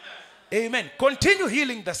doing. Amen. Continue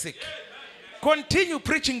healing the sick. Continue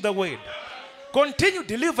preaching the word. Continue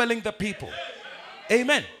delivering the people.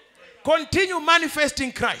 Amen. Continue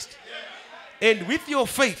manifesting Christ. And with your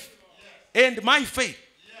faith and my faith,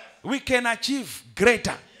 we can achieve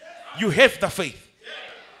greater. You have the faith.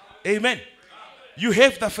 Amen. You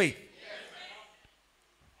have the faith.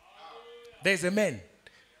 There's a man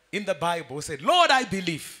in the Bible who said, Lord, I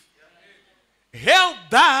believe. Help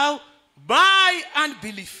thou my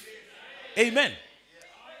unbelief. Amen.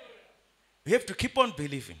 You have to keep on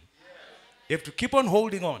believing. You have to keep on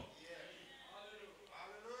holding on.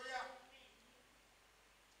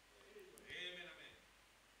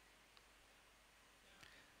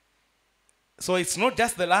 So it's not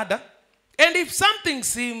just the ladder. And if something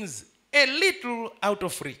seems a little out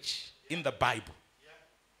of reach in the Bible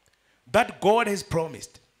that God has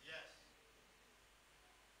promised,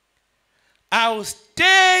 I'll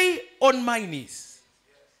stay on my knees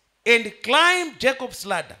and climb Jacob's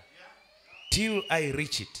ladder till I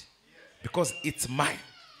reach it, because it's mine.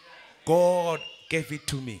 God gave it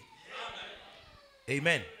to me.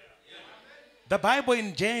 Amen. The Bible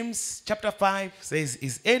in James chapter 5 says,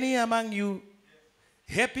 is any among you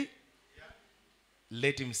happy?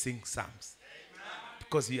 Let him sing psalms,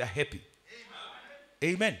 because you are happy.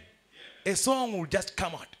 Amen. A song will just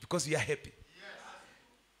come out because you are happy.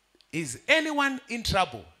 Is anyone in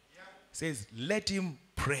trouble? Says, let him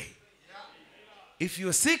pray. If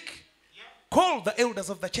you're sick, call the elders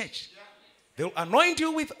of the church. They'll anoint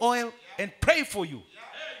you with oil and pray for you.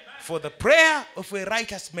 For the prayer of a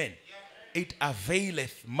righteous man, it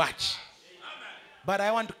availeth much. But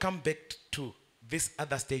I want to come back to this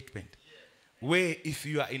other statement, where if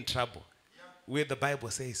you are in trouble, where the Bible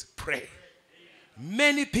says pray.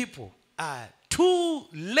 Many people are too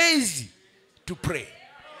lazy to pray.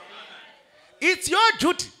 It's your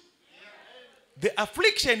duty. The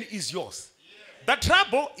affliction is yours. The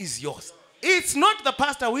trouble is yours. It's not the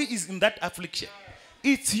pastor who is in that affliction.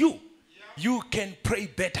 It's you. You can pray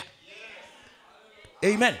better.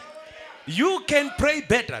 Amen. You can pray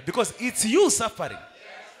better because it's you suffering.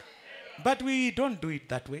 But we don't do it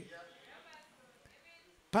that way.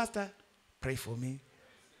 Pastor, pray for me.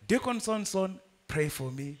 Deacon son, pray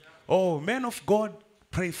for me. Oh, man of God,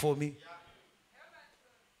 pray for me.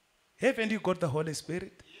 Haven't you got the Holy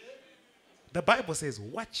Spirit? The Bible says,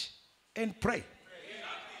 watch and pray.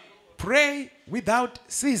 Pray without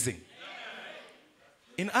ceasing.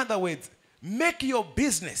 In other words, make your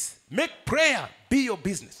business, make prayer be your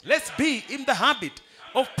business. Let's be in the habit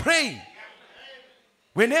of praying.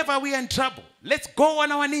 Whenever we are in trouble, let's go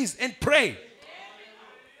on our knees and pray.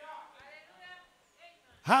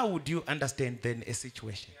 How would you understand then a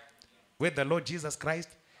situation where the Lord Jesus Christ,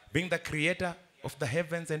 being the creator of the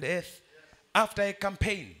heavens and earth, after a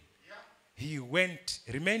campaign, he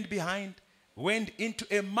remained behind, went into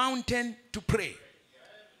a mountain to pray.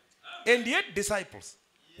 And yet disciples,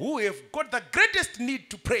 who have got the greatest need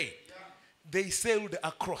to pray, they sailed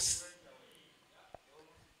across.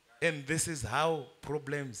 And this is how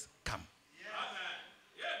problems come.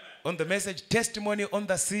 On the message, Testimony on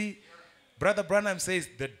the Sea, Brother Branham says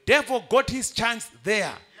the devil got his chance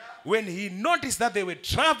there when he noticed that they were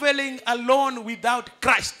traveling alone without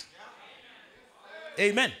Christ.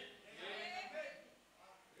 Amen.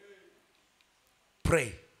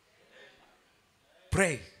 Pray.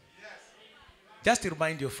 Pray. Just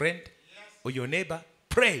remind your friend or your neighbor,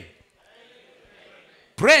 pray.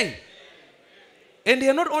 Pray. And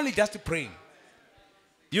you're not only just praying.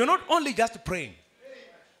 You're not only just praying.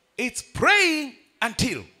 It's praying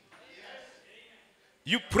until.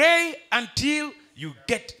 You pray until you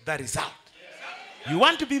get the result. You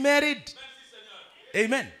want to be married?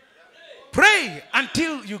 Amen. Pray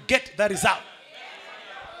until you get the result.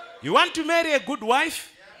 You want to marry a good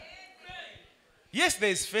wife? Yes,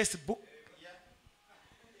 there is Facebook.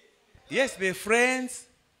 Yes, there are friends.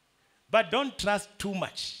 But don't trust too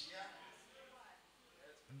much.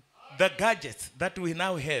 The gadgets that we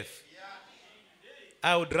now have,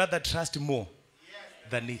 I would rather trust more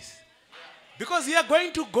than this. Because you are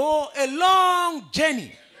going to go a long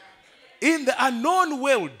journey in the unknown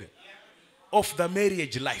world of the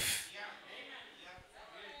marriage life.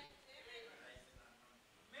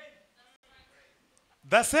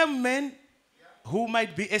 The same man who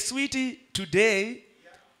might be a sweetie today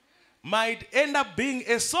might end up being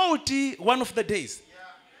a salty one of the days.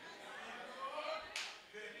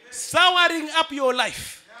 Souring up your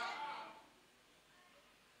life.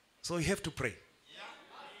 So you have to pray.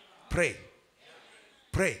 Pray.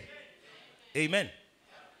 Pray. Amen.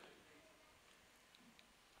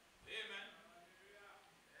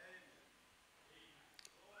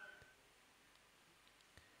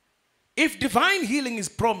 If divine healing is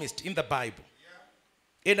promised in the Bible,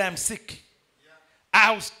 and I'm sick,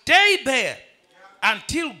 I'll stay there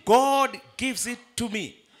until God gives it to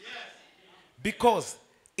me. Because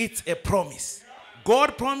it's a promise.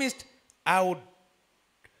 God promised I would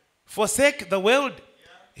forsake the world.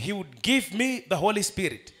 He would give me the Holy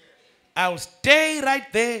Spirit. I'll stay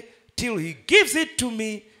right there till he gives it to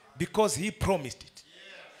me because he promised it.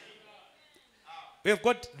 We've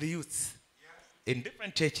got the youths in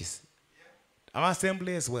different churches. Our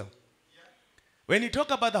assembly as well. When you talk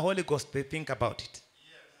about the Holy Ghost, they think about it.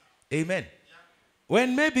 Amen.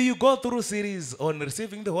 When maybe you go through series on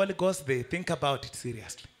receiving the Holy Ghost, they think about it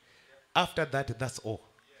seriously. After that, that's all.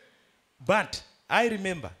 But I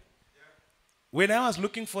remember when I was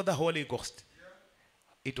looking for the Holy Ghost,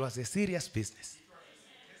 it was a serious business.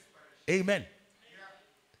 Amen.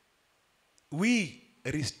 We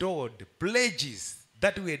restored pledges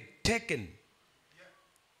that were taken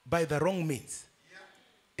by the wrong means.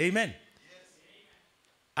 Amen.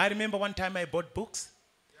 I remember one time I bought books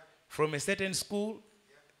from a certain school,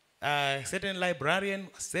 a certain librarian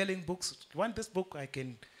selling books. You want this book? I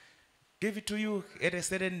can give it to you at a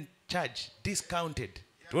certain charge, discounted.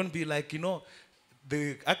 It won't be like,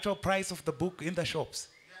 the actual price of the book in the shops.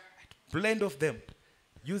 Blend of them,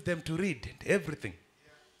 use them to read and everything.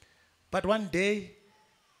 But one day,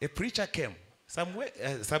 a preacher came some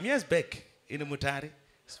years back in Mutari,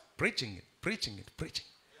 preaching it.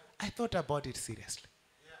 I thought about it seriously.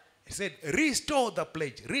 He said, restore the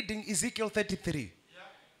pledge. Reading Ezekiel 33.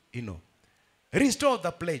 Restore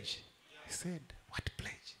the pledge. He said, what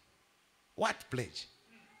pledge? What pledge?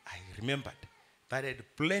 I remembered that I had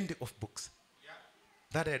plenty of books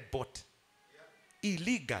that I had bought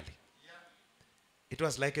illegally. It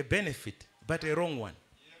was like a benefit, but a wrong one.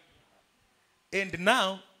 And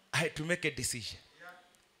now I had to make a decision.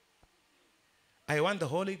 I want the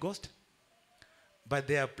Holy Ghost, but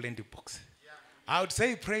there are plenty of books. I would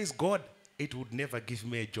say, praise God, it would never give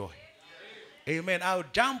me a joy. Amen. I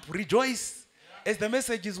would jump, rejoice as the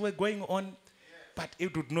messages were going on, but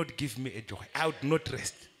it would not give me a joy. I would not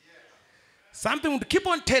rest. Something would keep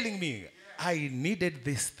on telling me I needed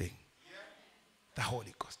this thing, the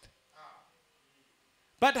Holy Ghost.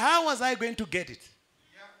 But how was I going to get it?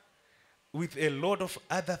 With a lot of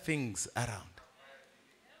other things around.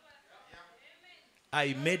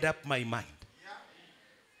 I made up my mind.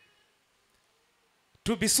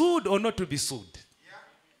 To be sued or not to be sued,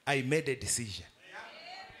 I made a decision.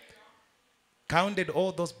 Counted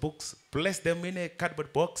all those books, placed them in a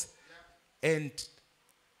cardboard box, and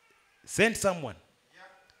sent someone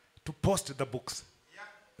to post the books.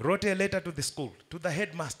 Wrote a letter to the school, to the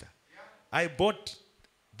headmaster. I bought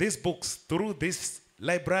these books through this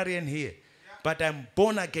librarian here, but I'm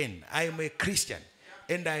born again. I'm a Christian,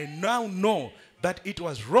 and I now know that it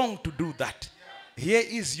was wrong to do that. Here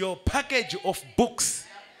is your package of books.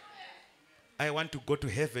 I want to go to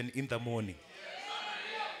heaven in the morning.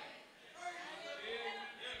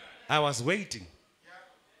 I was waiting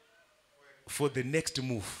for the next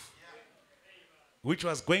move, which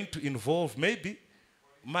was going to involve maybe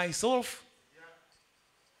myself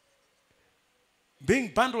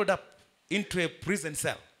being bundled up into a prison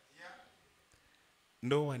cell.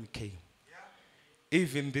 No one came.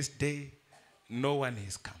 Even this day, no one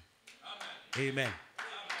has come. Amen.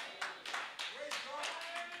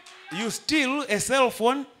 You steal a cell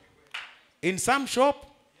phone, in some shop.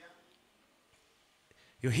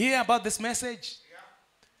 You hear about this message.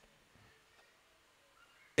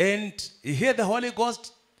 And you hear the Holy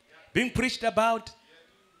Ghost being preached about.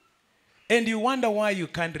 And you wonder why you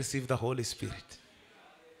can't receive the Holy Spirit.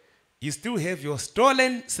 You still have your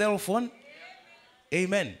stolen cell phone.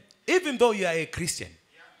 Amen. Even though you are a Christian.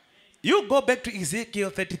 You go back to Ezekiel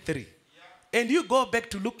 33. And you go back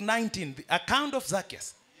to Luke 19, the account of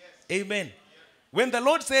Zacchaeus. Amen. When the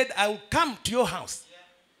Lord said, I will come to your house.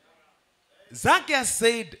 Zacchaeus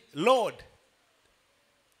said, Lord,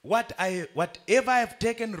 whatever I have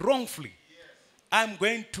taken wrongfully, I'm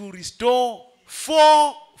going to restore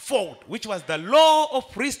fourfold, which was the law of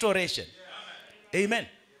restoration. Amen.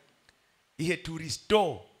 He had to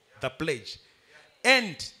restore the pledge.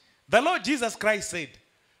 And the Lord Jesus Christ said,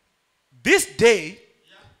 this day,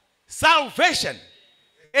 salvation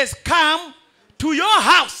has come to your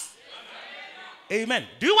house. Amen.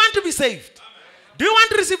 Do you want to be saved? Do you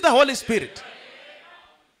want to receive the Holy Spirit?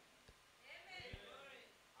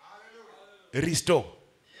 Restore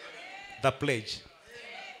the pledge.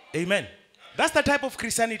 Amen. That's the type of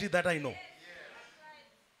Christianity that I know.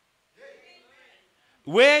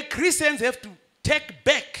 Where Christians have to take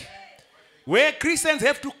back. Where Christians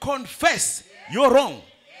have to confess you're wrong.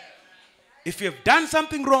 If you have done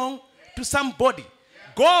something wrong to somebody,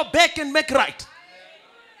 go back and make right.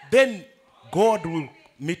 Then God will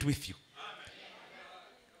meet with you.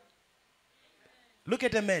 Look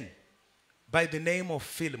at a man by the name of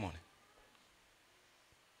Philemon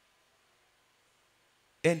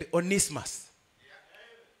and Onesimus,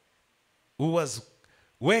 who was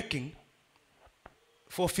working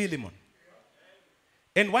for Philemon.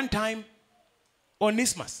 And one time,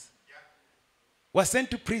 Onesimus was sent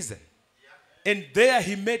to prison. And there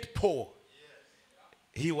he met Paul.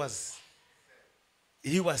 He was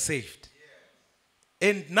saved.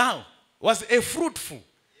 And now was a fruitful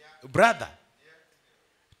brother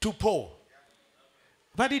to Paul.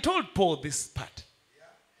 But he told Paul this part.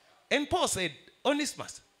 And Paul said,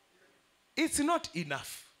 Onesimus, it's not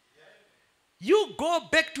enough. You go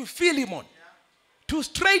back to Philemon to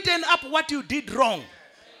straighten up what you did wrong.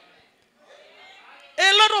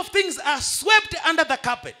 A lot of things are swept under the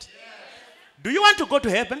carpet. Do you want to go to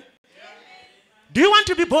heaven? Do you want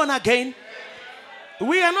to be born again?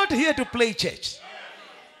 We are not here to play church.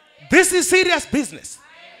 This is serious business.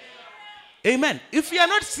 Amen. If you are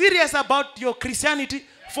not serious about your Christianity,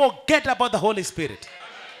 forget about the Holy Spirit.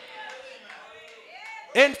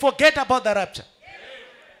 And forget about the rapture.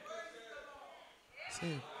 Say,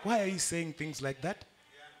 why are you saying things like that?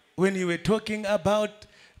 When you were talking about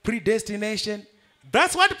predestination,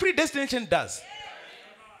 that's what predestination does.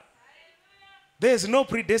 There's no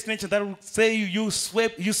predestination that will say you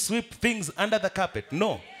sweep things under the carpet.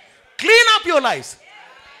 No. Clean up your lives.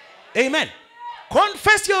 Amen.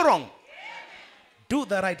 Confess your wrong. Do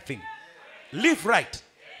the right thing. Live right.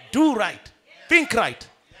 Do right. Think right.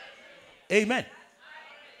 Amen.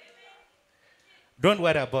 Don't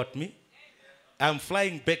worry about me. I'm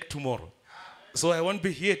flying back tomorrow. So I won't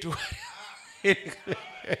be here to worry.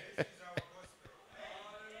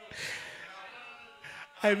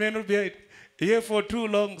 I may not be here for too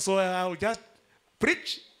long, so I'll just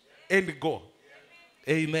preach and go.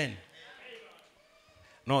 Amen.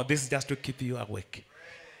 No, this is just to keep you awake.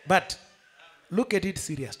 But look at it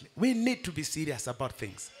seriously. We need to be serious about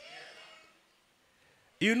things.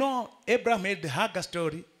 You know, Abraham had the Hagar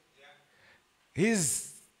story.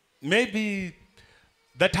 Maybe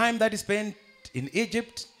the time that he spent in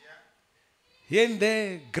Egypt, here and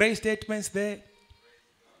there, great statements there.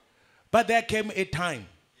 But there came a time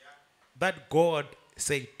that God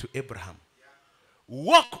said to Abraham,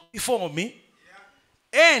 walk before me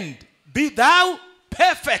and be thou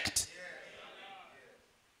perfect.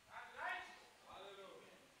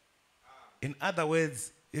 In other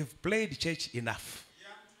words, we've played church enough,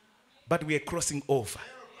 but we are crossing over.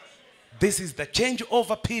 This is the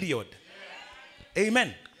changeover period.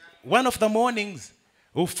 Amen. One of the mornings,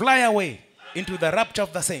 we'll fly away into the rapture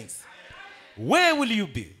of the saints. Where will you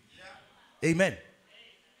be? Amen.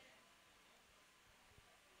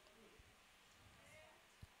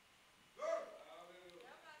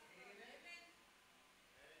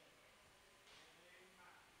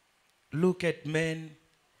 Look at men.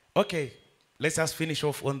 Okay, let's just finish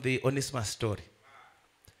off on the Onesimus story.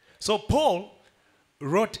 So Paul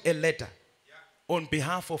wrote a letter on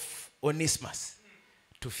behalf of Onesimus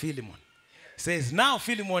to Philemon. Says, now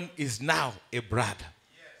Philemon is now a brother.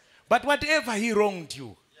 But whatever he wronged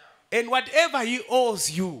you and whatever he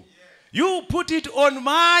owes you, you put it on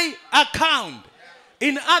my account.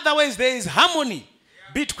 In other words, there is harmony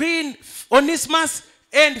between Onesimus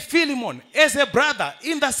and Philemon as a brother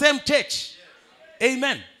in the same church.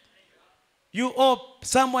 Amen. You owe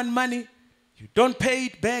someone money, you don't pay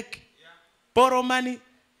it back. Borrow money,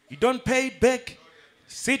 you don't pay it back.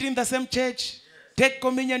 Sit in the same church, take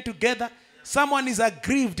communion together. Someone is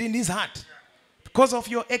aggrieved in his heart because of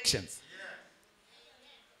your actions.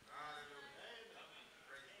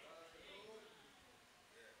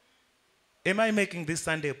 Am I making this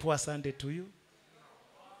Sunday a poor Sunday to you?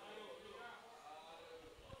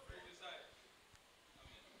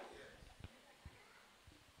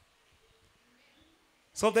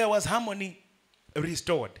 So there was harmony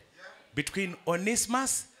restored between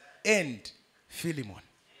Onesimus and Philemon.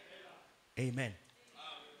 Amen.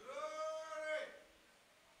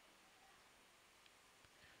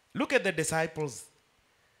 Look at the disciples.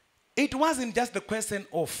 It wasn't just the question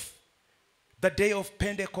of the day of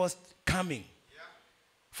Pentecost coming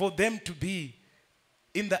for them to be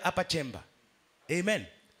in the upper chamber. Amen.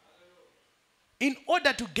 In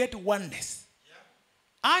order to get oneness,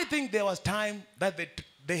 I think there was time that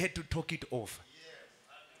they had to talk it over.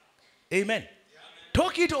 Amen.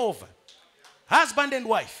 Talk it over. Husband and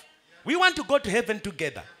wife. We want to go to heaven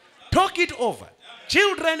together. Talk it over.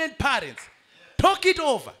 Children and parents. Talk it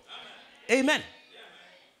over. Amen.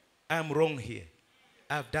 I'm wrong here.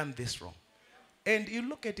 I've done this wrong. And you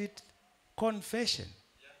look at it, confession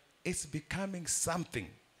is becoming something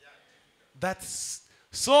that's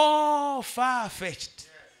so far-fetched.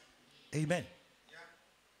 Amen.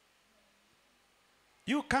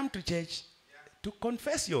 You come to church to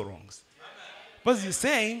confess your wrongs. Because you're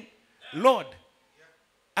saying, Lord,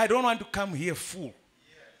 I don't want to come here full.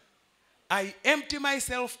 I empty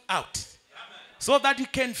myself out so that you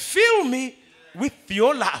can fill me with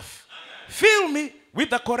your love. Fill me with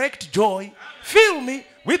the correct joy. Fill me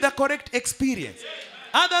with the correct experience.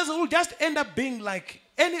 Others will just end up being like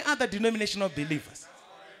any other denomination of believers.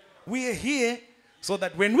 We are here so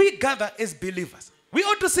that when we gather as believers, we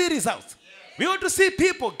ought to see results. We ought to see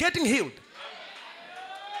people getting healed.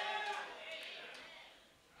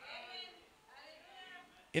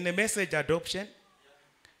 In a message adoption,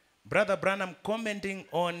 Brother Branham commenting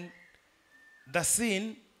on the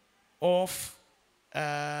scene of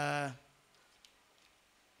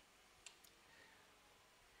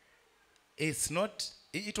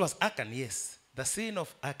it was Achan, yes. The scene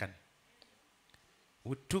of Achan,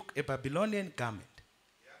 who took a Babylonian garment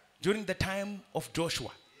during the time of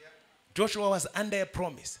Joshua. Joshua was under a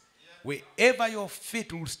promise. Wherever your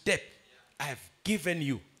feet will step, I have given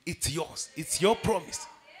you. It's yours. It's your promise.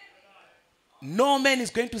 No man is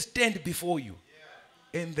going to stand before you.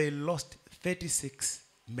 And they lost 36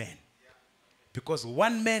 men. Because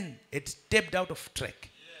one man had stepped out of track.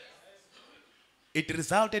 It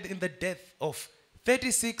resulted in the death of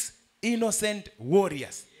 36 innocent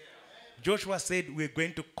warriors. Joshua said, we're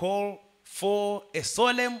going to call for a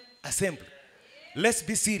solemn assembly. Let's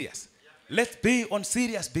be serious. Let's be on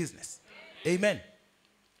serious business. Amen.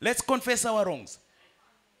 Let's confess our wrongs.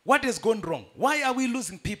 What has gone wrong? Why are we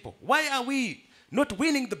losing people? Why are we not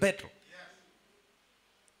winning the battle?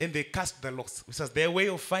 And they cast the lots, which was their way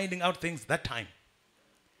of finding out things that time.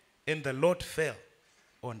 And the Lord fell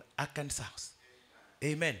on Achan's house.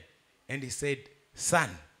 Amen. And he said, son,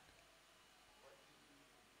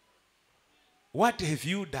 what have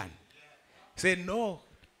you done? He said, no,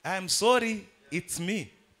 I'm sorry, it's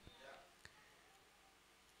me.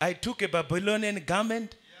 I took a Babylonian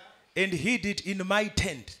garment and hid it in my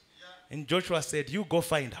tent. And Joshua said, you go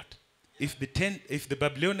find out. If the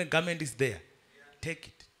Babylonian garment is there, take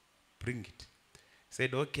it, bring it. He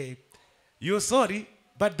said, okay, you're sorry,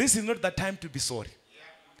 but this is not the time to be sorry.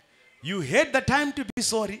 You had the time to be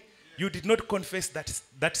sorry, you did not confess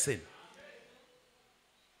that sin.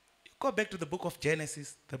 You go back to the book of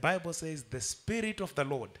Genesis, the Bible says the Spirit of the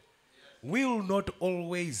Lord will not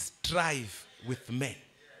always strive with men.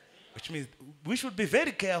 Which means we should be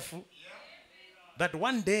very careful that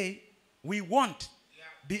one day we won't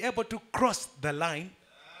be able to cross the line.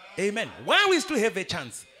 Amen. While we still have a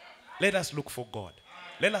chance, let us look for God.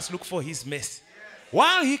 Let us look for his mercy.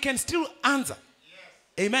 While he can still answer.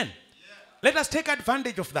 Amen. Let us take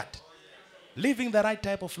advantage of that. Living the right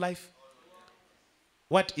type of life.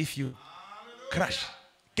 What if you crash,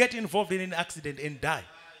 get involved in an accident and die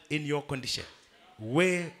in your condition?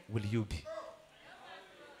 Where will you be?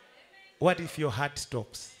 What if your heart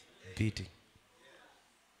stops beating?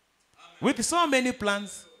 With so many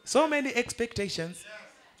plans, so many expectations,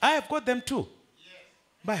 I have got them too.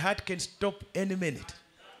 My heart can stop any minute.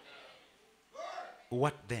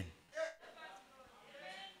 What then?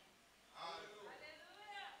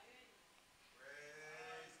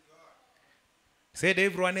 Said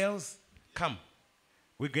everyone else, come.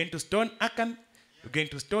 We're going to stone Achan. We're going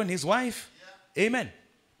to stone his wife. Amen.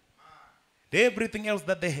 Everything else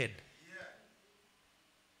that they had.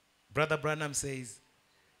 Brother Branham says,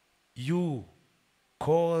 you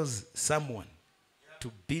cause someone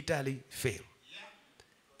to bitterly fail.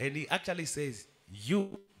 And he actually says,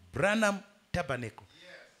 you, Branham Tabernacle.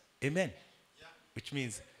 Amen. Which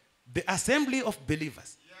means the assembly of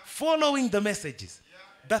believers, following the messages,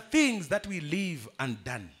 the things that we leave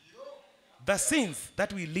undone, the sins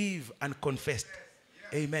that we leave unconfessed.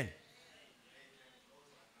 Amen.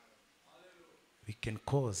 We can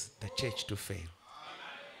cause the church to fail.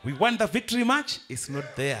 We want the victory match, it's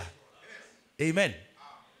not there. Amen.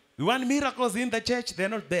 We want miracles in the church, they're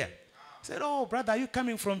not there. I said, oh, brother, are you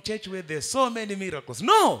coming from church where there's so many miracles?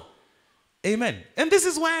 No. Amen. And this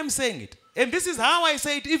is why I'm saying it. And this is how I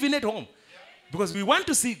say it even at home. Because we want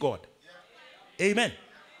to see God. Amen.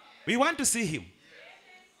 We want to see him.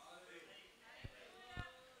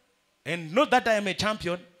 And not that I am a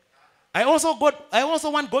champion. I also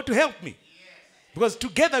want God to help me. Because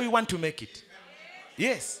together we want to make it.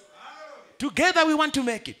 Yes. Together we want to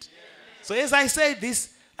make it. So as I say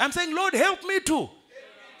this, I'm saying, Lord, help me too.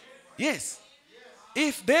 Yes.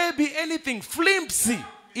 If there be anything flimsy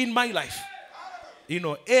in my life,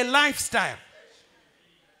 a lifestyle,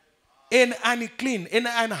 an unclean, an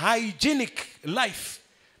unhygienic life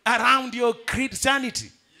around your Christianity,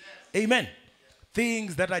 amen,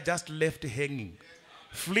 things that are just left hanging,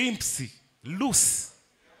 flimsy, loose,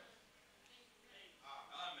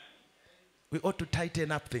 we ought to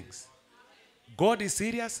tighten up things. God is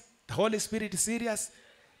serious, the Holy Spirit is serious,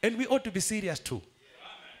 and we ought to be serious too.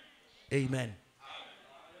 Amen.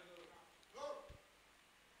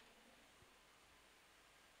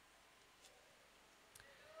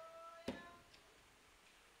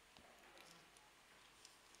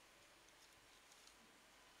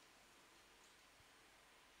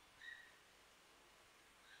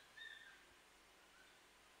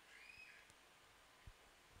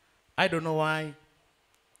 I don't know why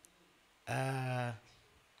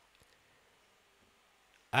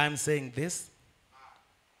I'm saying this.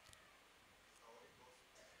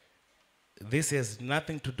 This has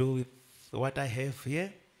nothing to do with what I have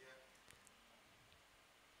here.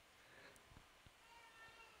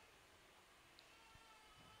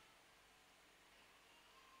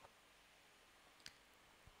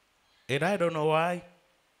 And I don't know why.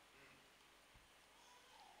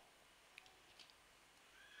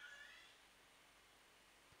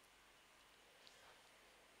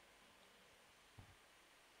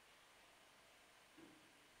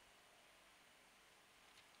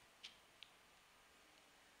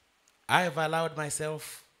 I have allowed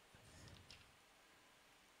myself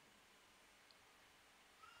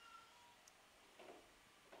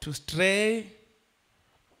to stray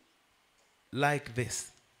like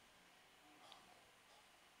this.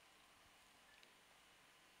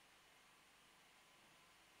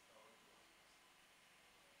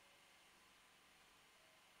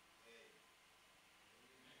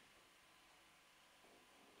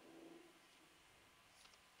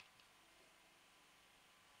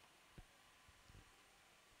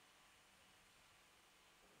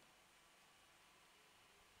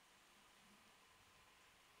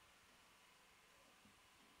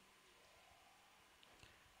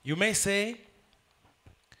 You may say,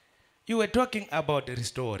 you were talking about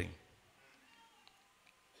restoring.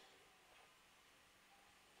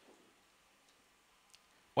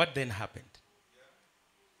 What then happened?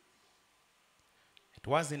 It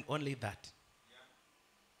wasn't only that.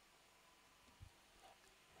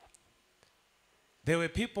 There were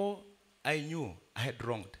people I knew I had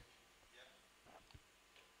wronged.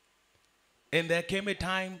 And there came a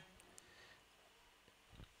time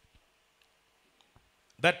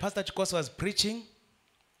that Pastor Chikos was preaching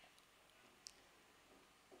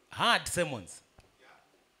hard sermons.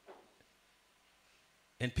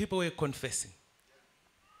 And people were confessing.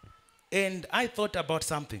 And I thought about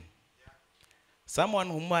something. Someone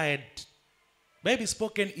whom I had maybe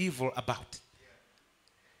spoken evil about.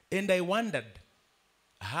 And I wondered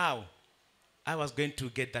how I was going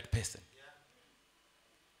to get that person.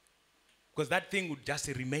 Because that thing would just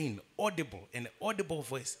remain audible, an audible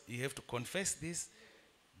voice. You have to confess this,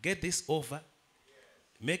 get this over,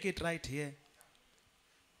 make it right here.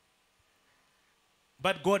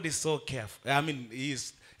 But God is so careful. I mean,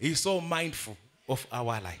 He's so mindful of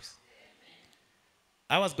our lives.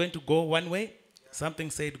 I was going to go one way. Something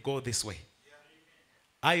said, go this way.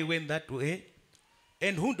 I went that way.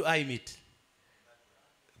 And who do I meet?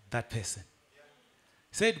 That person.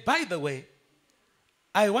 Said, by the way,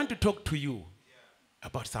 I want to talk to you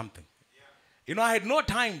about something. You know, I had no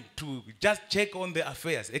time to just check on the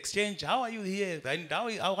affairs, exchange, how are you here, and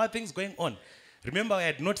how are things going on? Remember, I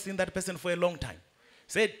had not seen that person for a long time.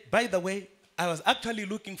 Said, by the way, I was actually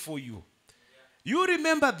looking for you. You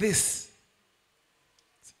remember this?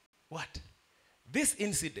 What? This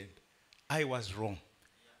incident, I was wrong.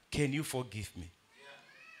 Can you forgive me?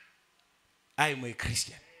 I am a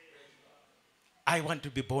Christian. I want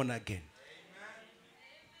to be born again.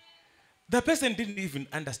 The person didn't even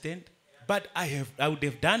understand, but I would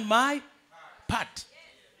have done my part.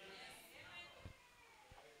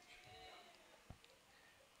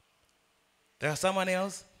 There's someone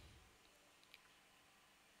else.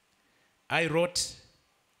 I'd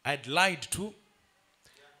lied to.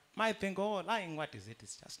 Might think, oh, lying, what is it?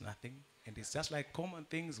 It's just nothing. And it's just like common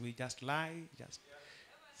things. We just lie, just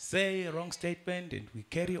say a wrong statement, and we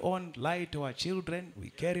carry on, lie to our children,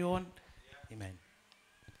 we carry on. Amen.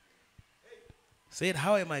 Said,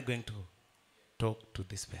 how am I going to talk to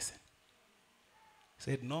this person?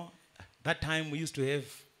 Said, no. That time we used to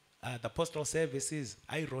have the postal services.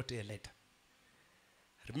 I wrote a letter.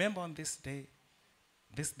 Remember on this day,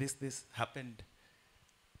 this happened.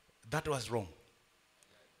 That was wrong.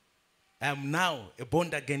 I am now a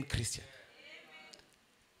born-again Christian.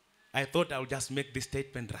 I thought I would just make this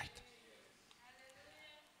statement right.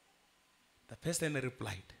 The person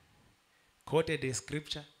replied, quoted a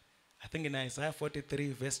scripture, I think in Isaiah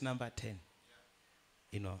 43, verse number 10.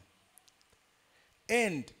 You know.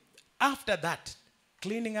 And after that,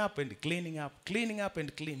 cleaning up and cleaning up, cleaning up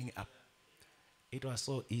and cleaning up, it was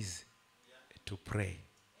so easy to pray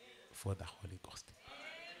for the Holy Ghost.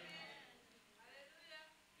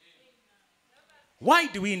 Why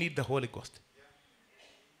do we need the Holy Ghost?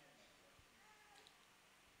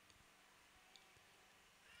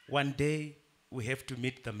 One day we have to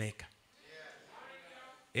meet the Maker.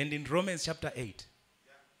 And in Romans chapter 8,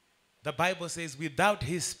 the Bible says, without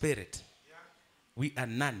His Spirit, we are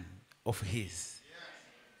none of His.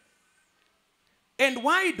 And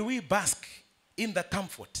why do we bask in the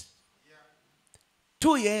comfort?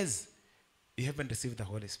 2 years, you haven't received the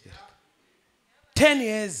Holy Spirit. 10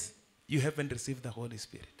 years, you haven't received the Holy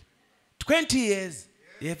Spirit. 20 years,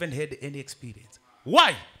 you haven't had any experience.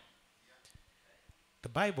 Why? The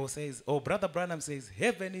Bible says, or Brother Branham says,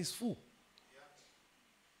 heaven is full.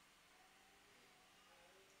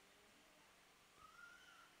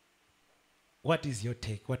 What is your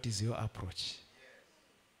take? What is your approach?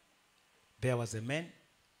 There was a man,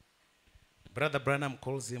 Brother Branham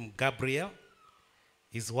calls him Gabriel.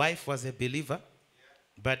 His wife was a believer,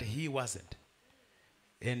 but he wasn't.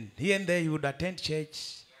 And here and there he would attend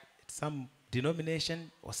church, some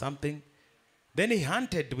denomination or something. Then he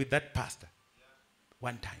hunted with that pastor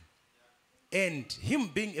one time. And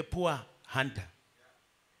him being a poor hunter,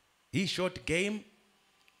 he shot game.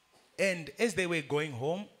 And as they were going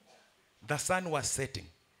home, the sun was setting.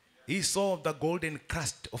 He saw the golden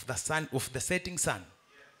crest of the sun, of the setting sun.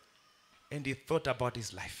 And he thought about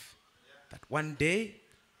his life. That one day,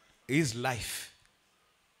 his life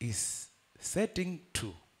is setting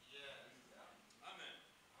too.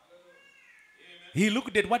 He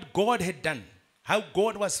looked at what God had done, how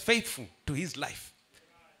God was faithful to his life.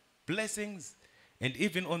 Blessings. And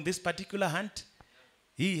even on this particular hunt,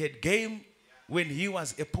 he had game when he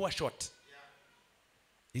was a poor shot.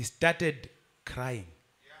 He started crying.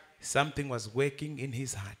 Something was working in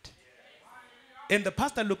his heart. And the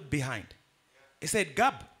pastor looked behind. He said,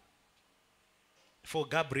 Gab, for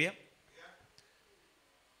Gabriel,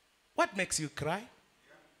 what makes you cry?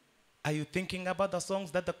 Are you thinking about the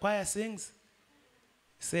songs that the choir sings?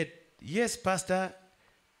 He said, yes, Pastor,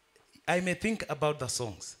 I may think about the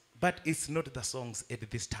songs, but it's not the songs at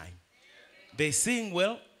this time. They sing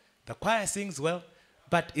well, the choir sings well,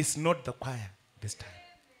 but it's not the choir this time.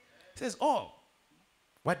 He says, oh,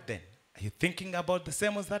 what then? Are you thinking about the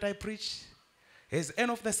sermons that I preach? Has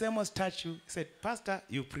any of the sermons touched you? He said, Pastor,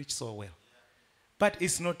 you preach so well, but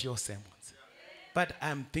it's not your sermons. But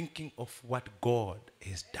I'm thinking of what God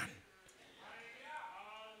has done.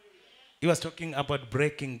 He was talking about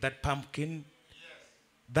breaking that pumpkin,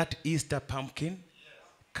 that Easter pumpkin.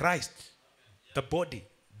 Christ, the body,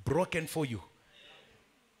 broken for you.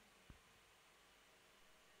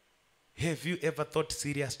 Have you ever thought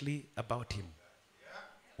seriously about him?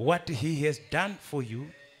 What he has done for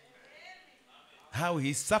you? How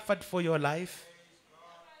he suffered for your life?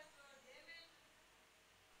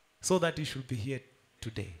 So that you should be here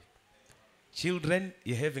today. Children,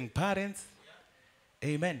 you're having parents,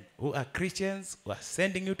 amen, who are Christians, who are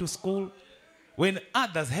sending you to school, when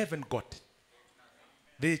others haven't got.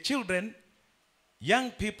 The children,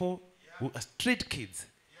 young people who are street kids.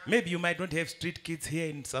 Maybe you might not have street kids here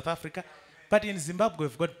in South Africa, But in Zimbabwe,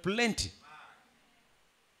 we've got plenty.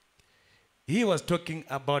 He was talking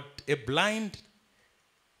about a blind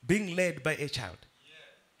being led by a child.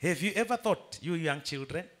 Have you ever thought, you young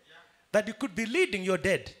children, that you could be leading your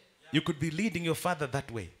dad, you could be leading your father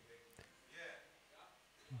that way?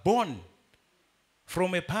 Born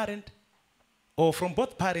from a parent or from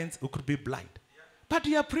both parents who could be blind. But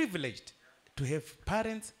you are privileged to have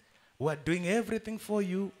parents who are doing everything for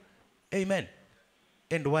you. Amen.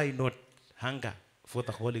 And why not hunger for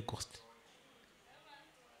the Holy Ghost?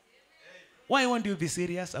 Why won't you be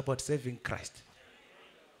serious about serving Christ?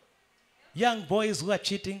 Young boys who are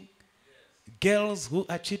cheating, girls who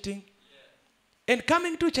are cheating, and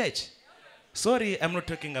coming to church. Sorry, I'm not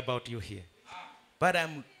talking about you here. But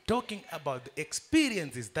I'm talking about the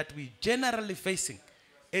experiences that we generally facing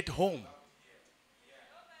at home.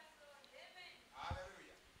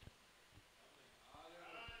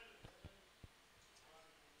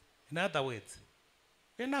 In other words,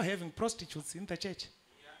 we're now having prostitutes in the church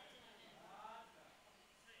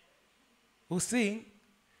who sing,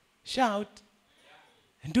 shout,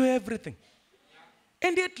 and do everything.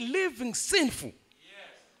 And yet living sinful.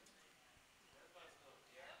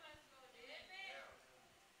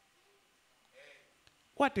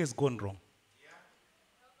 What has gone wrong?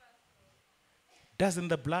 Doesn't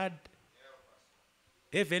the blood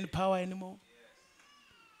have any power anymore?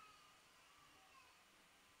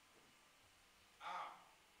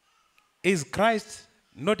 Is Christ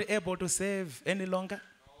not able to save any longer?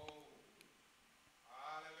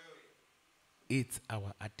 It's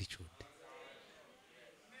our attitude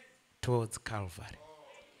towards Calvary.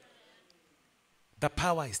 The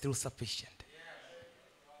power is still sufficient.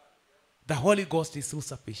 The Holy Ghost is still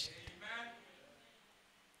sufficient.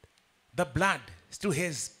 The blood still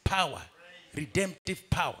has power, redemptive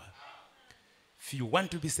power. If you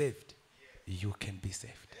want to be saved, you can be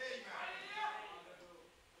saved.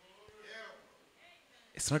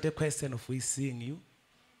 It's not a question of we seeing you.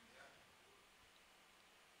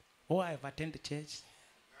 Oh, I've attended church.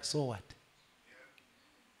 So what?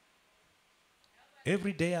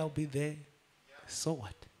 Every day I'll be there. So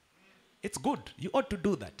what? It's good. You ought to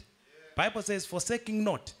do that. Bible says, forsaking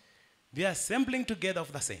not the assembling together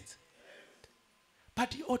of the saints.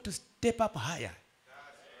 But you ought to step up higher.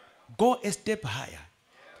 Go a step higher.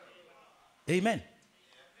 Amen.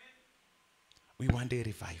 We want a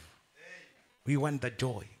revival. We want the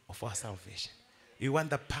joy of our salvation. We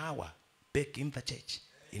want the power back in the church,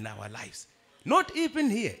 in our lives. Not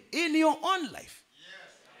even here, in your own life.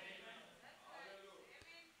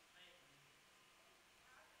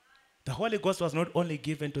 The Holy Ghost was not only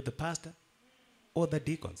given to the pastor or the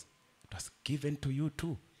deacons. It was given to you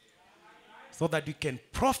too. So that you can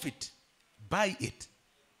profit by it.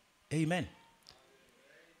 Amen.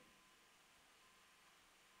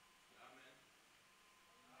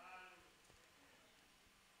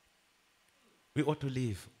 We ought to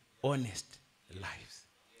live honest lives.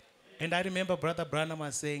 And I remember Brother Branham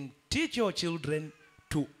was saying, teach your children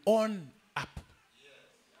to own up.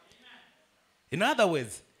 In other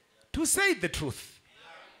words, to say the truth.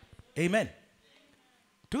 Amen.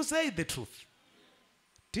 To say the truth.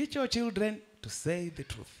 Teach your children to say the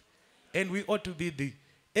truth. And we ought to be the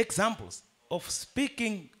examples of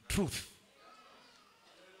speaking truth.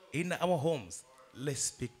 In our homes, let's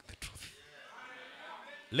speak the truth.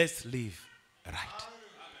 Let's live right.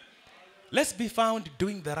 Let's be found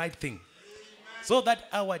doing the right thing so that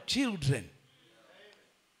our children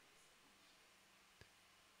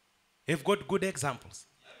have got good examples.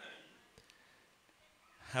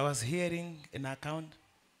 I was hearing an account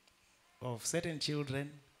of certain children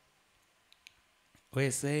were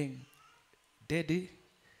saying, Daddy,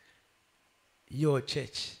 your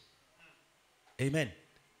church. Amen.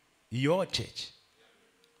 Your church.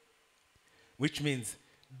 Which means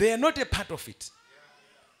they are not a part of it.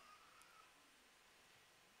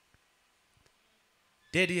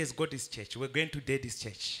 Daddy has got his church. We're going to Daddy's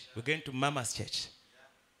church. We're going to Mama's church.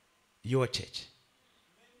 Your church.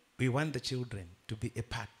 We want the children to be a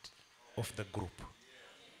part of the group.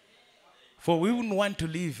 For we wouldn't want to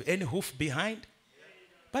leave any hoof behind,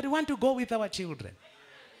 but we want to go with our children.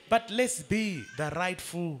 But let's be the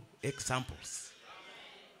rightful examples.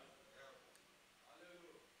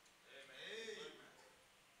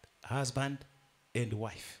 Husband and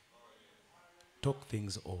wife. Talk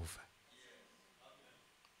things over.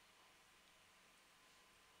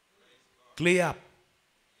 Clear up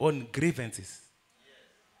on grievances.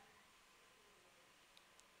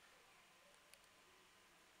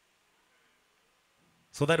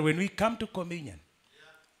 So that when we come to communion,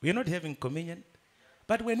 we are not having communion,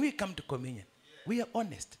 but when we come to communion, we are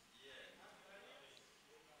honest.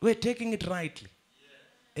 we're taking it rightly.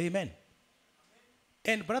 Amen.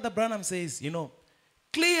 And Brother Branham says,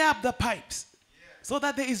 clear up the pipes so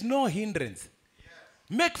that there is no hindrance.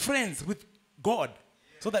 Make friends with God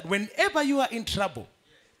so that whenever you are in trouble,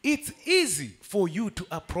 it's easy for you to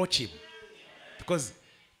approach him because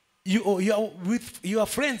you are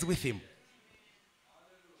friends with him.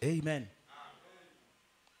 Amen.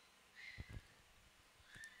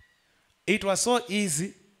 It was so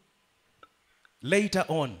easy later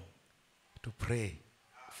on to pray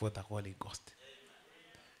for the Holy Ghost.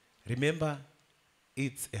 Remember,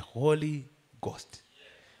 it's a Holy Ghost,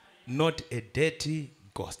 not a dirty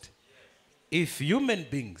ghost. If human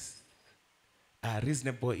beings are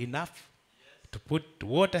reasonable enough to put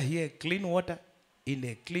water here, clean water, in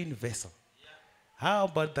a clean vessel, how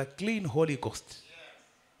about the clean Holy Ghost?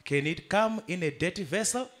 Can it come in a dirty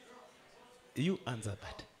vessel? You answer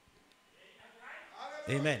that.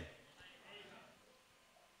 Amen.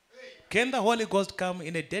 Can the Holy Ghost come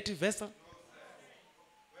in a dirty vessel?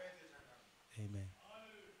 Amen.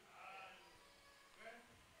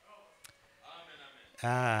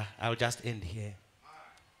 I'll just end here.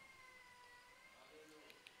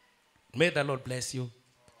 May the Lord bless you.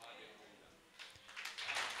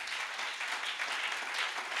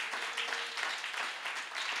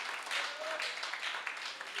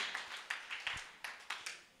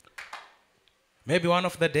 Maybe one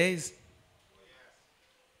of the days,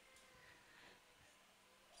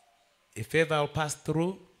 if ever I'll pass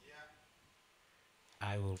through,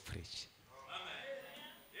 I will preach.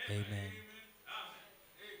 Amen.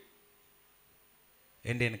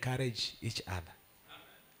 And encourage each other.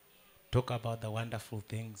 Talk about the wonderful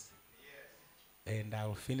things. And I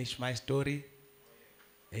will finish my story.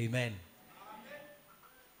 Amen.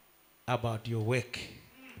 About your work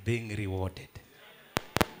being rewarded.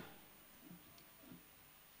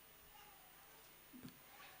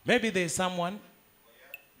 Maybe there is someone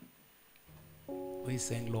who is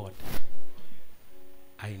saying, Lord,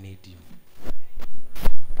 I need you.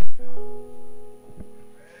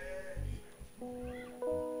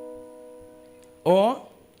 Or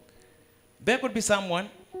there could be someone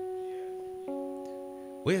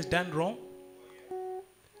who has done wrong.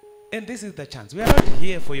 And this is the chance. We are not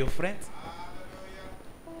here for your friends.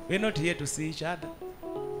 We're not here to see each other.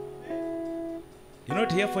 You're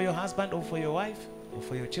not here for your husband or for your wife or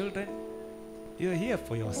for your children. You're here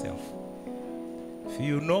for yourself. If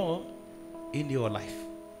you know in your life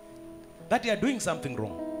that you are doing something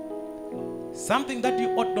wrong, something that you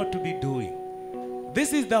ought not to be doing,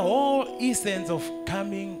 this is the whole essence of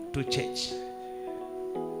coming to church.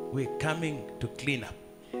 We're coming to clean up.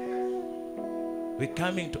 We're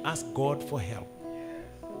coming to ask God for help.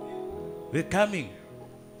 We're coming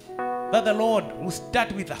that the Lord will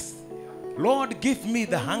start with us. Lord, give me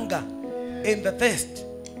the hunger and the thirst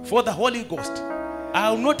for the Holy Ghost. I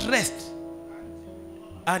will not rest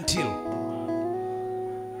until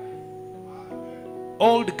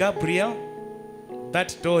old Gabriel,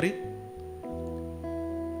 that story,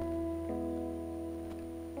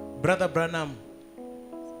 Brother Branham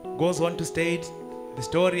goes on to state the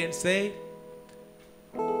story and say,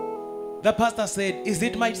 the pastor said, is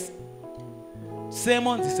it my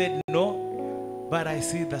sermons? He said, no, but I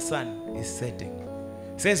see the sun is setting.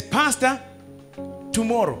 He says, Pastor,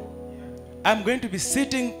 tomorrow I'm going to be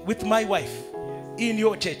sitting with my wife in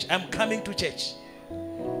your church. I'm coming to church.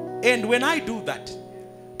 And when I do that,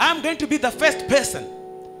 I'm going to be the first person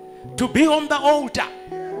to be on the altar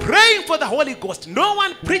praying for the Holy Ghost. No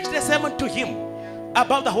one preached a sermon to him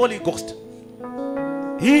about the Holy Ghost.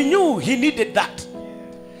 He knew he needed that.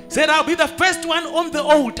 Said, I'll be the first one on the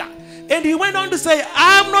altar. And he went on to say,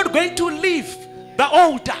 I'm not going to leave the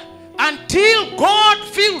altar until God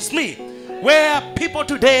fills me. Where people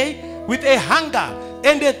today with a hunger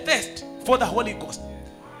and a thirst for the Holy Ghost,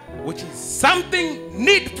 which is something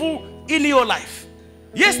needful in your life.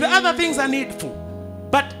 Yes, the other things are needful,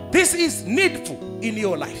 but this is needful in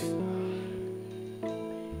your life.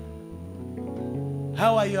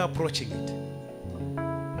 How are you approaching it?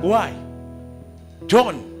 Why?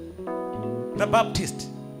 John the Baptist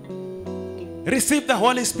received the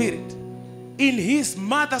Holy Spirit in his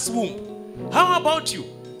mother's womb. How about you?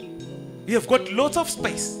 You have got lots of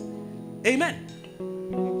space. Amen.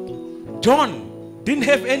 John didn't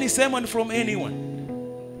have any sermon from anyone.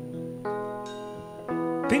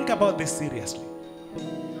 Think about this seriously.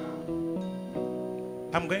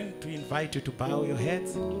 I'm going to invite you to bow your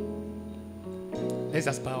heads. Let's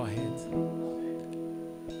just bow our heads.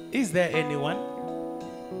 Is there anyone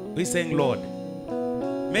who is saying, Lord,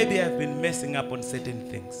 maybe I've been messing up on certain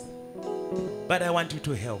things, but I want you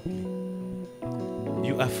to help me?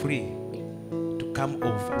 You are free to come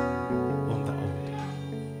over on the altar.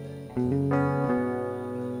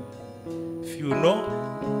 If you know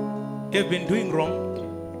you've been doing wrong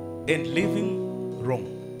and living wrong,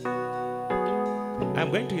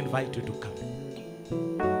 I'm going to invite you to come.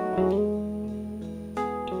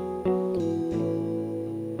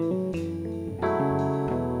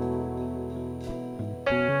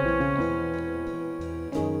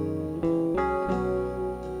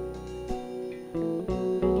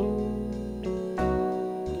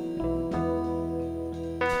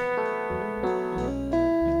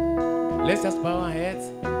 Let's just bow our heads.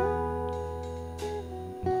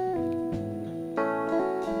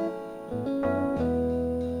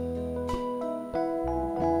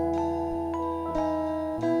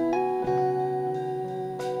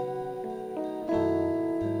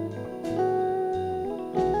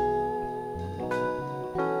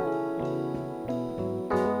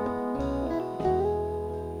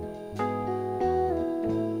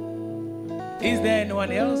 Is there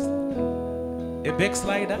anyone else? A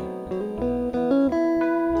backslider?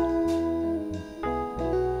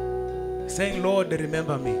 Saying, Lord,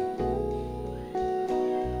 remember me.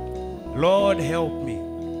 Lord, help me.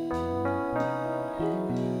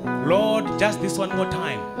 Lord, just this one more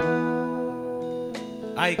time.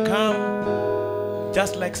 I come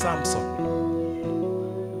just like Samson.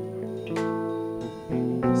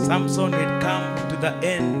 Samson had come to the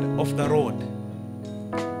end of the road.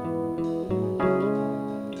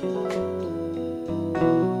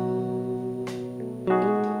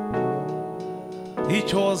 He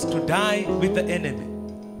chose to die with the enemy.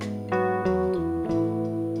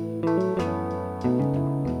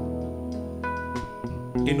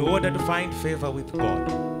 In order to find favor with God.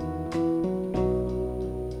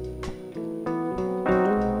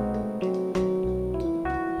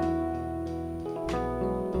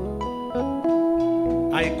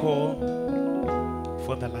 I call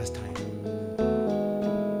for the last time.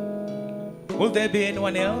 Will there be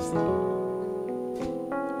anyone else?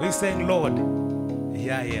 We're saying, Lord,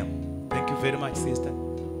 here I am. Thank you very much, sister.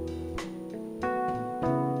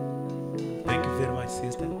 Thank you very much,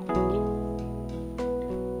 sister.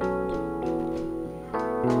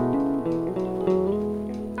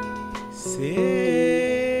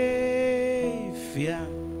 Savior,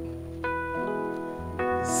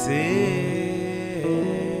 Savior,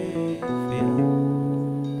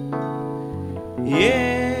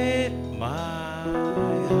 yeah, my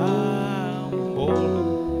humble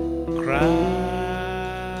cry.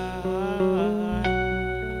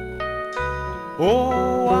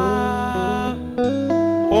 Oh,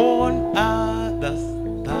 on others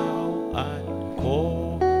thou art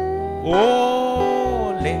calling.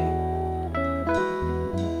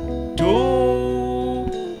 Do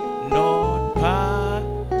not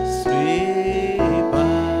pass me by.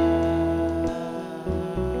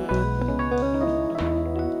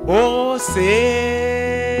 Oh,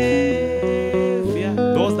 Savior,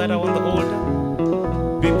 those that are on the altar,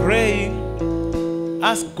 be praying.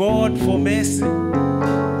 Ask God for mercy.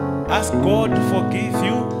 Ask God to forgive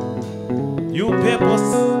you. You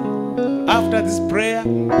purpose after this prayer.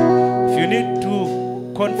 If you need to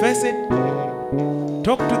confess it,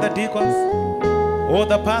 talk to the deacons or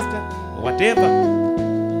the pastor, whatever.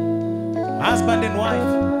 Husband and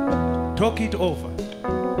wife, talk it over.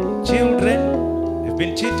 Children, you've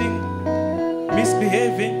been cheating,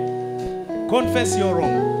 misbehaving, confess your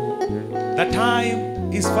wrong. The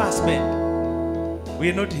time is fast spent. We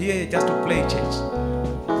are not here just to play church.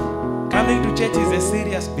 Coming to church is a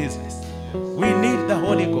serious business. We need the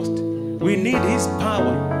Holy Ghost. We need His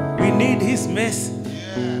power. We need His mercy.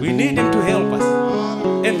 We need Him to help us.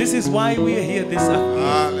 And this is why we are here this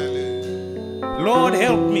afternoon. Lord,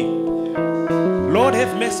 help me. Lord,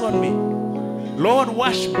 have mercy on me. Lord,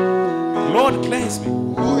 wash me. Lord, cleanse me.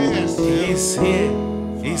 Oh, yes. He is here.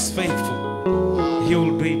 He is faithful. He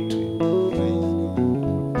will do it to you.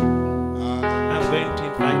 I'm going to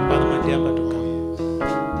invite Brother Mandiaba to come.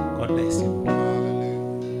 God bless you.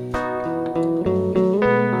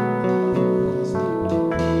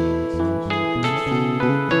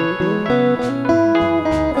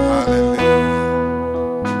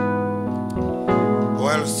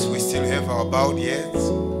 Whilst we still have our bowed heads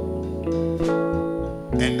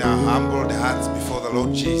and our humbled hearts before the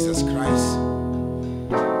Lord Jesus Christ,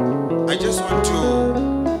 I just want to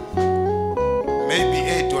maybe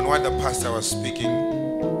add on what the pastor was speaking,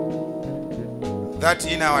 that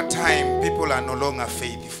in our time people are no longer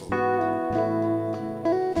faithful.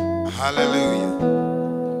 Hallelujah.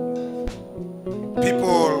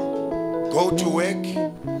 People go to work.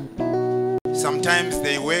 Sometimes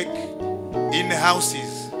they work in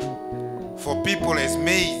houses for people as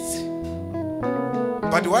maids.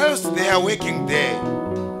 But whilst they are working there,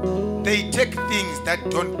 they take things that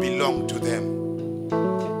don't belong to them.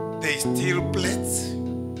 They steal plates,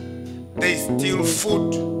 they steal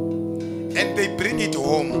food, and they bring it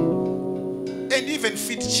home, and even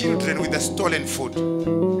feed children with the stolen food.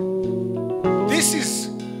 This is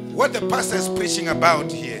what the pastor is preaching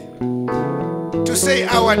about here. To say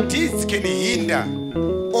our deeds can hinder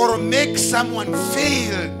or make someone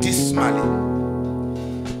fail dismally.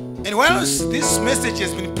 And whilst this message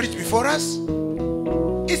has been preached before us,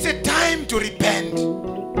 it's a time to repent.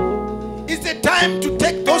 It's a time to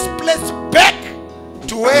take those plates back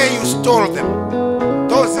to where you stole them.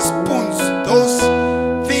 Those spoons, those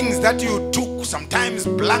things that you took, sometimes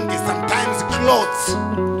blankets, sometimes clothes,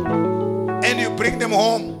 and you bring them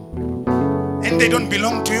home. And they don't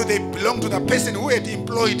belong to you, they belong to the person who had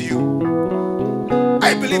employed you.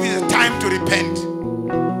 I believe it's a time to repent.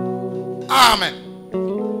 Amen.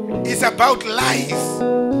 It's about lies.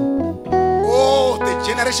 Oh, the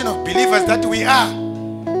generation of believers that we are,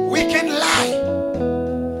 we can lie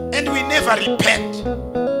and we never repent.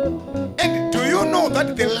 And do you know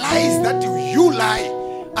that the lies that you lie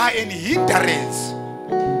are an hindrance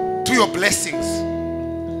to your blessings?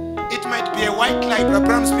 It might be a white lie. Brother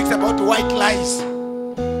Bram speaks about white lies.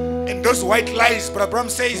 And those white lies, Brother Bram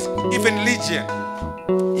says, even Legion,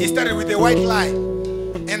 he started with a white lie.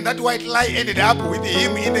 And that white lie ended up with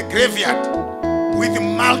him in the graveyard, with a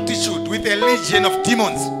multitude, with a legion of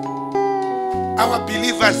demons. Our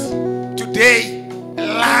believers today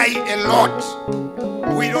lie a lot.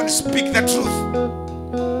 We don't speak the truth.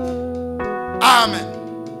 Amen.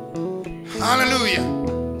 Hallelujah.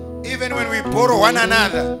 Even when we borrow one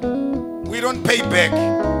another, we don't pay back.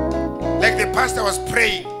 Like the pastor was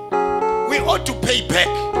praying, we ought to pay back.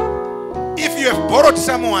 If you have borrowed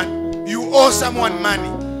someone, you owe someone money.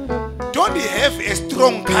 Don't have a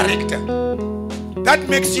strong character that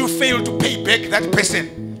makes you fail to pay back that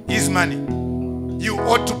person his money. You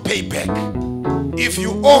ought to pay back. If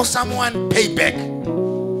you owe someone, pay back.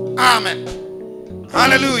 Amen.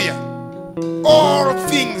 Hallelujah. All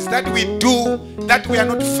things that we do that we are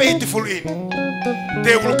not faithful in,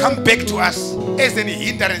 they will come back to us as an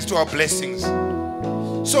hindrance to our blessings.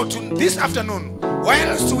 So this afternoon,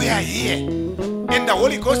 whilst we are here and the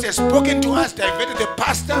Holy Ghost has spoken to us, diverted the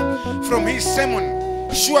pastor from his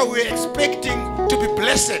sermon, sure we were expecting to be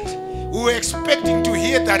blessed. We were expecting to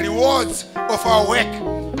hear the rewards of our work.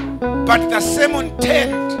 But the sermon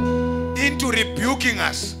turned into rebuking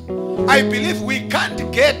us. I believe we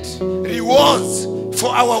can't get rewards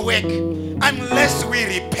for our work unless we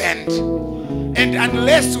repent and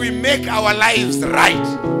unless we make our lives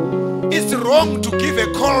right. It's wrong to give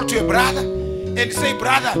a call to a brother and say,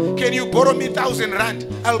 brother, can you borrow me 1,000 rand?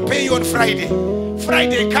 I'll pay you on Friday.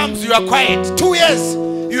 Friday comes, you are quiet. 2 years,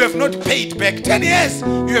 you have not paid back. 10 years,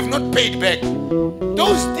 you have not paid back.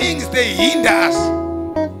 Those things, they hinder us.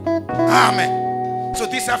 Amen. So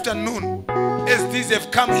this afternoon, as these have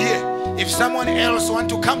come here, if someone else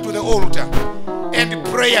wants to come to the altar and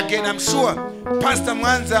pray again, I'm sure Pastor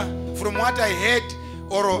Mwanza, from what I heard,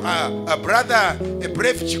 or a brother, a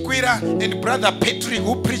brave Chikwira, and brother Patrick,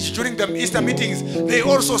 who preached during the Easter meetings, they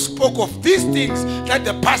also spoke of these things that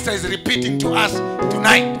the pastor is repeating to us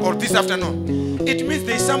tonight or this afternoon. It means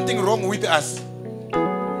there is something wrong with us.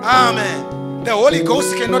 Amen. The Holy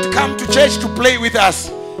Ghost cannot come to church to play with us.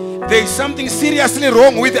 There is something seriously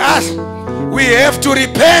wrong with us. We have to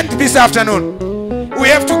repent this afternoon. We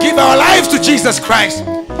have to give our lives to Jesus Christ.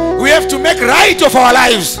 We have to make right of our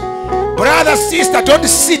lives. Brother, sister, don't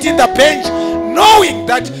sit in the bench knowing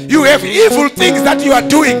that you have evil things that you are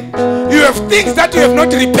doing. You have things that you have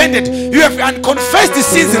not repented. You have unconfessed the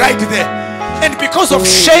sins right there. And because of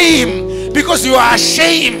shame, because you are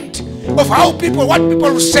ashamed of what people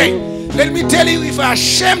will say, let me tell you, if you are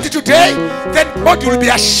ashamed today, then God will be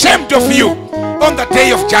ashamed of you on the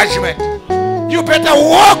day of judgment. You better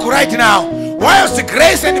walk right now whilst the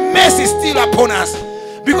grace and mercy is still upon us.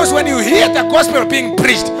 Because when you hear the gospel being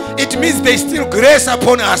preached, it means there is still grace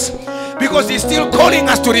upon us, because he's still calling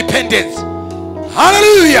us to repentance.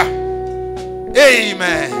 Hallelujah.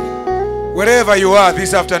 Amen. Wherever you are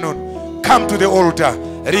this afternoon, come to the altar.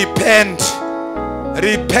 Repent.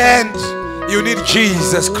 Repent. You need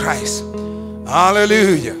Jesus Christ.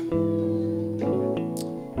 Hallelujah.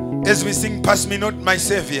 As we sing "Pass Me Not My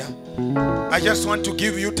Savior," I just want to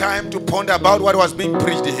give you time to ponder about what was being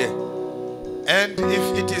preached here. And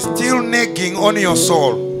if it is still nagging on your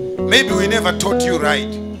soul, maybe we never taught you right.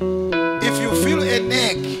 If you feel a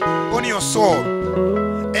nag on your soul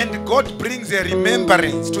and God brings a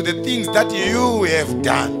remembrance to the things that you have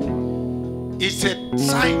done, it's a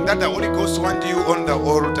sign that the Holy Ghost wants you on the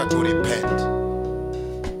altar to repent.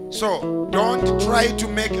 So don't try to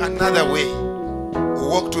make another way.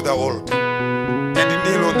 Walk to the altar and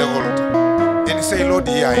kneel on the altar and say, Lord,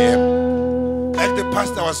 here I am. Like the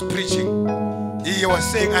pastor was preaching, he was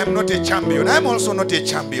saying, I'm not a champion. I'm also not a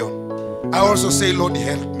champion. I also say, Lord,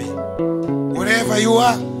 help me. Wherever you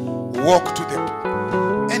are, walk to them.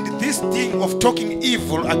 And this thing of talking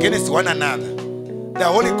evil against one another, the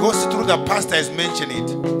Holy Ghost through the pastor has mentioned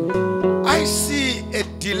it. I see a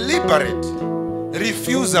deliberate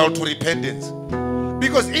refusal to repentance.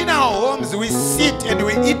 Because in our homes we sit and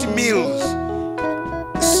we eat meals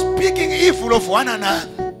speaking evil of one another.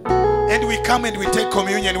 And we come and we take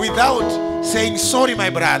communion without saying, sorry my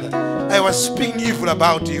brother, I was speaking evil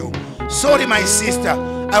about you. Sorry my sister,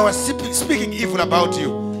 I was speaking evil about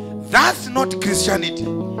you. That's not Christianity.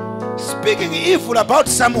 Speaking evil about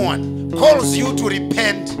someone calls you to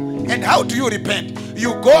repent. And how do you repent?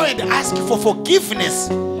 You go and ask for forgiveness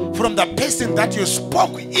from the person that you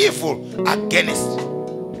spoke evil against.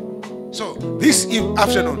 So this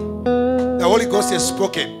afternoon, the Holy Ghost has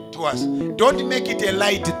spoken to us. Don't make it a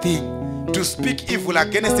light thing to speak evil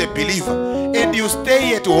against a believer. And you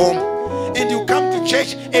stay at home and you come to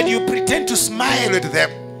church and you pretend to smile at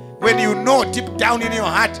them, when you know deep down in your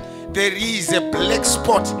heart there is a black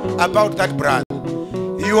spot about that brother.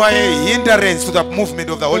 You are a hindrance to the movement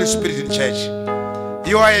of the Holy Spirit in church.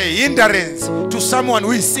 You are a hindrance to someone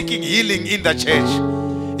who is seeking healing in the church.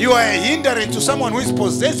 You are a hindrance to someone who is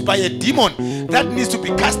possessed by a demon that needs to be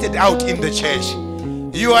casted out in the church.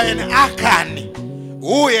 You are an Akan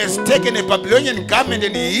who has taken a Babylonian garment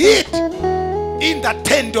and hid in the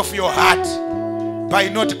tent of your heart by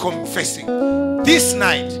not confessing. This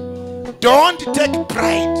night, don't take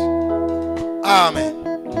pride. Amen.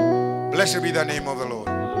 Blessed be the name of the Lord.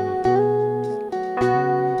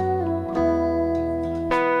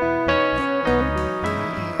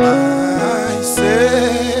 My Savior,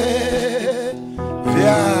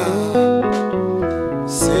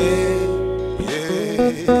 Savior,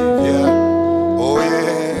 oh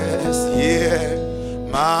yes, hear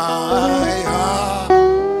my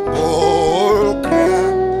humble cry,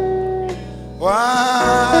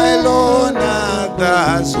 while on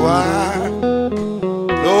others one,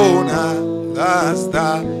 Lord, others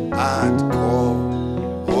that art called.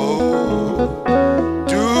 Oh,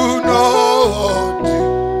 do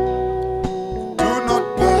not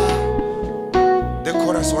bow. The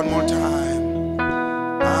chorus one more time.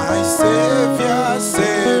 My Savior,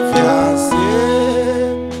 Savior,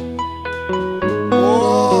 Savior.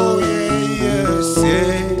 Oh, yeah,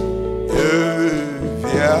 Savior,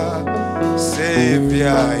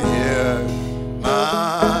 Savior, hear my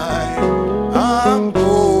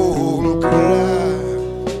humble cry.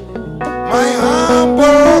 My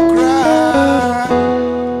humble cry.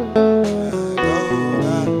 Lord,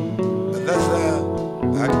 that's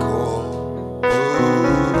that call. Oh,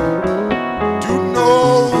 do know.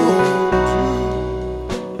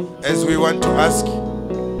 As we want to ask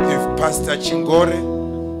if Pastor Chingore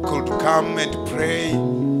could come and pray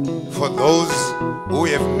for those who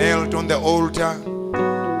have knelt on the altar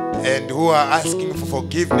and who are asking for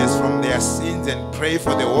forgiveness from their sins, and pray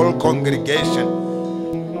for the whole congregation.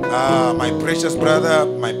 My precious brother,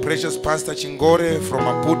 my precious Pastor Chingore from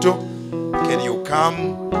Maputo, can you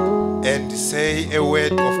come and say a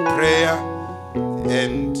word of prayer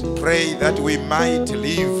and pray that we might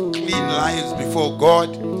live clean lives before God,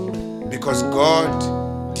 because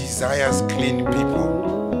God desires clean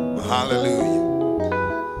people. Hallelujah.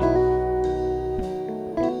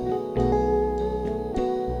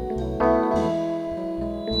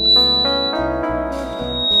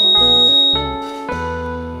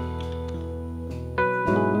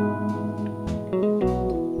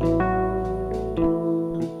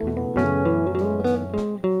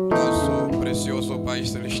 Pai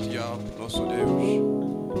Celestial, nosso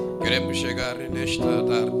Deus, queremos chegar nesta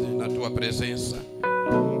tarde na Tua presença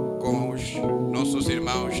com os nossos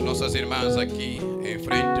irmãos, nossas irmãs aqui em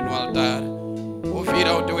frente no altar,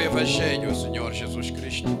 ouviram o Teu Evangelho, Senhor Jesus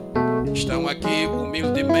Cristo. Estão aqui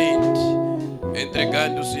humildemente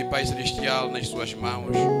entregando-se, Pai Celestial, nas Suas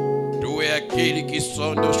mãos. Tu é aquele que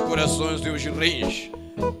sonda os corações e os rins,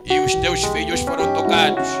 e os Teus filhos foram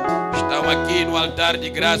tocados. Estão aqui no altar de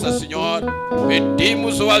graça, Senhor.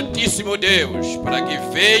 Pedimos ao Altíssimo Deus para que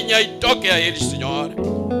venha e toque a eles, Senhor.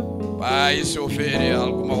 Pai, se houver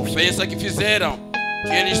alguma ofensa que fizeram,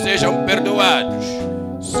 que eles sejam perdoados.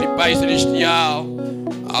 Se, Pai Celestial,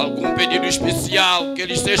 algum pedido especial, que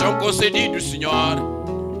eles sejam concedidos, Senhor.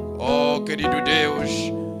 Oh, querido Deus,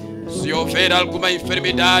 se houver alguma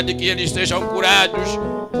enfermidade, que eles sejam curados,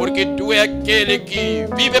 porque Tu é aquele que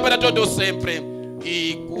vive para todo sempre.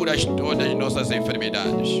 e curas todas as nossas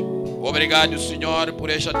enfermidades. Obrigado, Senhor, por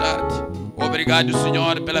esta tarde. Obrigado,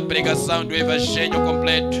 Senhor, pela pregação do Evangelho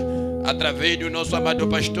completo através do nosso amado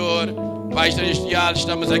pastor. Pai Celestial,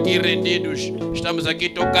 estamos aqui rendidos, estamos aqui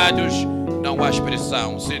tocados. Não há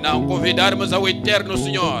expressão, senão convidarmos ao Eterno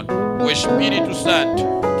Senhor, o Espírito Santo,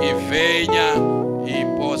 que venha e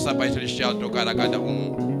possa, Pai Celestial, tocar a cada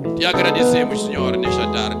um. Te agradecemos, Senhor, nesta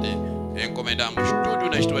tarde. Encomendamos tudo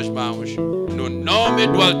nas tuas mãos. No nome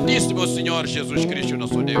do Altíssimo Senhor Jesus Cristo,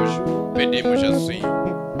 nosso Deus, pedimos assim.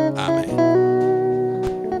 Amém.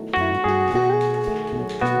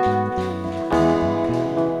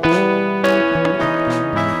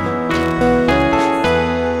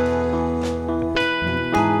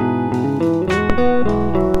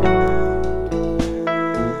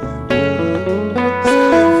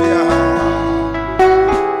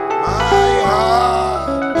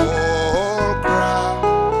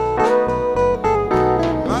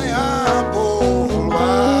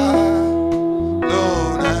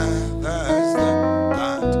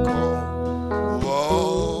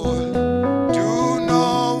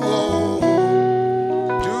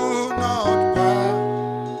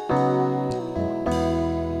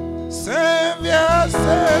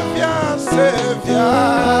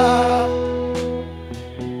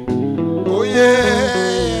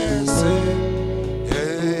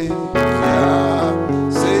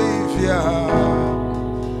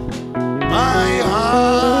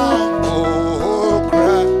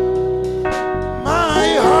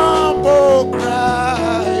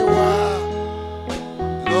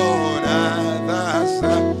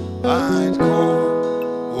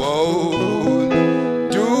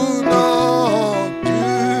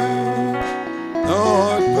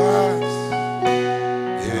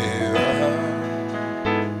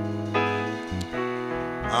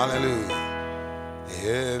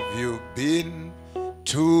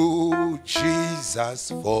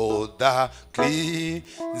 For the cleansing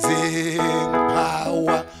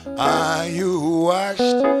power, are you washed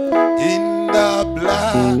in the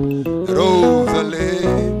blood of the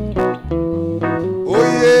Lamb? Oh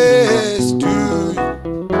yes, to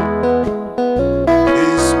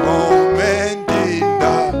this moment in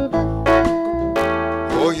the,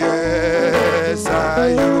 oh yes, are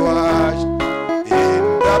you washed in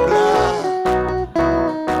the blood?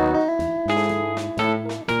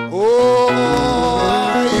 Oh,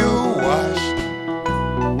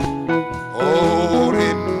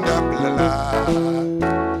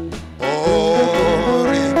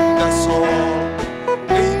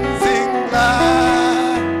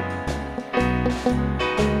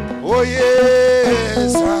 oh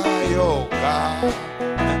yes, I oh God,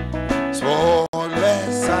 so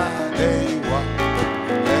less they were,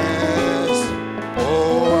 yes,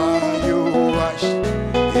 oh are you washed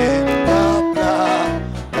in the blood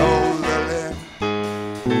of the Lamb?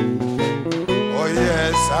 Oh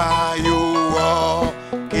yes, are you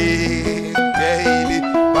walking daily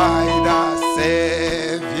by the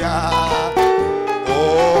Savior?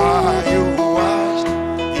 Oh, are you washed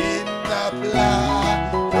in the blood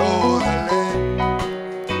of the Lamb?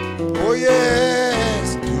 Oh yes,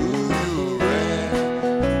 do you read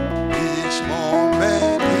each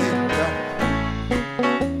moment in the,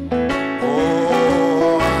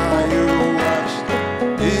 oh, are you washed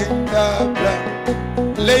in the blood?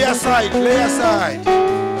 Lay aside, lay aside.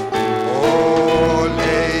 Oh,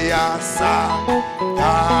 lay aside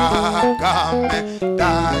the garment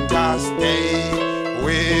that has stained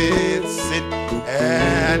with sin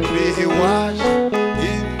and be washed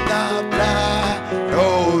in the blood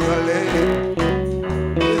of the Lamb.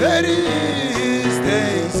 There is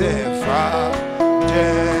a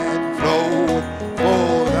fountain flow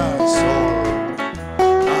for the soul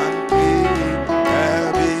and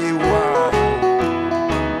be washed.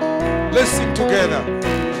 Let's sing together.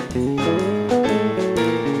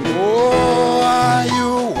 Oh, are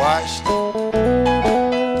you washed?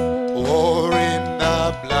 Or in the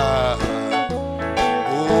blood?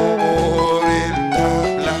 Or in the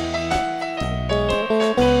blood?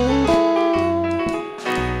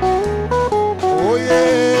 Oh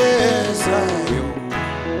yes, are you?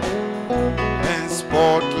 And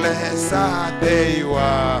spotless are they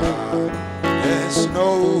were. There's no,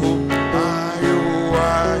 are you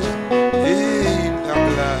washed in the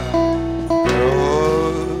blood?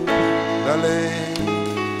 Oh, the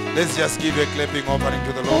Lamb. Let's just give a clapping offering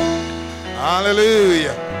to the Lord.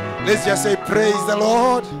 Hallelujah. Let's just say praise the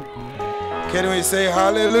Lord. Can we say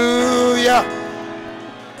hallelujah?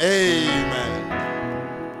 Amen.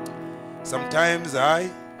 Sometimes high,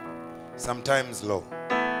 sometimes low.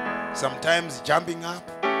 Sometimes jumping up,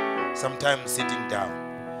 sometimes sitting down.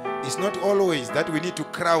 It's not always that we need to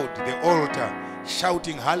crowd the altar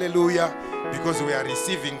shouting hallelujah because we are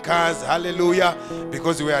receiving cars, hallelujah,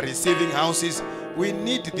 because we are receiving houses. We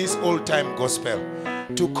need this old-time gospel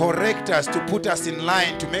to correct us, to put us in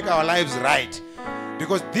line, to make our lives right.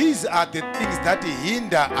 Because these are the things that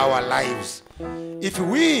hinder our lives. If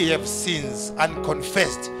we have sins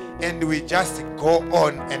unconfessed and we just go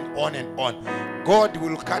on and on and on, God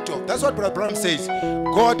will cut off. That's what Brother Branham says.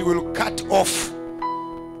 God will cut off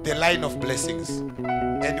the line of blessings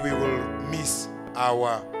and we will miss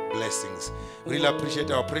our blessings. Really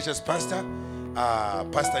appreciate our precious pastor,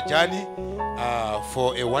 Pastor Johnny,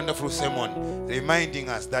 for a wonderful sermon reminding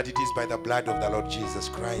us that it is by the blood of the Lord Jesus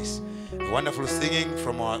Christ. A wonderful singing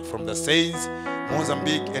from the saints,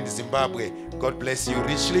 Mozambique and Zimbabwe. God bless you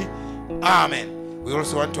richly. Amen. We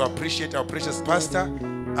also want to appreciate our precious pastor,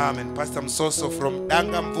 amen, Pastor Musoso from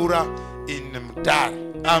Dangamvura in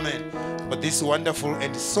Mdar. Amen. For this wonderful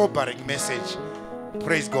and sobering message.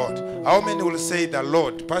 Praise God. How many will say the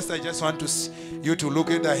Lord? Pastor, I just want you to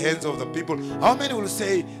look at the hands of the people. How many will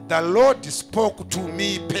say the Lord spoke to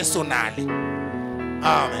me personally?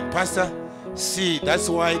 Amen. Pastor, see, that's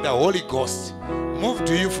why the Holy Ghost moved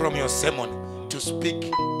to you from your sermon to speak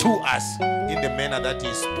to us in the manner that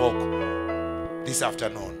he spoke this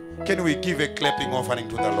afternoon. Can we give a clapping offering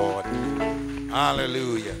to the Lord?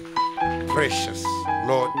 Hallelujah. Precious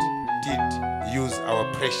Lord did use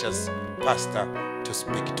our precious pastor to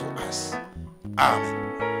speak to us.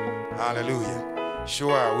 Amen. Hallelujah.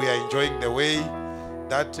 Sure, we are enjoying the way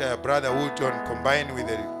that Brother Woolton combined with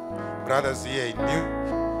the brothers here in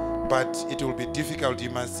New, but it will be difficult. He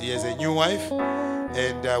has a new wife,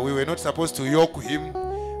 and we were not supposed to yoke him.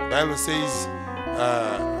 Bible says,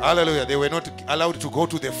 hallelujah, they were not allowed to go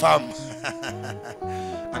to the farm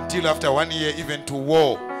until after 1 year, even to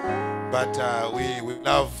war. But we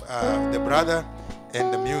love the brother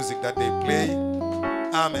and the music that they play.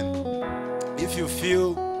 Amen. If you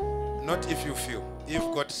feel, not if you feel,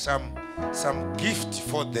 you've got some gift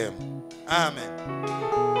for them. Amen.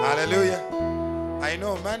 Hallelujah. I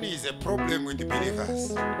know money is a problem with the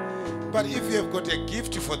believers, but if you have got a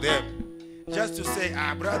gift for them, just to say,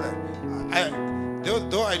 brother,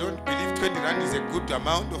 though I don't believe 20 rand is a good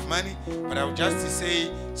amount of money, but I'll just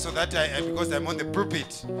say so that because I'm on the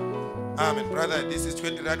pulpit. Amen, brother, this is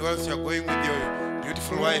 20 rand. Whilst you're going with your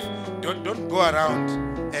beautiful wife, don't go around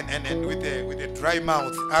and with a dry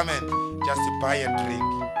mouth. Amen. Just buy a drink.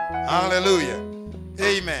 Hallelujah.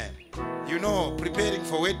 Amen. You know, preparing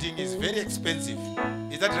for wedding is very expensive.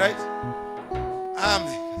 Is that right?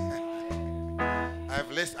 Amen. I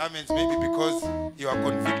have less amens maybe because you are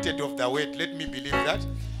convicted of the weight. Let me believe that.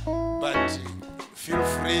 But feel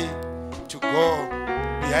free to go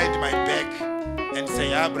behind my back and say,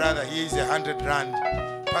 brother, here is 100 rand.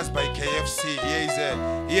 Pass by KFC.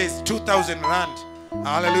 Here is 2,000 rand.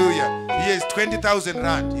 Hallelujah. Here is 20,000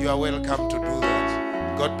 rand. You are welcome to do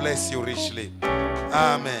that. God bless you richly.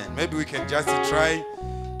 Amen. Maybe we can just try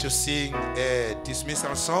to sing a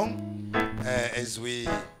dismissal song as we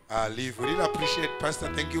leave. We really appreciate, Pastor.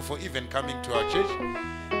 Thank you for even coming to our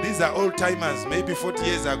church. These are old timers. Maybe 40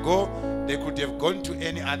 years ago, they could have gone to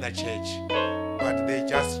any other church, but they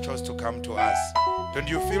just chose to come to us. Don't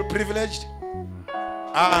you feel privileged?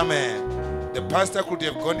 Amen. The pastor could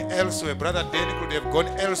have gone elsewhere. Brother Danny could have gone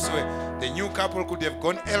elsewhere. The new couple could have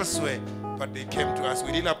gone elsewhere, but they came to us.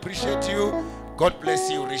 We really appreciate you. God bless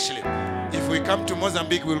you richly. If we come to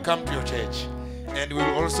Mozambique, we'll come to your church. And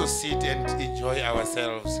we'll also sit and enjoy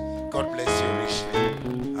ourselves. God bless you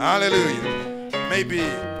richly. Hallelujah. Maybe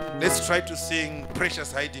let's try to sing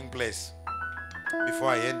Precious Hiding Place before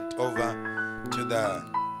I hand over to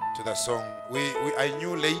the song. I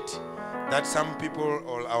knew late that some people,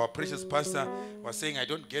 or our precious pastor, was saying, I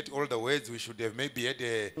don't get all the words. We should have maybe had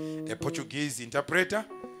a Portuguese interpreter.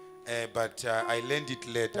 But I learned it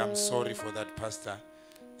late. I'm sorry for that, Pastor.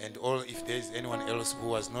 And if there is anyone else who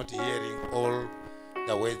was not hearing all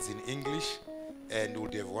the words in English and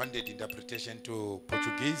would have wanted interpretation to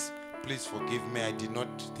Portuguese, please forgive me. I did not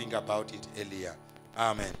think about it earlier.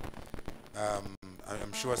 Amen.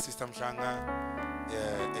 I'm sure Sister Mshanga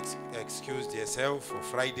excused herself for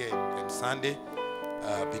Friday and Sunday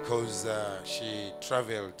because she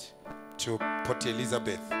traveled to Port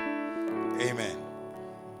Elizabeth. Amen.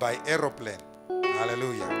 By aeroplane.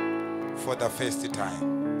 Hallelujah. For the first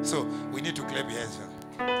time. So we need to clap your hands.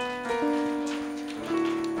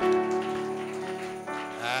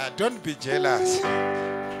 Don't be jealous.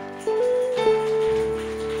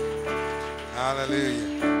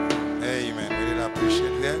 Hallelujah. Amen. We really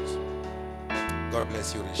appreciate that. God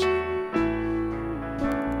bless you, Rishi.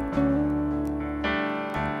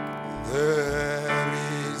 There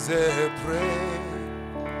is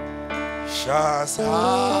precious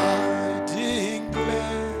hiding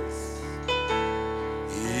place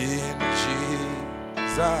in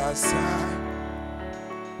Jesus' side.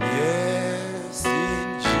 Yes, in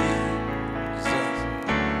Jesus.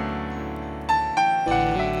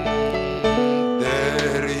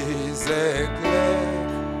 There is a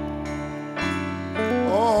glade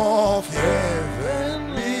of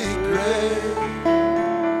heavenly grace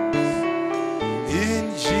in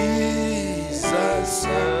Jesus'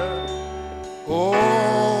 side. Oh,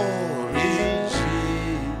 in Jesus.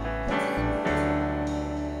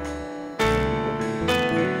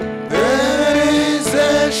 There is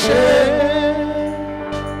a shelter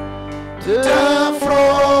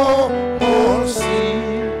from all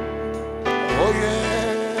sin. Oh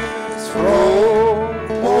yes,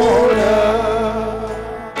 from all love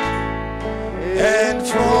and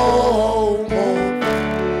from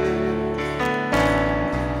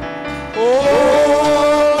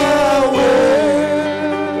all away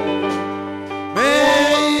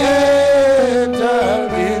may enter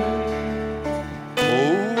in.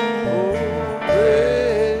 Oh,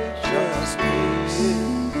 precious peace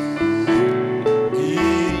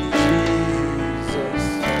in Jesus'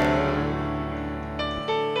 name.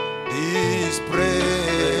 This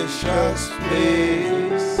precious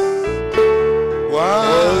place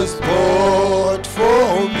was bought for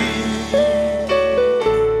me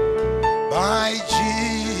by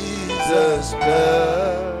Jesus'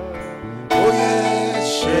 blood. Oh yes,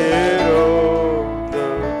 shed on the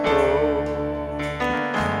cross.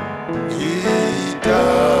 He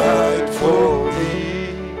died for me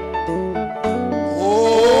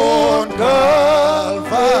on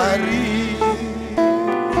Calvary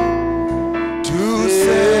to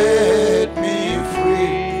set me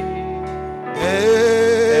free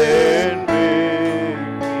and make me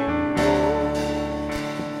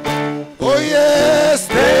whole. Oh yes,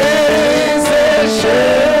 there is a shelter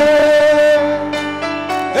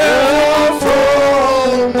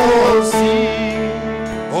from all sin.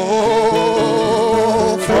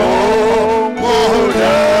 Oh, from all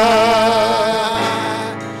doubt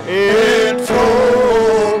and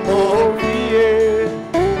from all fear.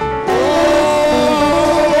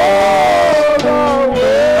 Oh,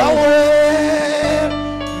 away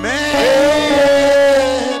may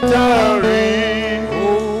enter in.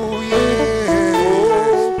 Oh,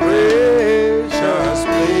 yes, precious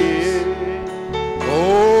place.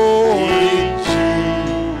 Oh, in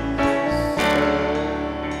Jesus.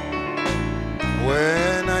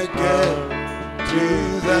 When I get to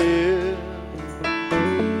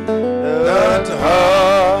that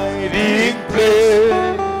hiding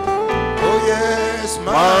place, oh yes,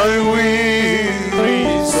 my weary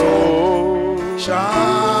soul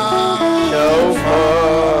shall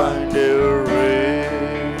find a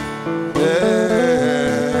rest,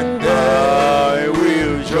 and I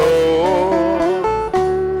will join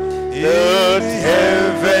that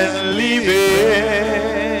heavenly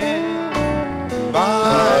bed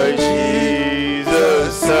by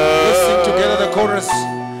Jesus' side. Let's sing together the chorus.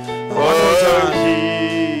 One more time.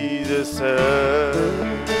 Jesus side.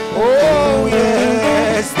 Oh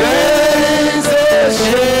yes, there is a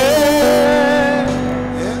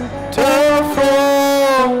shelter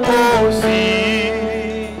from all sin,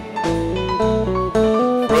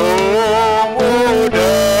 from all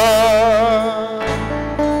doubt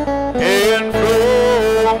and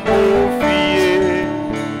from all fear.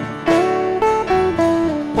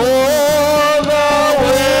 All the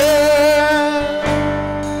way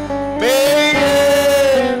may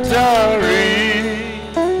enter in.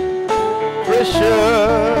 Precious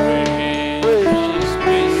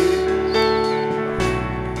peace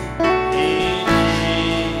in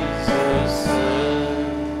Jesus' name.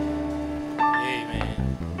 Amen.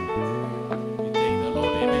 We thank the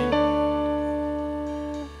Lord. Amen.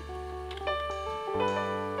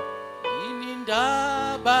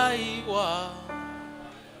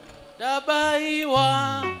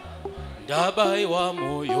 Dabaiwa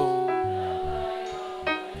moyo.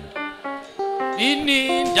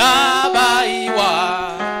 Ini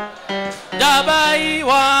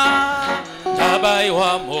dabaiwa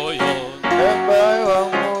moyo. Dabaiwa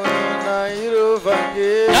na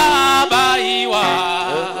iruvange. Dabaiwa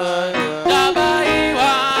moyo.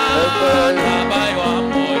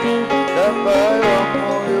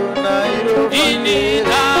 na iruvange. Ini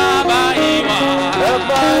dabaiwa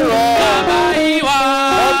moyo.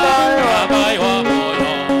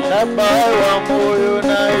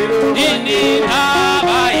 na iruvange. Ini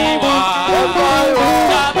dabaiwa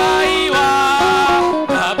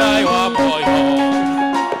moyo.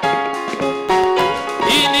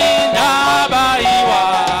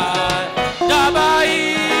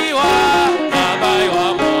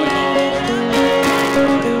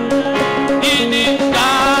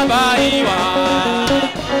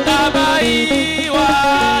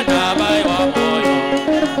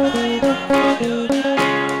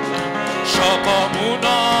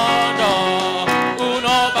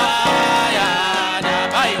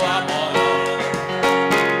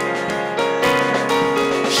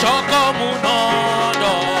 Shoko